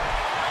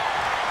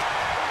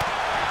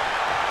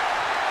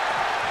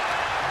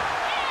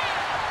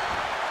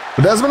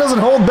 But Desmond doesn't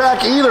hold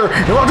back either.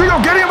 And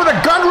Rodrigo getting him with a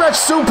gun wrench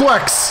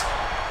suplex.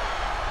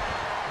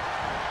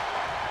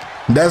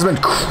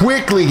 Desmond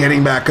quickly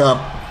getting back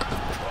up.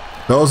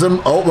 Goes him.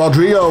 Oh,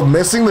 Rodrigo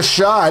missing the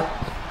shot.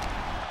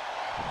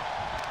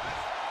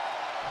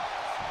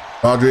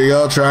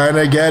 Rodrigo trying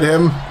to get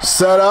him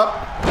set up.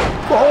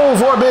 Oh,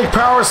 for a big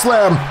power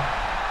slam.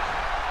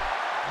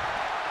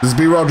 This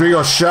be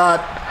Rodrigo's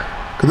shot.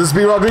 Could this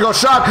be Rodrigo's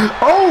shot?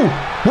 Oh,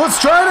 was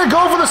trying to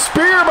go for the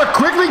spear, but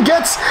quickly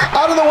gets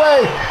out of the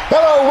way.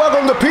 Hello,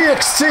 welcome to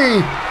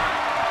PXT.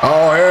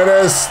 Oh, here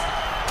it is.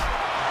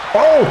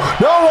 Oh,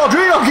 no,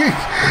 Rodrigo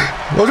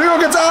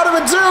gets out of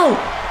it too.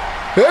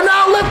 And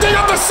now lifting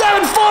up the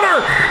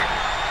 7-footer.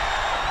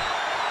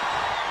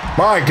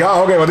 My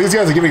God, okay, well these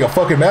guys are giving a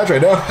fucking match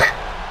right now.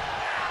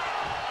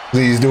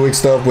 He's doing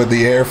stuff with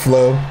the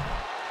airflow.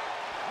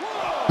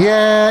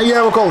 Yeah,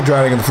 we'll call it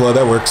drowning in the flood,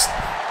 that works.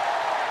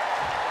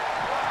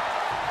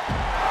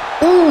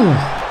 Ooh.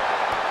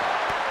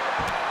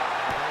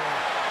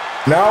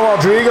 Now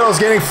Rodrigo's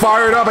getting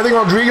fired up. I think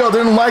Rodrigo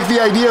didn't like the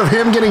idea of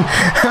him getting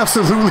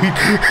absolutely,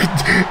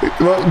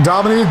 well,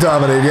 dominated.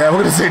 Yeah,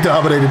 we're gonna say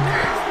dominated.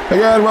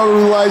 Again, welcome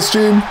to the live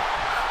stream.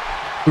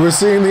 We're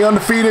seeing the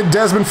undefeated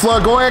Desmond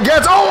Flood going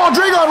against,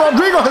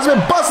 Rodrigo has been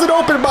busted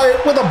open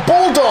with a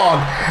bulldog.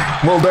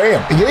 Well,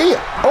 damn. Yeah.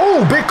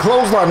 Oh, big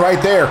clothesline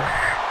right there.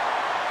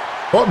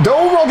 Well,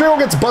 Rodrigo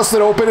gets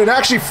busted open and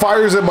actually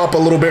fires him up a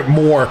little bit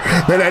more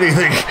than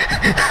anything.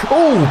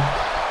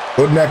 Oh,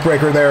 good neck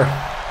breaker there.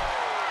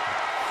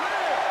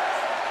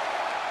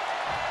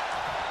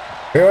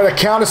 Here at a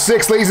count of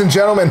 6, ladies and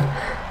gentlemen.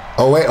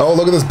 Oh, wait. Oh,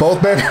 look at this.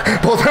 Both men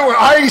were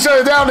eyeing each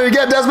other down. And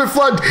again, Desmond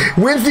Flood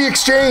wins the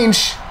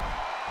exchange.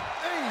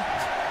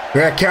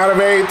 We're at count of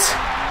 8.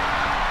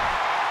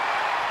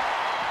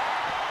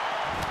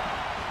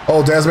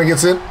 Oh, Desmond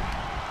gets it.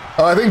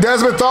 I think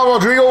Desmond thought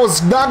Rodrigo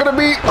was not going to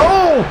be,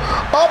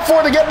 up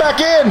for it to get back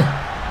in.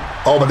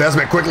 Oh, but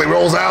Desmond quickly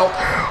rolls out.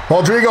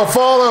 Rodrigo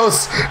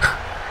follows.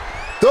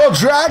 Still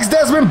drags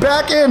Desmond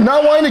back in,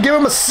 not wanting to give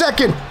him a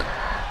second.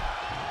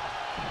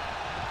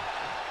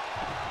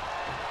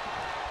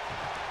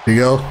 Here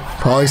you go.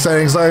 Probably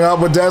setting something up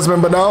with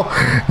Desmond, but no.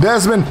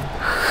 Desmond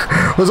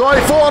was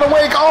already full on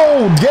awake.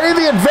 Oh, getting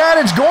the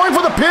advantage, going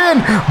for the pin,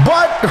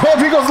 but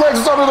Rodrigo's legs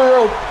is under the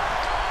rope.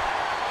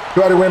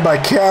 Try to win by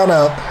count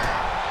out.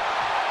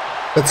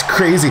 That's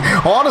crazy.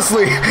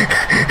 Honestly,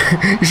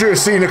 you should have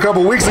seen a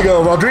couple weeks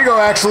ago, Rodrigo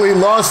actually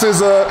lost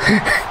his, well,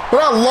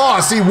 not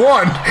lost, he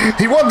won.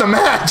 He won the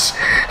match.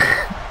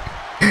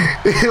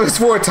 It was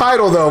for a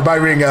title, though, by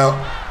ring out.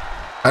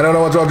 I don't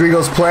know what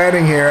Rodrigo's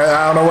planning here.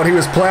 I don't know what he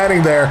was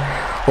planning there.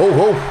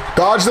 Oh,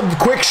 dodged the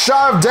quick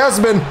shot of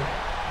Desmond.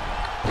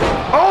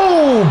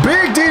 Oh,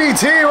 big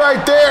DDT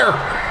right there.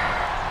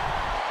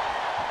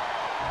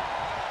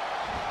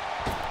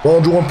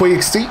 Joining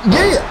PXT.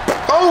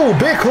 Yeah. Oh,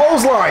 big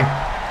clothesline.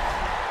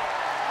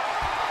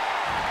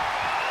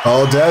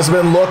 Oh,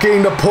 Desmond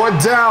looking to put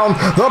down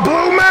the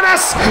Blue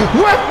Menace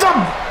with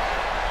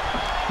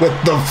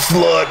the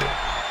flood.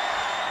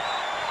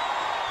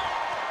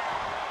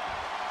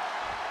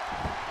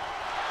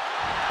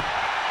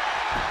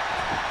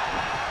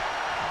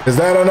 Is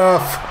that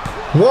enough?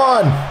 1.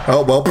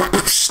 Oh, well,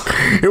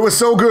 it was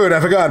so good, I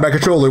forgot my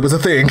controller was a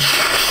thing.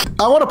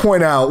 I want to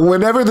point out,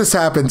 whenever this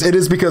happens, it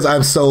is because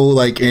I'm so,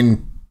 into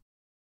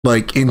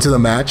the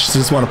match. So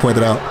just want to point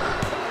it out.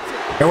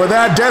 And with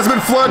that,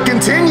 Desmond Flood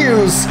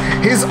continues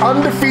his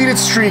undefeated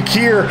streak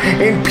here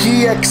in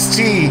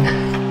PXT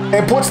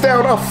and puts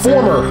down a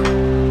former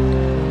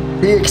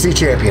PXT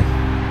champion.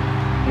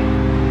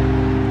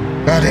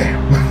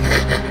 Goddamn.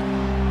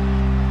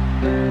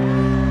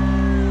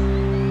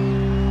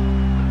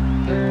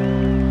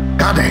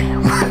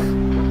 Goddamn.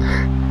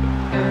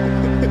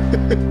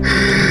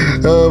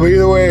 But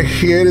either way,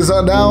 it is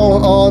now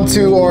on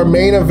to our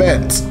main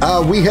event.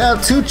 We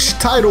have two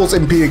titles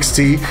in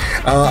PXT.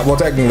 Well,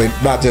 technically,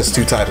 not just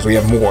two titles. We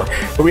have more.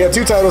 But we have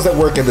two titles that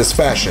work in this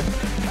fashion.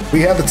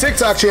 We have the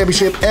TikTok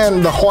Championship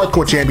and the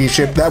Hardcore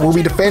Championship that will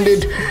be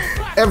defended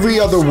every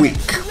other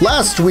week.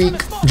 Last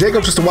week,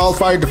 Jacob Just a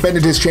Wildfire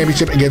defended his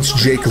championship against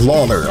Jake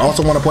Lawler.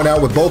 Also want to point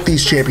out with both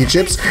these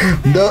championships,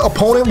 the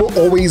opponent will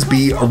always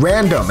be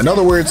random. In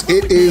other words,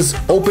 it is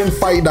open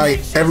fight night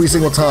every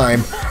single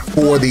time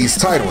for these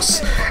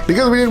titles.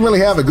 Because we didn't really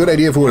have a good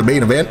idea for the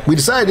main event, we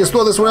decided to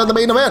throw this one at the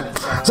main event.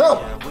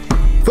 So,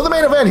 for the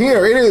main event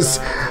here, it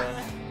is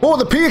for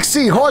the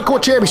PXT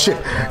Hardcore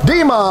Championship,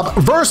 D-Mob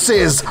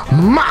versus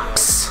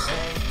Mox.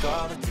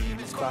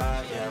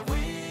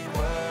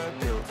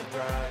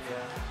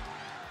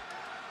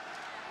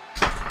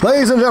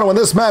 Ladies and gentlemen,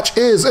 this match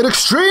is an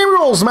Extreme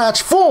Rules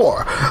match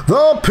for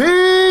the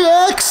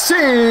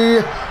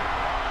PXT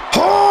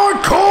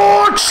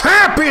Hardcore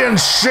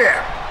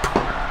Championship.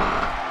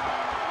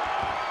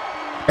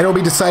 And it will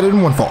be decided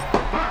in one fall.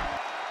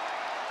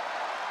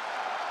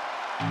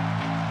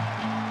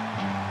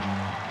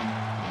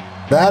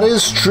 That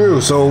is true.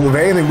 So, if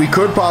anything, we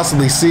could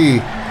possibly see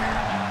that.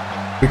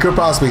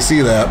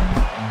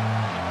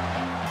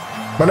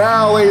 But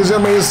now, ladies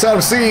and gentlemen, it's time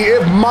to see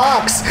if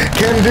Mox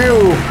can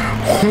do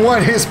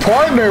what his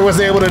partner was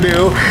able to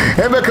do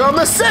and become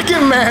the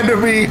second man to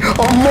be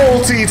a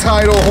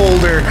multi-title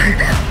holder.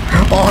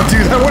 Oh,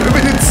 dude, that would have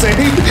been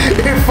insane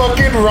if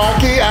fucking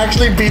Rocky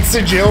actually beats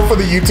the Jill for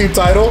the YouTube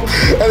title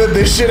and then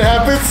this shit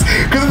happens,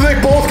 because they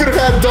both could have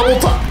had double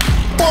time.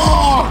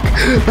 Fuck!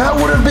 That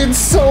would have been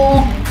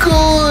so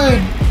good!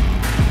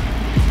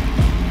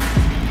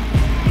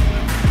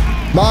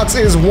 Mox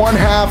is one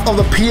half of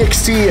the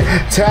PXT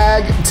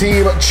Tag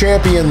Team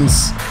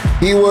Champions.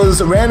 He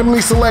was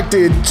randomly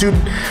selected to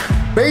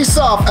face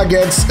off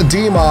against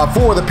D-Mob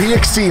for the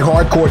PXT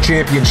Hardcore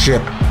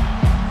Championship.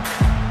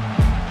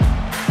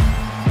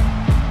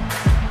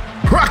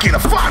 Rocky the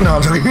fuck! No,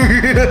 I'm joking.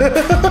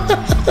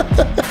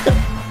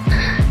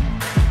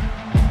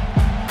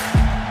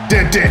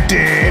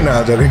 No,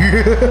 I'm joking.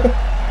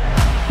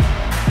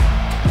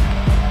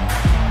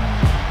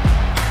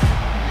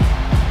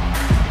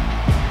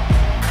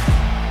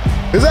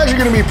 It's actually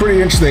going to be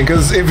pretty interesting,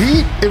 because if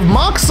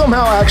Mox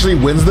somehow actually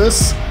wins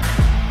this,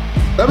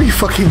 that'd be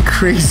fucking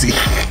crazy.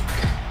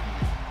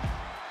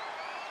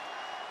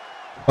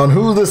 On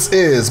who this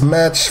is,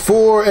 match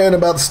 4, and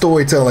about the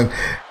storytelling,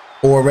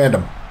 or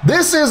random.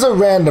 This is a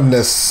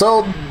randomness,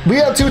 so we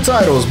have two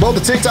titles, both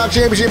the TikTok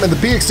Championship and the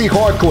PXT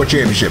Hardcore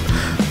Championship.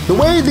 The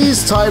way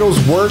these titles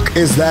work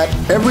is that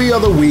every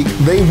other week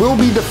they will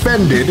be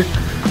defended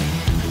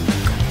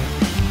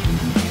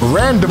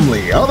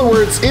randomly. In other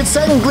words, it's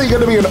technically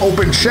going to be an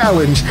open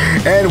challenge,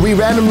 and we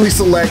randomly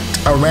select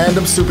a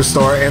random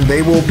superstar, and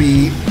they will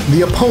be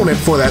the opponent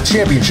for that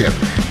championship.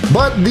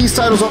 But these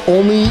titles are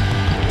only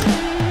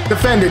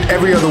defended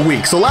every other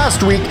week. So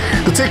last week,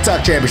 the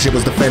TikTok Championship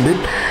was defended.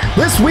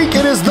 This week,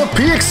 it is the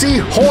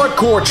PXT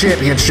Hardcore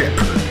Championship.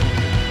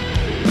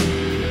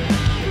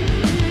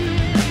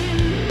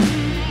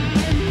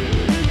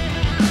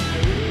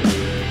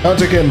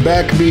 Hunter can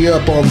back me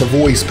up on the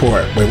voice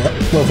part. Wait, what?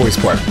 What voice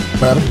part?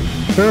 What happened?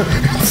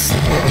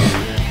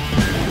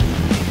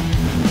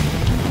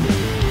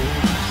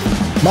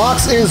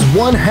 Mox is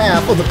one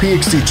half of the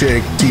PXT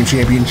Team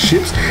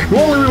Championships.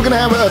 Normally we were going to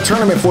have a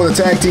tournament for the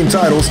tag team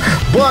titles,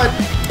 but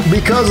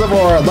because of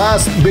our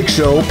last big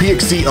show,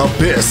 PXT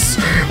Abyss,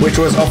 which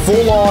was a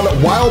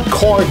full-on wild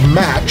card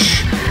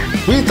match,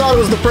 we thought it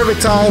was the perfect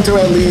time to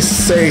at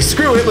least say,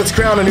 screw it, let's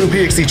crown a new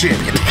PXT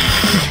champion.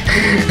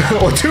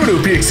 Or two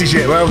new PXT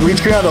champions. Well, we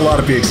crowned a lot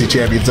of PXT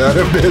champions out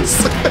of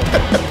this.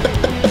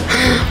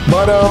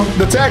 But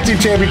the tag team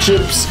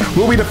championships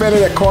will be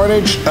defended at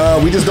Carnage.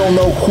 We just don't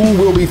know who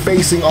will be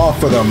facing off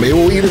for them. It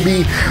will either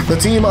be the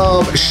team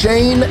of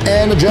Shane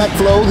and Jack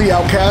Flo, the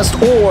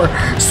Outcast, or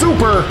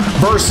Super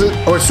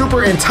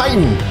and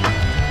Titan,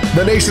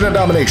 the Nation of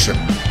Domination.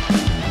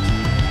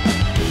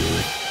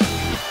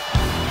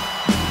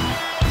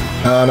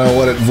 I don't know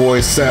what it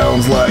voice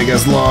sounds like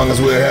as long as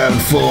we're having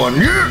fun.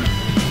 Yeah!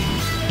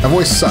 My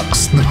voice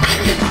sucks.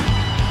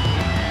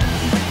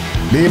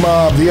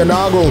 D-Mob, the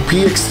inaugural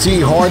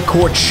PXT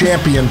Hardcore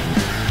Champion.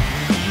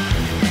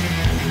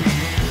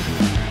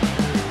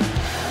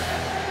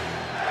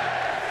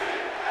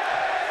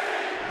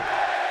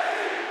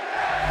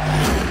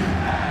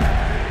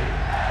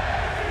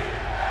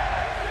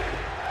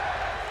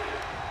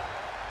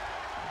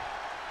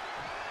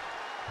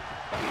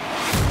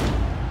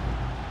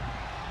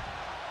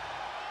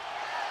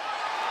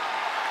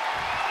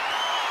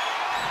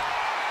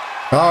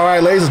 All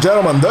right, ladies and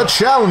gentlemen, the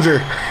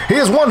challenger. He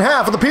is one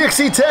half of the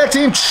PXT Tag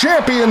Team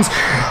Champions,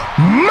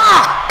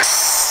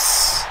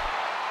 Mox.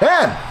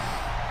 And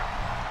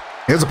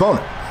his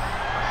opponent.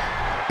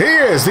 He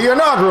is the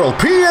inaugural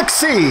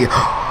PXT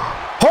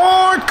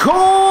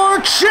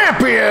Hardcore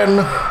Champion,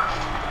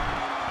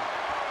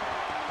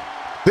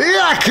 the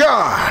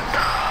icon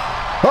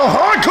of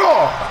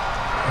hardcore,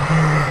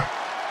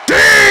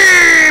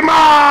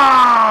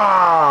 D-Mob.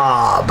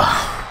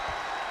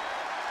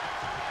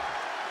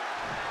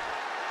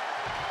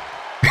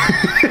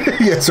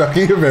 Yes,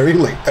 Rocky, you're very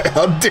late.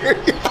 How dare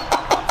you?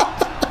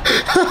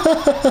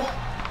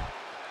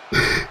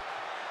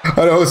 I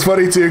know, it's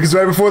funny too, because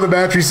right before the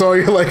match we saw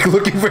you like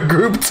looking for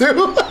group 2.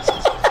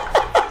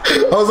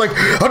 I was like,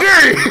 how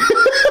dare you?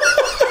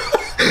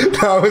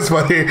 That was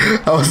funny.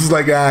 I was just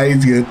like, ah,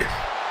 he's good.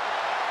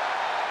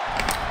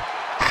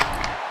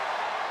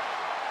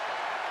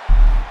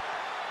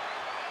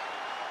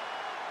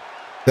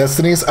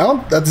 Destiny's, is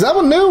that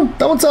one new?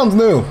 That one sounds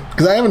new,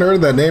 because I haven't heard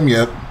of that name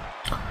yet.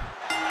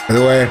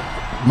 Either way,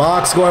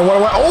 Mox going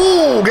one-on-one.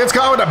 Oh, gets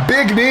caught with a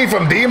big knee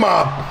from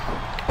D-Mob.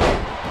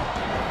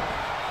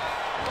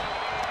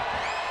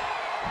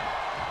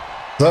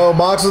 So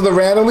Mox is the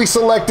randomly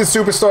selected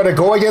superstar to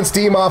go against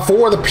D-Mob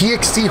for the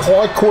PXT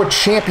Hardcore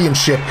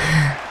Championship.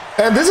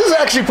 And this is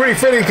actually pretty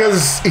fitting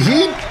because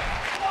he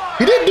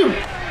didn't do...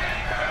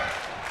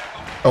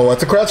 Oh,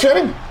 what's the crowd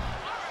chanting?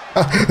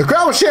 The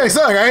crowd was chanting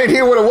something. I didn't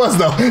hear what it was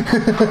though.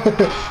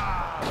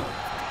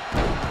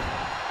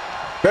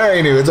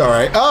 Very new. It's all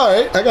right. All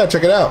right, I gotta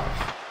check it out.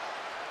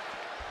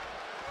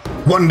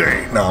 One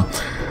day, no.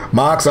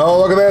 Mox, oh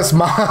look at this.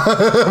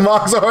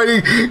 Mox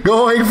already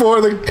going for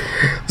the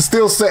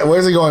steel set.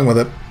 Where's he going with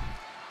it?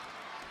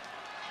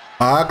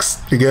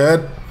 Mox, you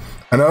good?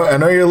 I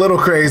know you're a little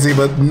crazy,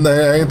 but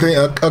anything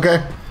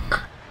okay.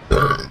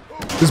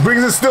 Just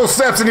brings his still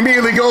steps and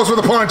immediately goes for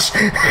the punch.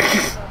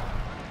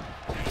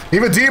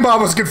 Even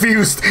D-Mob was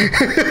confused.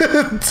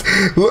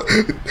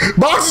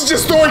 Mox is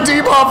just throwing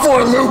D-Mob for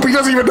a loop. He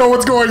doesn't even know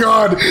what's going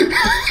on.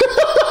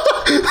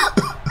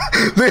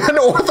 The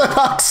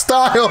unorthodox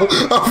style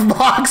of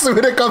Mox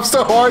when it comes to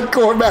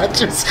hardcore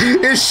matches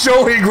is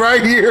showing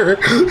right here.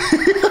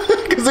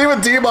 Because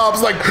even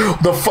D-Mob's like,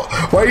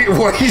 why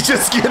you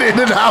just get in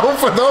and out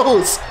for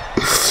those?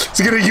 Is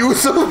he gonna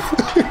use them?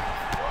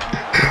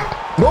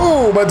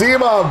 Boom, but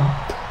D-Mob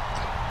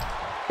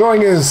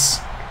showing his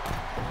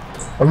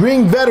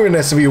ring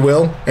veteranness, if you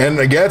will,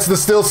 and gets the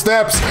still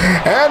steps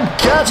and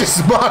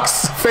catches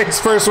Mox face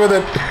first with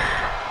it.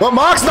 But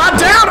Mox not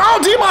down. Oh,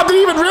 D-Mob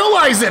didn't even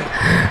realize it.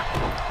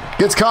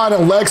 Gets caught in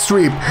a leg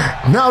sweep.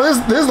 Now, this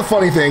is the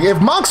funny thing.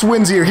 If Mox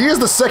wins here, he is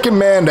the second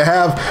man to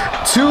have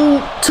two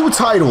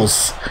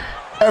titles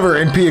ever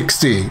in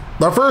PXT.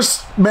 The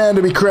first man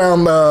to be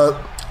crowned a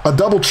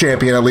double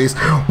champion, at least,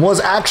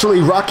 was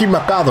actually Rocky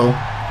Mercado,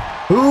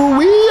 who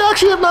we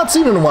actually have not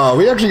seen in a while.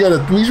 We actually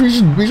we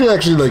should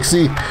actually like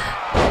see.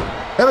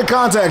 Haven't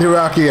contacted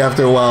Rocky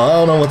after a while. I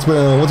don't know what's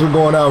been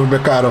going on with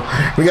Mercado.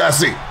 We gotta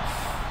see.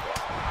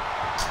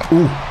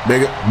 Ooh,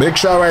 big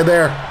shot right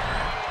there.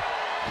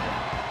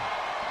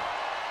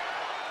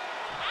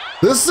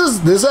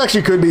 This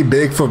actually could be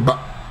big for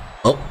Mox.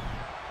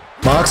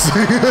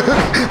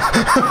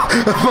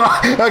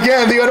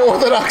 Again, the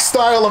unorthodox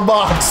style of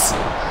Mox.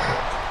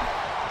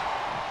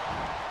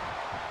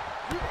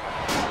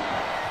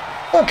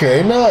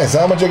 Okay, nice.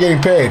 How much are you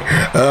getting paid?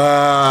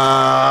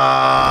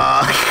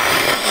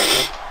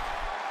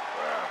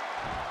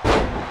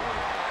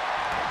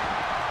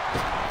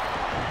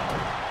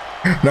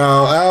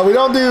 No, we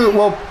don't do,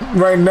 well,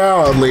 right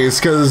now at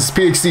least, because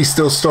PXT's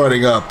still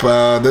starting up.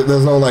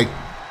 There's no, like,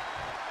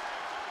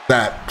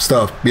 that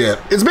stuff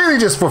yet. It's mainly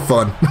just for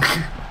fun.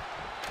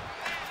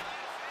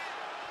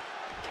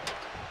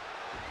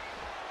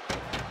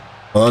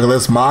 Look at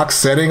this, Mox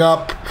setting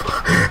up.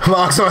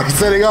 Mox already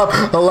setting up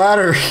a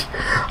ladder.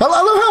 I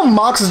love how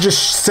Mox is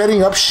just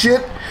setting up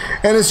shit,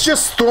 and it's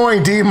just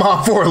throwing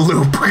D-Mob for a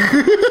loop.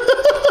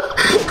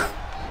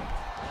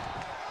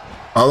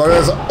 Oh, look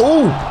at this.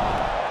 Ooh!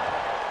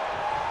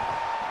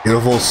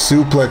 Beautiful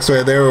suplex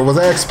right there. Was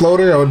that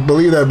Exploder? I would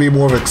believe that would be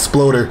more of an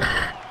Exploder,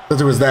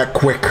 since it was that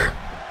quick.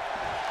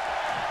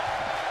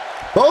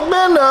 Both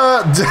men,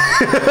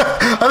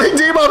 I think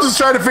D-Mob's just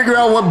trying to figure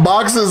out what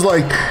Mox is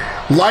like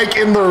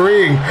in the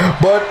ring.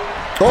 But,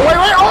 oh wait,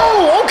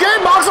 oh, okay,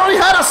 Mox already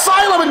had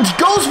Asylum and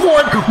goes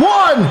for it.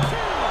 1,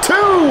 2,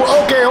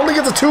 okay, only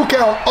gets a 2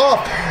 count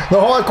off the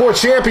Hardcore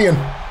Champion.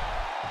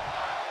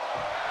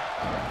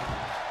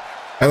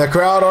 And the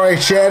crowd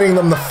already chanting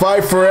them to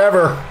fight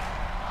forever.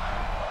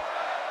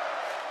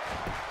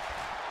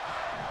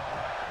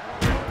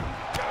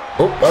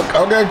 Oh,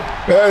 okay.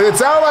 It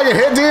sounded like it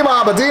hit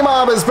D-Mob, but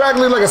D-Mob is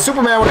practically like a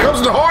Superman when it comes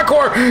to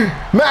hardcore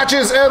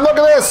matches. And look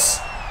at this.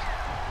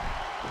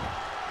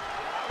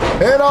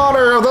 In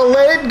honor of the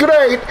late,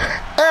 great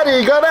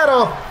Eddie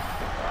Guerrero,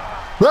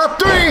 the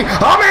 3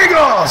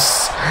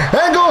 Amigos.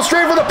 And goes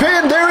straight for the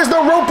pin. There is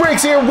no rope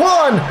breaks here. 1,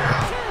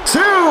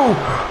 2.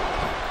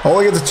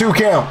 Only gets a 2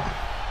 count.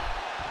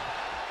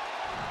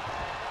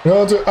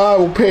 I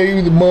will pay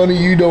you the money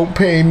you don't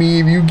pay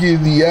me if you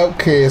give the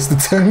outcast the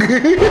tongue.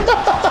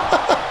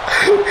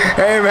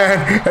 Hey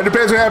man, it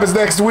depends what happens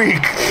next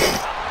week.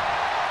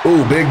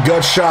 Ooh, big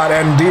gut shot,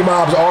 and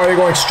D-Mob's already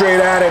going straight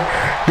at it.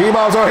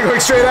 D-Mob's already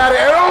going straight at it,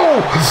 and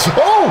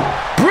oh,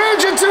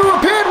 bridge into a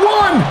pin.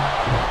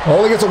 1.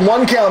 Only gets a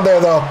 1 count there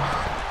though.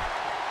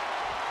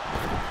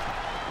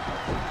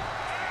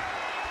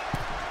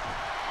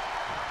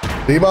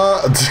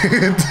 D-Mob,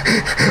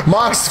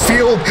 Mox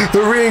filled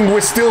the ring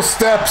with steel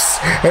steps,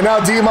 and now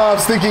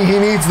D-Mob's thinking he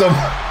needs them.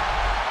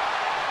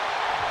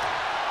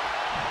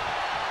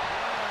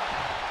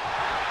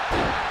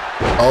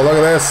 Oh, look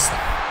at this.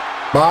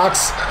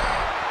 Mox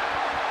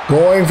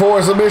going for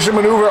a submission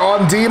maneuver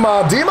on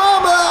D-Mob.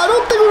 D-Mob, I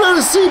don't think we're going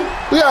to see...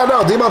 Yeah,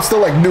 no, D-Mob's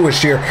still like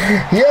newish here.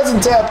 He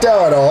hasn't tapped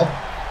out at all.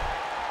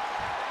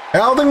 I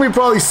don't think we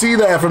probably see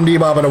that from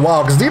D-Mob in a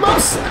while, because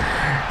D-Mob's...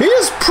 He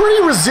is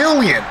pretty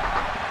resilient.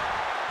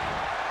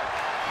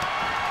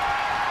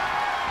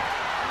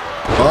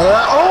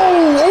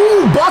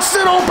 Oh,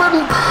 busted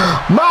open.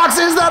 Mox,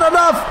 is that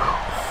enough?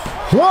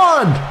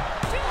 1,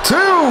 2,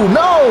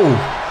 no.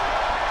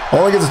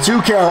 Only gets a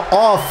 2 count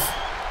off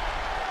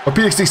a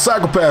PXT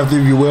psychopath,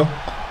 if you will.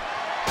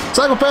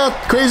 Psychopath,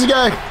 crazy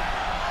guy.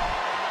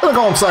 I'm gonna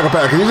call him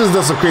psychopath because he just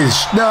does some crazy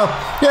shit. No,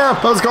 yeah,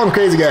 let's call him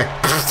crazy guy.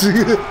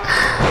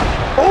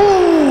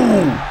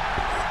 Oh,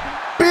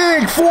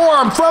 big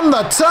forearm from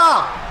the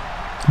top.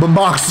 But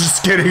Mox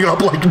just getting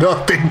up like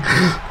nothing.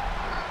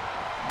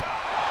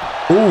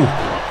 Ooh.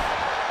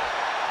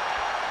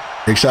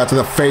 Big shot to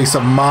the face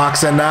of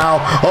Mox, and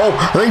now, oh,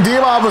 I think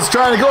D-Mob was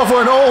trying to go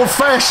for an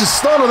old-fashioned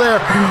stunner there,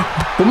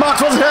 but Mox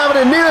wasn't having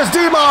it. Neither is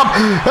D-Mob,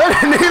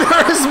 and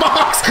neither is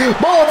Mox.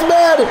 Both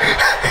men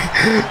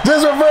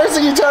just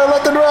reversing each other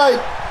left and right.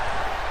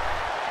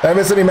 Did I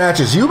miss any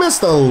matches? You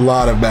missed a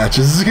lot of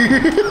matches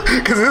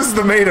because this is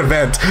the main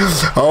event.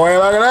 Oh, wait,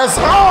 look at this.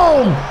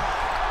 Oh!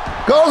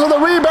 Goes with the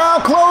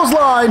rebound,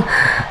 clothesline.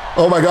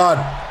 Oh my God.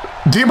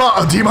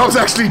 D-Mob's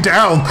actually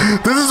down.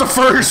 This is a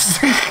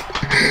first.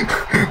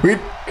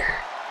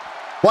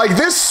 Like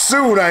this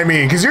soon, I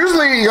mean, because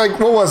usually, like,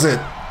 what was it?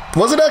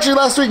 Was it actually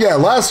last week? Yeah,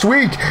 last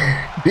week.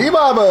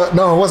 D-Mob,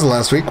 no, it wasn't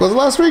last week. Was it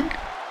last week?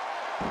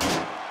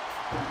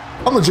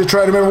 I'm legit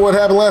trying to remember what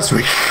happened last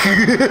week.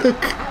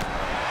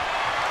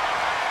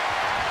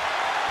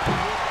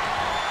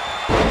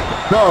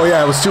 No,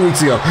 yeah, it was 2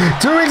 weeks ago.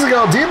 2 weeks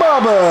ago,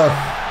 D-Mob,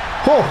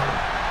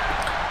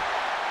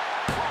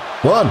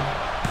 1,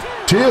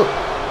 2.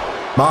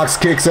 Mox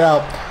kicks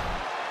out.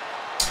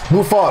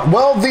 Who fought?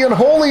 Well, the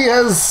Unholy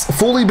has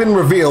fully been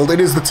revealed.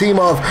 It is the team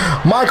of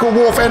Michael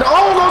Wolf and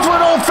goes for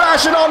an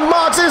old-fashioned on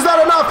Mox. Is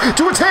that enough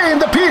to attain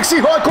the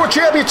PXT Hardcore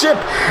Championship?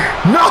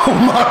 No,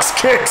 Mox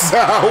kicks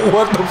out.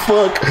 What the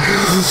fuck?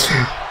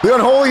 The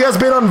Unholy has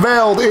been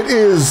unveiled. It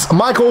is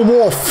Michael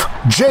Wolf,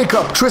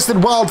 Jacob, Tristan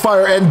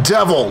Wildfire, and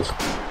Devil.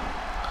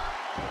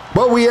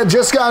 But we had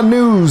just got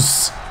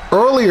news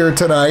earlier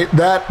tonight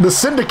that the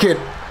Syndicate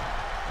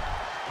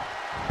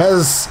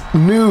has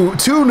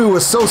two new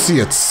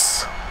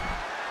associates,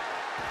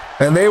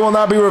 and they will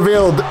not be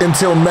revealed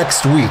until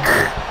next week.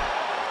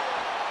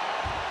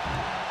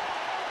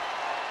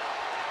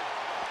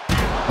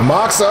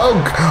 Mox,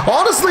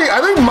 honestly, I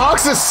think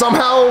Mox is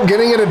somehow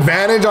getting an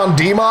advantage on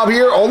D-Mob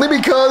here, only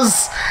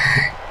because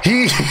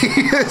his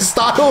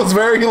style is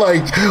very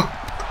like,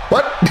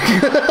 what?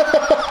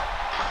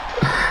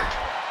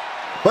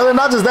 But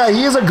not just that,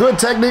 he is a good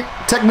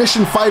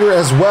technician fighter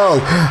as well.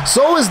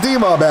 So is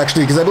D-Mob,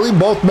 actually, because I believe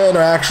both men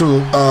are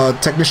actual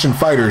technician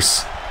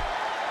fighters.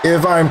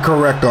 If I'm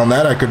correct on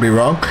that, I could be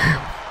wrong.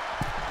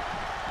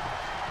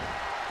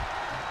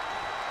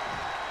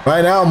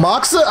 Right now,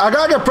 Mox, I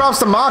gotta give props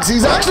to Mox.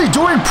 He's actually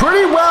doing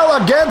pretty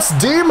well against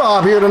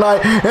D-Mob here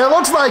tonight. And it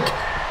looks like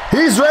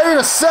he's ready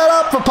to set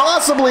up for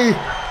possibly a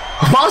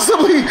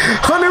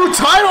new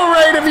title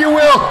reign, if you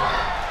will.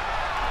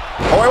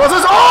 Oh, wait, what's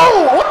this?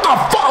 Oh, what the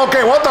fuck?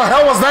 Okay, what the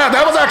hell was that?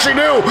 That was actually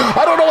new.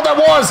 I don't know what that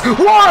was. 1,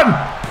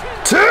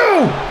 2.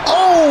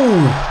 Oh,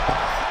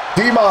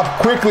 D-Mob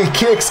quickly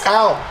kicks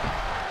out.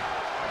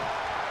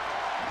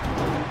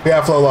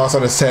 Yeah, Flo lost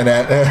on his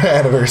 10th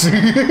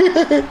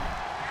anniversary.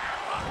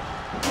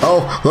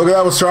 Oh, look at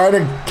that. Was trying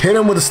to hit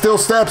him with the steel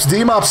steps.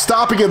 D-Mob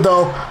stopping it,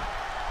 though.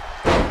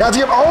 Got to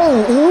give...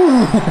 Oh,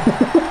 ooh.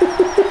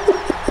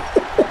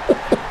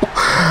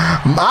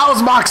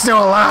 How's Mox still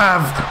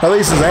alive? At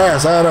least his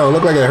ass. I don't know. It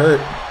looked like it hurt.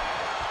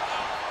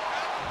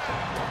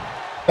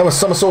 That was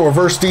some sort of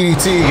reverse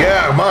DDT.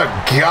 Yeah, my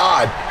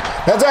God.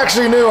 That's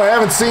actually new. I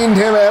haven't seen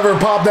him ever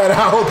pop that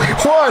out.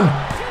 1,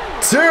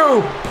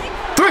 2,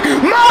 3.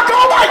 Mox!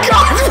 Oh my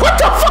God! What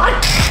the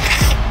fuck?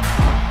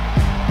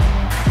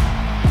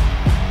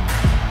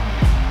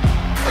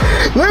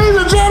 Ladies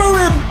and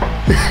gentlemen,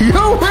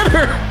 your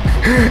winner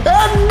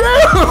and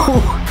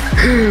new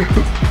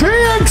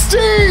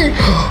PXT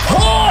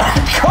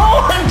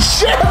Hardcore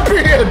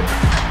Champion,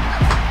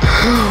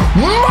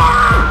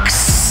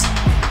 Mox!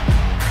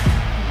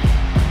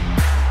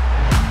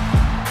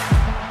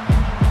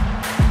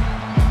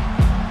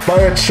 By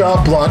a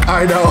chop block,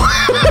 I know.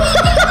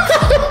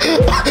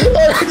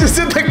 I just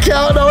did the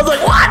count and I was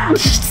like, what?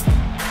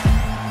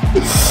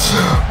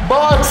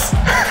 Mox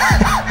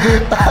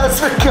has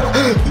become...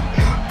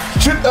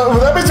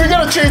 that means we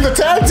gotta change the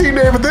tag team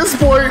name at this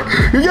point.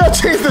 You gotta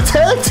change the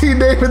tag team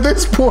name at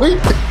this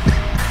point.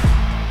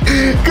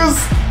 Because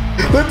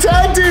the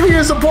tag team he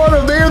is a part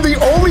of, they are the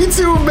only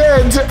 2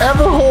 men to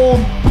ever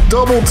hold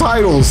double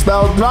titles.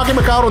 Now, Rocky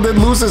McConnell did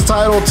lose his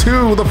title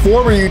to the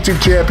former YouTube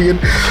champion,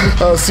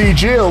 C.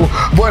 Jill,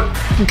 but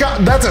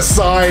God, that's a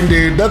sign,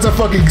 dude. That's a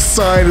fucking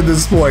sign at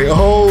this point.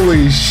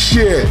 Holy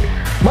shit.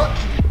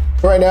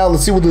 Right now,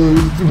 let's see what we're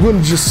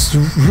gonna just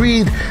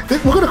read.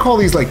 We're gonna call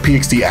these like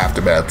PXT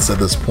aftermaths at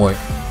this point.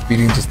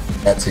 Reading just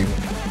that scene.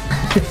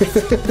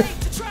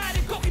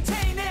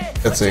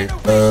 Let's see.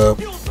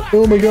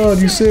 Oh my god,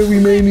 you said we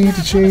may need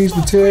to change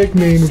the tag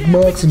name of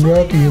Mox and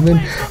Rocky, and then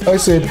I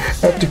said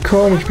after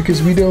Carnage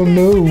because we don't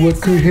know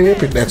what could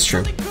happen. That's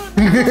true.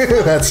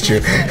 That's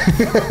true.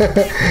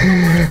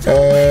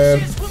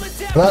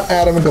 Not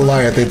Adam and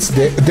Goliath, it's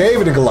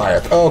David and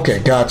Goliath. Okay,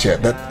 gotcha.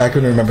 I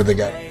couldn't remember the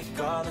guy.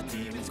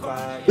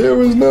 There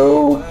was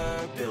no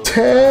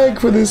tag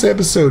for this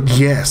episode.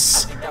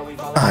 Yes,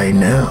 I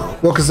know.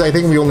 Well, because I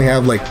think we only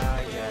have like...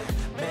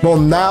 Well,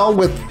 now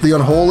with the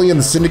Unholy and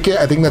the Syndicate,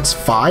 I think that's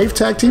 5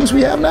 tag teams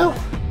we have now?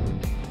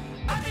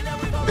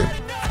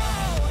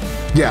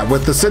 Yeah,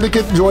 with the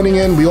Syndicate joining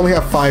in, we only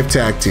have 5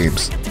 tag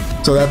teams.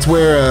 So that's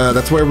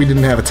where we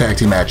didn't have a tag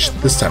team match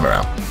this time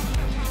around.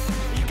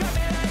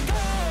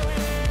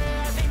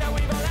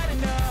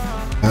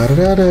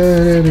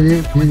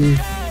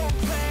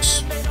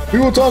 We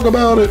will talk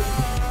about it.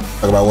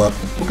 Talk about what?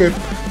 Okay.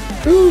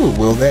 Ooh,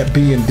 will that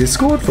be in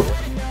Discord for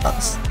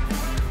us?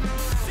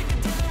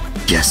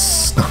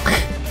 Yes.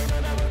 Okay.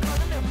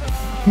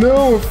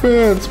 No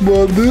offense,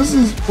 but this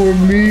is for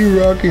me,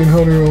 Rocky, and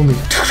Hunter only.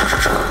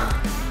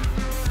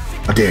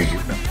 How dare you?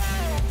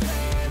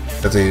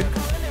 That's it.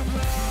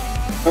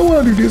 I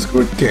want to do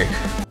Discord. Okay.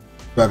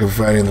 Rocky for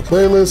Friday in the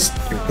playlist.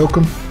 You're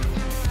welcome.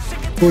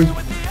 Boys.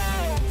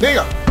 There you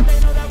go.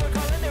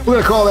 We're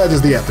gonna call that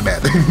just the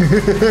aftermath.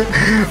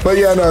 But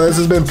yeah, no, this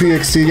has been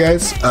PXT,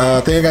 guys.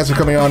 Thank you guys for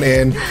coming on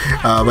in,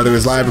 whether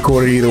it's live,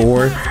 recorded, either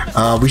or.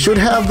 We should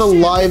have the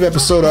live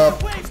episode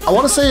up. I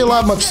want to say a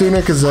lot much sooner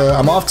because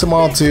I'm off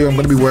tomorrow too. I'm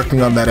going to be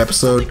working on that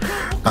episode.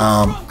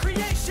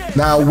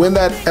 Now, when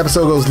that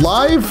episode goes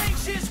live,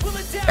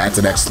 that's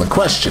an excellent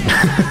question.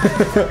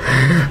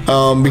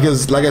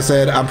 Because, like I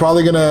said, I'm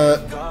probably going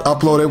to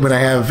upload it when I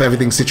have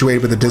everything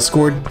situated with the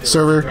Discord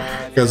server.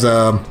 Because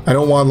I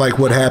don't want, like,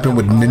 what happened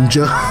with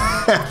Ninja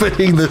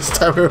happening this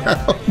time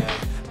around.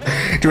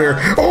 To where,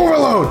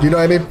 overload! You know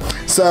what I mean?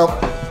 So,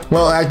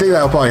 well, I think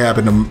that'll probably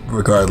happen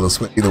regardless,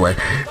 but either way.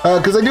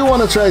 Because I do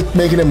want to try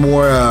making it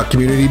more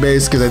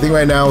community-based, because I think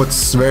right now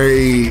it's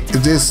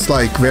just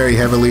like very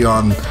heavily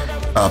on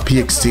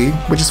PXT,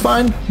 which is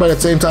fine, but at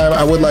the same time,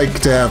 I would like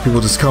to have people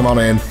just come on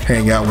in,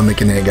 hang out when they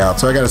can hang out,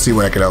 so I gotta see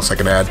what else I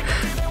can add.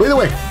 But either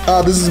way,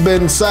 this has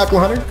been Cycle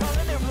Hunter.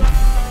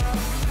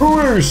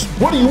 Hooters!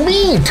 What do you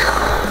mean?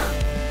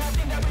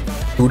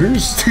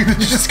 Hooters? you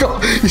just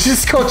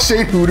call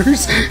Shane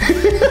Hooters?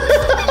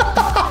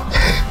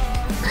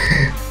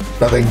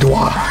 Nothing.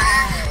 Dwa.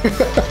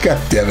 God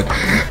damn it.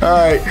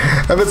 Alright,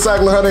 I've been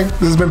Cycle Hunting. This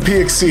has been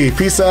PXT.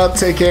 Peace out,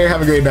 take care,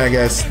 have a great night,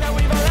 guys.